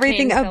love Dick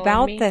everything Kane's telling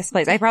about me. this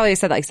place. I probably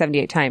said like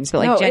 78 times, but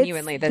like No,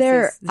 genuinely, it's-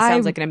 they're- this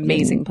sounds like an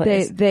amazing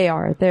place. They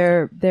are.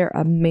 They're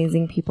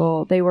amazing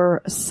people. They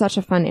were such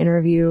a fun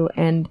interview,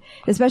 and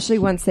especially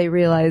once they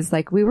realized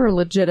like we were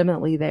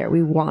legitimately there,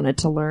 we wanted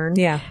to learn.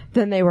 Yeah.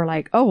 Then they were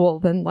like, "Oh well,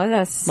 then let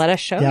us." Let us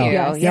show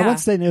Yeah. you. Yeah.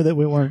 Once they knew that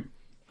we weren't.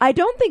 I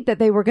don't think that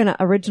they were going to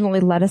originally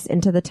let us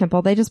into the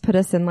temple. They just put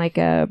us in like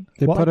a.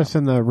 They Well, put us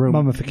in the room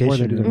mummification where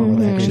they do the room.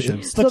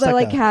 mummification. So Looks they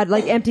like like a- had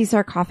like empty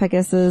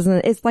sarcophaguses,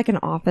 and it's like an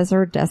office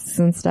or desks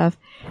and stuff.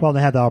 Well, they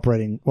had the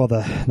operating. Well,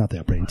 not the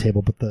operating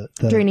table, but the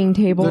Draining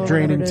table. The or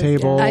draining whatever it is.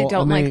 table. I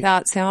don't and like they-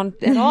 that sound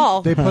at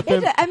all. They put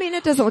them. I mean,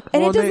 it doesn't look,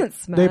 and Well, it doesn't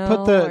smell. They put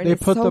or the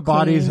it's so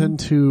bodies clean.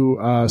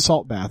 into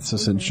salt baths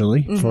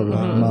essentially for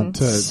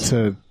months.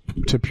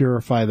 to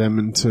purify them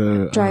and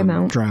to Dry 'em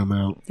out. Dry 'em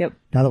out. Yep.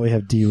 Now that we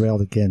have derailed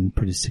again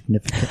pretty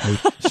significantly.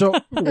 So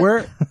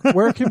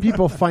where can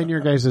people find your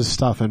guys'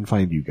 stuff and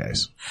find you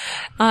guys?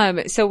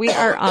 So we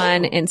are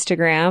on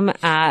Instagram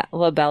at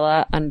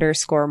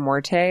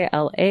labella_morte,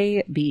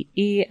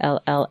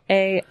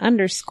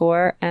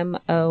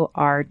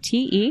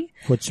 LABELLA_MORTE.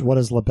 What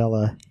is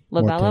Labella?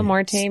 Labella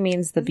Morte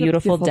means the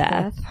beautiful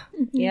death.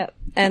 Yep.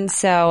 And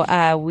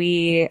so,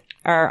 we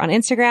are on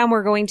Instagram.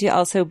 We're going to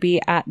also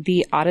be at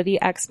the Oddity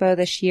Expo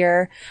this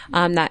year.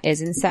 That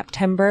is in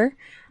September.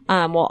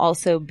 We'll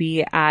also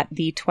be at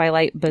the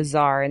Twilight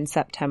Bazaar in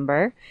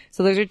September.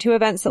 So those are 2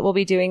 events that we'll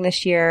be doing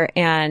this year.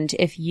 And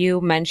if you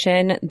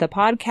mention the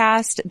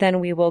podcast, then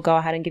we will go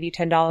ahead and give you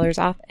 $10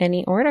 off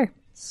any order.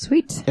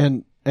 Sweet.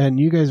 And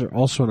you guys are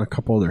also in a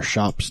couple of their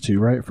shops too,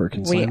 right? For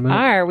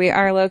consignment. We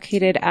are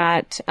located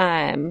at,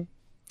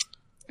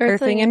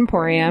 Earthling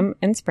Emporium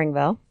in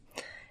Springville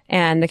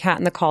and the Cat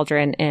in the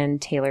Cauldron in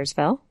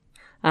Taylorsville.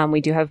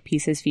 We do have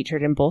pieces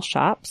featured in both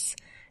shops.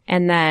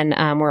 And then,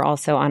 we're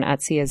also on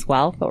Etsy as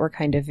well, but we're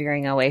kind of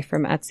veering away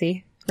from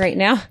Etsy right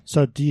now.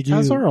 So do you do?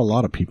 As are a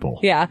lot of people.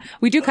 Yeah.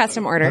 We do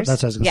custom orders.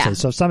 That's what I was going to Yeah. say.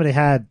 So if somebody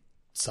had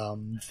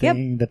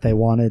something that they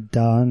wanted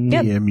done.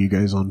 DM you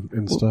guys on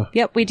Insta.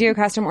 Yep, we do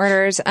custom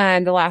orders.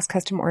 The last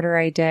custom order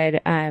I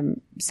did,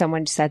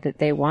 someone said that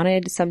they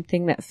wanted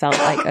something that felt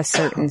like a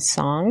certain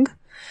song.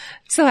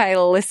 So I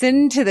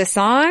listened to the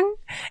song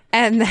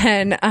and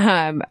then,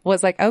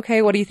 was like,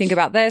 okay, what do you think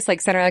about this? Like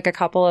sent her like a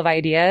couple of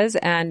ideas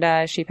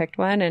and, she picked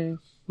one and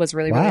was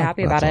really, really Wow,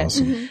 happy about that's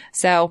it. awesome.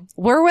 So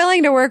we're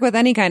willing to work with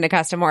any kind of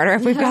custom order.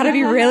 If we've got to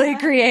be really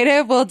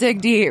creative, we'll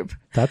dig deep.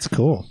 That's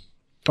cool.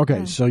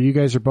 Okay, so you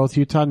guys are both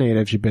Utah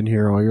natives. You've been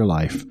here all your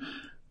life.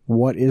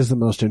 What is the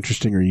most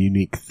interesting or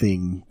unique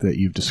thing that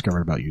you've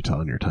discovered about Utah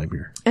in your time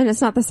here? And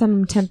it's not the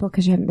Sun Temple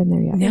because you haven't been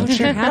there yet. No,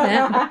 sure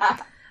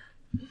haven't.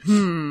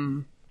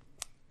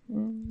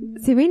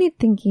 See, we need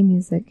thinky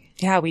music.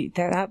 Yeah, I think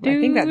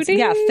that's,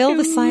 fill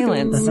the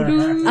silence.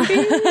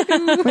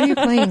 What are you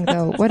playing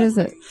though? What is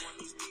it?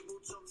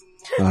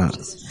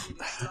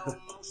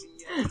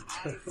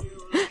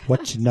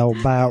 What you know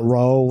about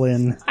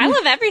rolling? I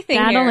love everything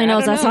Dad here. only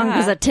knows I don't that song know.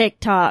 because of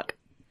TikTok.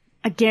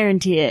 I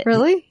guarantee it.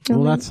 Really?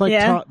 Well, that's like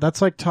Yeah.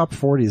 that's like top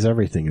 40s.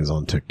 Everything is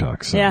on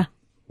TikTok. So. Yeah.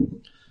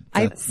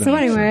 So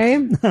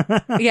anyway,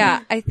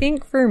 Yeah, I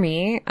think for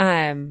me,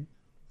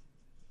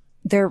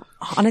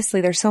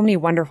 there's so many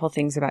wonderful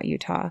things about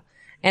Utah.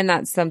 And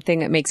that's something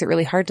that makes it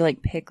really hard to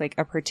like pick like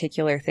a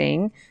particular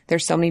thing.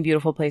 There's so many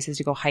beautiful places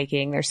to go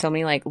hiking. There's so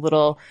many like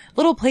little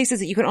places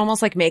that you can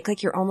almost like make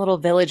like your own little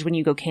village when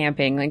you go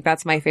camping. Like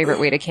that's my favorite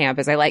way to camp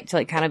is I like to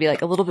like kind of be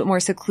like a little bit more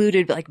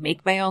secluded, but like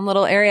make my own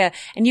little area.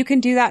 And you can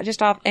do that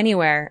just off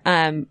anywhere.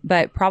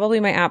 But probably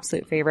my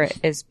absolute favorite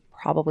is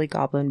probably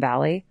Goblin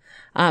Valley.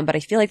 But I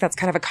feel like that's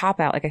kind of a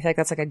cop-out. Like, I feel like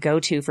that's like a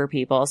go-to for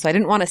people. So I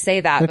didn't want to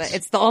say that, but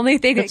it's the only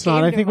thing that came to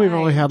mind. I think we've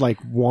only had like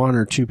 1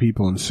 or 2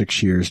 people in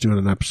 6 years doing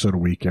an episode a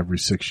week every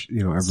 6,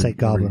 every. Say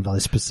Goblin Valley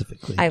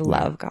specifically. I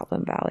love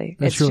Goblin Valley.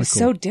 That's it's really just cool.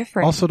 so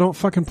different. Also, don't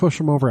fucking push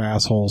them over,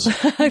 assholes.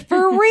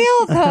 For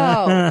real,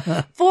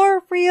 though.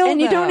 For real, And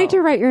you don't need to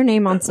write your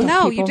name on stuff.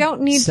 No, people. you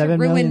don't need 7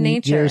 to ruin million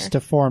nature. years to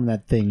form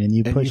that thing, and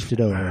you pushed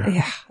it over.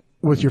 Yeah.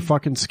 With your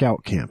fucking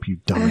scout camp, you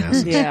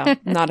dumbasses. Yeah,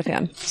 not a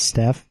fan.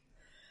 Steph,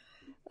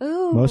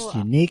 Ooh. most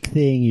unique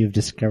thing you've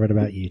discovered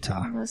about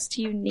Utah? Most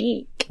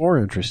unique Or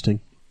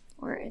interesting.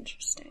 or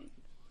interesting.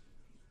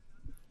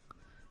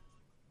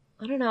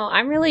 I don't know.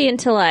 I'm really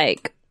into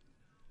like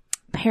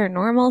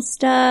paranormal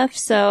stuff,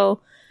 so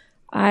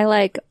I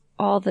like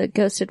all the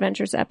Ghost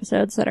Adventures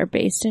episodes that are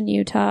based in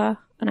Utah,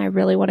 and I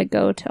really want to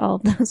go to all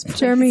of those places.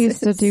 Jeremy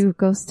used to do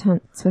ghost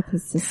hunts with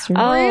his sister.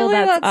 Oh, Really?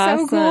 that's so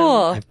awesome.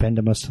 cool. I've been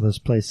to most of those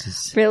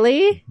places.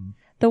 Really?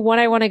 The one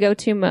I want to go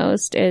to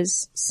most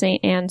is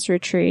St. Anne's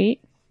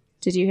Retreat.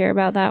 Did you hear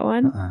about that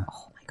one?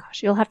 Oh my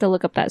gosh, you'll have to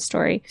look up that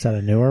story. Is that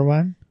a newer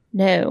one?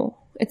 No,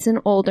 it's an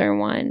older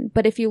one.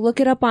 But if you look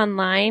it up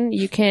online,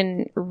 you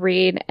can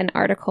read an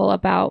article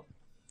about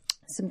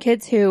some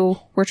kids who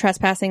were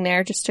trespassing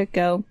there just to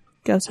go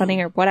ghost hunting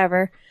or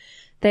whatever.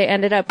 They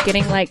ended up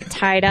getting like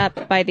tied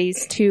up by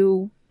these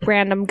 2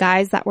 random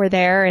guys that were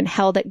there and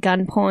held at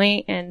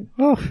gunpoint. And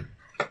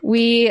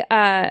we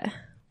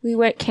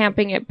went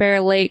camping at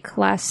Bear Lake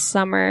last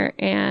summer,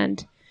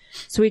 and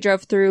so we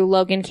drove through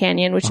Logan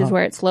Canyon, which is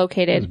where it's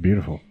located. It's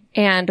beautiful.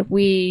 And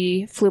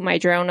we flew my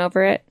drone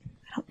over it.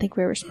 I don't think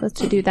we were supposed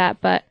to do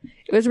that, but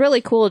it was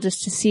really cool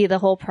just to see the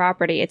whole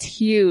property. It's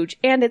huge,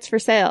 and it's for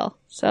sale.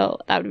 So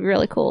that would be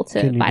really cool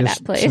to buy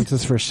that place. Since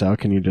it's for sale,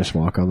 can you just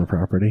walk on the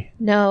property?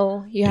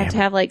 No, you have to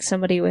have like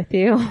somebody with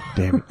you.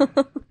 Damn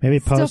it. Maybe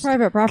Still Post.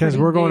 private property. Because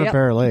we're going to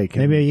Bear Lake.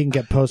 and Maybe you can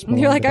get Post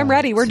Malone. You're like, to I'm buy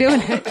ready. it. We're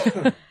doing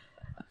it.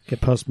 Get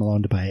Post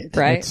Malone to buy it.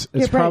 Right? It's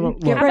Get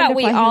probably. How about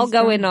we all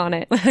go in on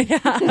it?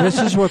 This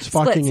is what's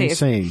Split fucking safe.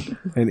 insane.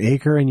 An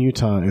acre in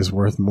Utah is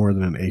worth more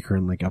than an acre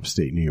in like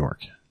upstate New York.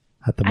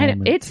 At the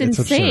moment. It's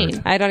insane.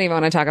 absurd. I don't even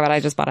want to talk about it. I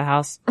just bought a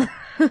house. I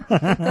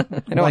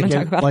don't want to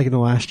talk about Like in the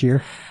last year?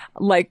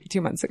 it. Like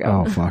 2 months ago.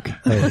 Oh, fuck.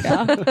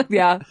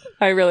 Yeah.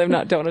 I really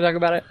don't want to talk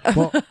about it.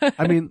 Well,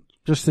 I mean,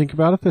 just think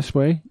about it this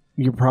way.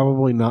 You're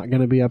probably not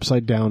going to be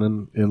upside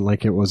down in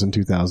like it was in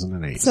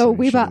 2008. So you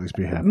we should bought, at least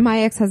be happy.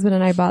 my ex-husband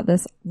and I bought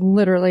this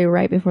literally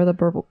right before the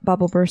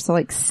bubble burst. So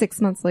like 6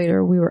 months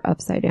later, we were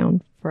upside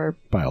down for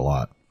By a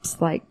lot.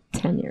 like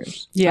 10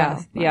 years. Yeah.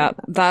 So, Yeah.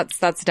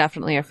 That's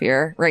definitely a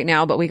fear right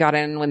now, but we got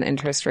in when the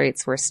interest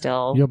rates were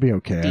still You'll be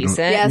okay. I don't-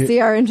 decent. Yeah,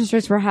 see, our interest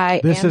rates were high.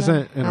 This and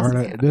isn't the an house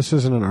was- this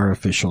isn't an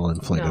artificial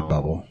inflated No.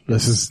 bubble.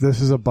 This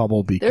is a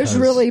bubble because There's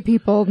really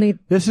people need.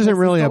 this isn't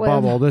really to a live.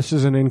 bubble. This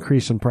is an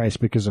increase in price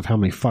because of how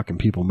many fucking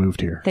people moved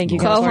here. Thank you,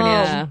 Go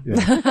California.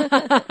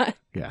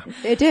 Yeah.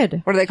 It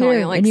did. What are they calling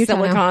Here it? Like in Utah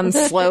now. Silicon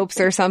slopes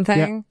or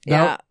something?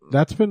 Yeah.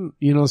 That's been,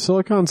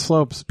 Silicon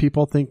Slopes,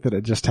 people think that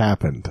it just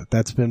happened.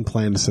 That's been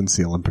planned since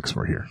the Olympics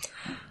were here.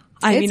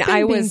 I It's mean, been I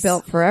being was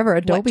built forever.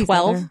 Adobe's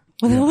 12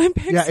 when the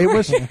Olympics. Yeah, it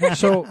was,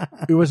 so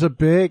it was a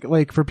big,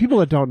 like, for people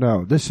that don't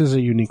know, this is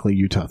a uniquely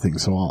Utah thing,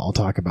 so I'll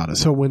talk about it.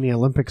 So when the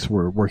Olympics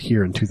were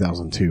here in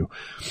 2002,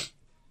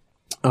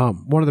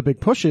 one of the big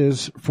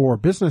pushes for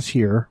business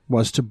here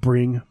was to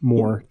bring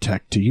more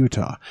tech to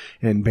Utah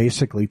and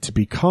basically to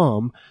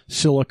become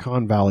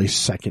Silicon Valley's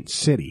second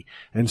city.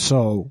 And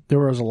so there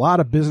was a lot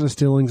of business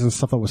dealings and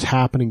stuff that was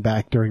happening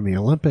back during the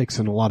Olympics,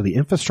 and a lot of the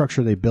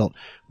infrastructure they built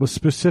was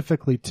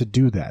specifically to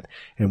do that.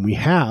 And we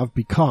have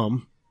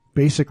become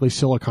basically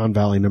Silicon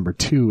Valley number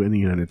 2 in the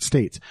United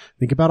States.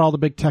 Think about all the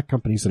big tech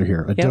companies that are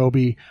here.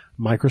 Adobe,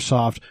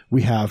 Microsoft.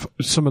 We have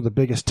some of the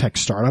biggest tech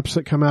startups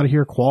that come out of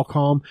here.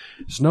 Qualcomm.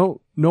 It's no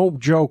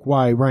joke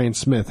why Ryan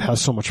Smith has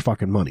so much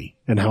fucking money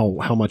and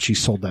how much he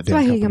sold that That's damn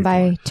why company he can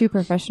buy 2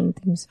 professional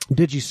teams.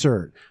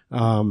 DigiCert.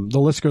 The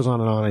list goes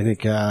on and on. I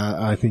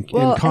think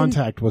Well, In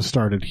Contact was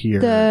started here.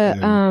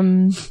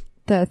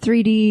 The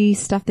 3D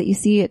stuff that you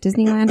see at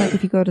Disneyland, like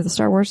if you go to the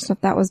Star Wars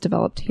stuff, that was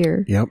developed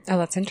here. Yep. Oh,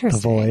 that's The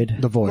interesting. Void.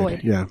 The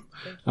Void. Yeah.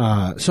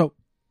 So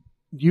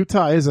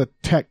Utah is a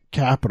tech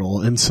capital,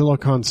 and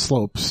Silicon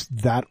Slopes,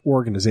 that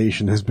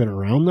organization has been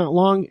around that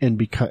long,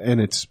 and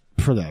it's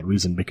for that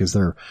reason, because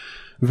they're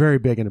very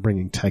big into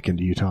bringing tech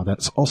into Utah.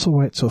 That's also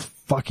why it's so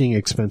fucking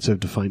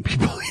expensive to find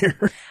people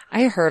here.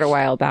 I heard a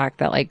while back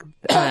that like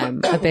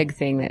a big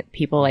thing that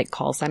people like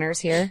call centers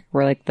here.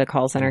 We're like the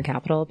call center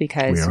capital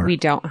because we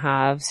don't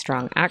have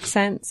strong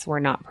accents. We're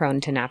not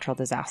prone to natural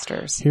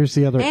disasters. Here's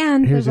the other,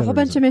 And there's a whole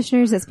bunch of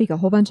missionaries that speak a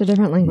whole bunch of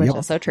different languages.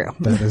 Also true.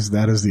 That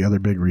is the other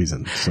big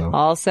reason. So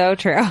Also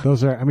true.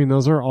 those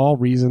are all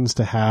reasons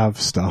to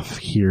have stuff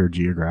here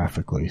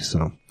geographically.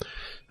 So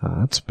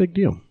that's a big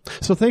deal.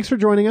 So thanks for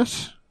joining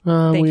us.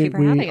 Thank you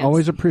for having us.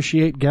 Always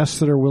appreciate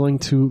guests that are willing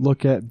to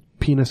look at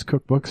penis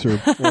cookbooks or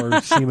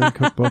semen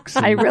cookbooks.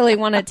 I really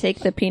want to take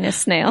the penis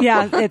snail.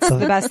 Yeah, it's the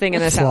best thing in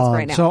this house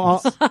right now.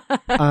 So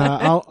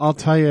I'll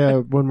tell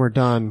you when we're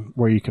done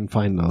where you can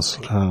find those,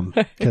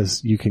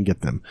 because you can get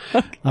them.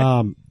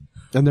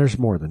 And there's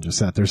more than just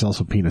that. There's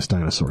also penis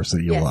dinosaurs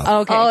that you'll love.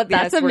 Okay. Oh,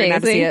 that's we're gonna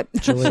have to see amazing.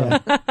 it.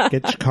 Julia,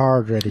 get your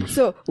card ready.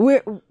 So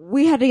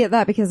we had to get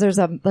that because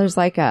there's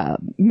like a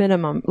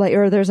minimum, like,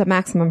 or there's a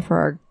maximum for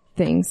our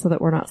thing so that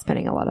we're not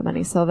spending a lot of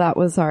money. So that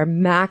was our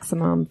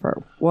maximum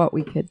for what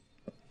we could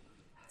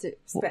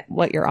spend.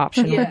 What your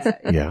option was.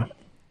 Yeah.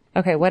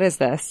 Okay, what is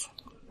this?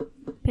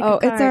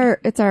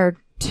 It's our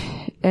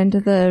end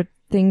of the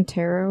thing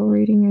tarot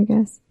reading, I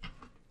guess.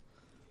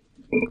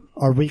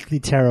 Our weekly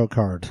tarot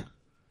card.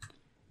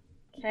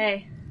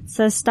 Okay. It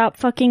says stop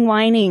fucking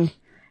whining.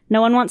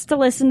 No one wants to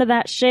listen to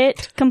that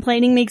shit.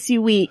 Complaining makes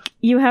you weak.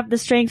 You have the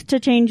strength to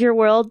change your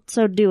world,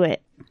 so do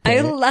it.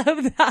 I love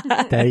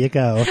that. There you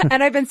go.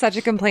 And I've been such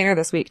a complainer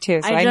this week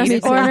too, so I just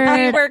needed to.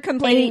 ordered We were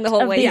complaining the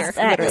whole way here.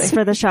 X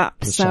for the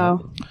shop,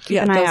 so Yeah,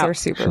 keep an eye those out. are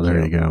super So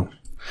there you go.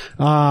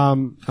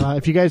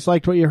 If you guys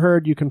liked what you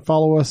heard, you can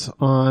follow us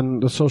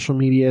on the social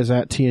medias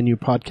at TNU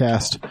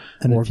Podcast.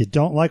 And if you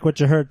don't like what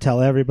you heard,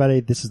 tell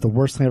everybody this is the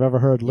worst thing I've ever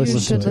heard. You Listen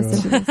should to it.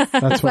 listen to this.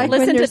 That's what.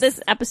 Listen to this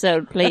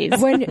episode, please.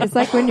 It's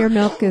like when your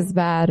milk is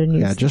bad and you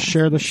Yeah, just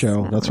share the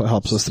show. That's what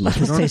helps us the most.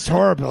 This tastes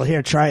horrible.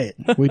 Here, try it.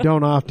 We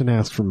don't often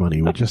ask for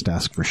money. We just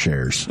ask for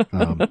shares.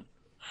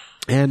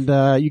 And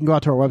you can go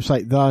out to our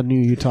website,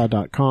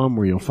 thenewutah.com,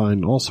 where you'll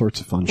find all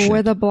sorts of fun shit.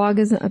 where the blog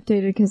isn't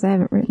updated because I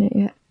haven't written it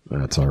yet.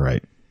 That's all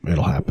right.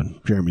 It'll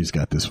happen. Jeremy's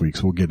got this week,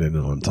 so we'll get in it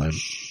on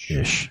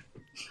time-ish.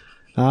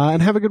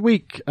 And have a good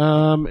week.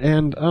 I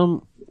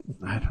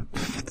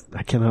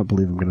cannot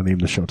believe I'm going to name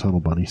the show Tunnel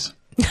Bunnies.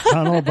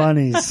 Tunnel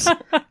Bunnies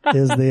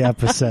is the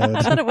episode.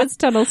 I thought it was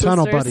Tunnel Sisters.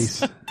 Tunnel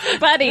Buddies.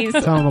 Buddies.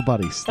 Tunnel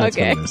Buddies. That's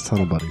Okay. what it is.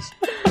 Tunnel Buddies.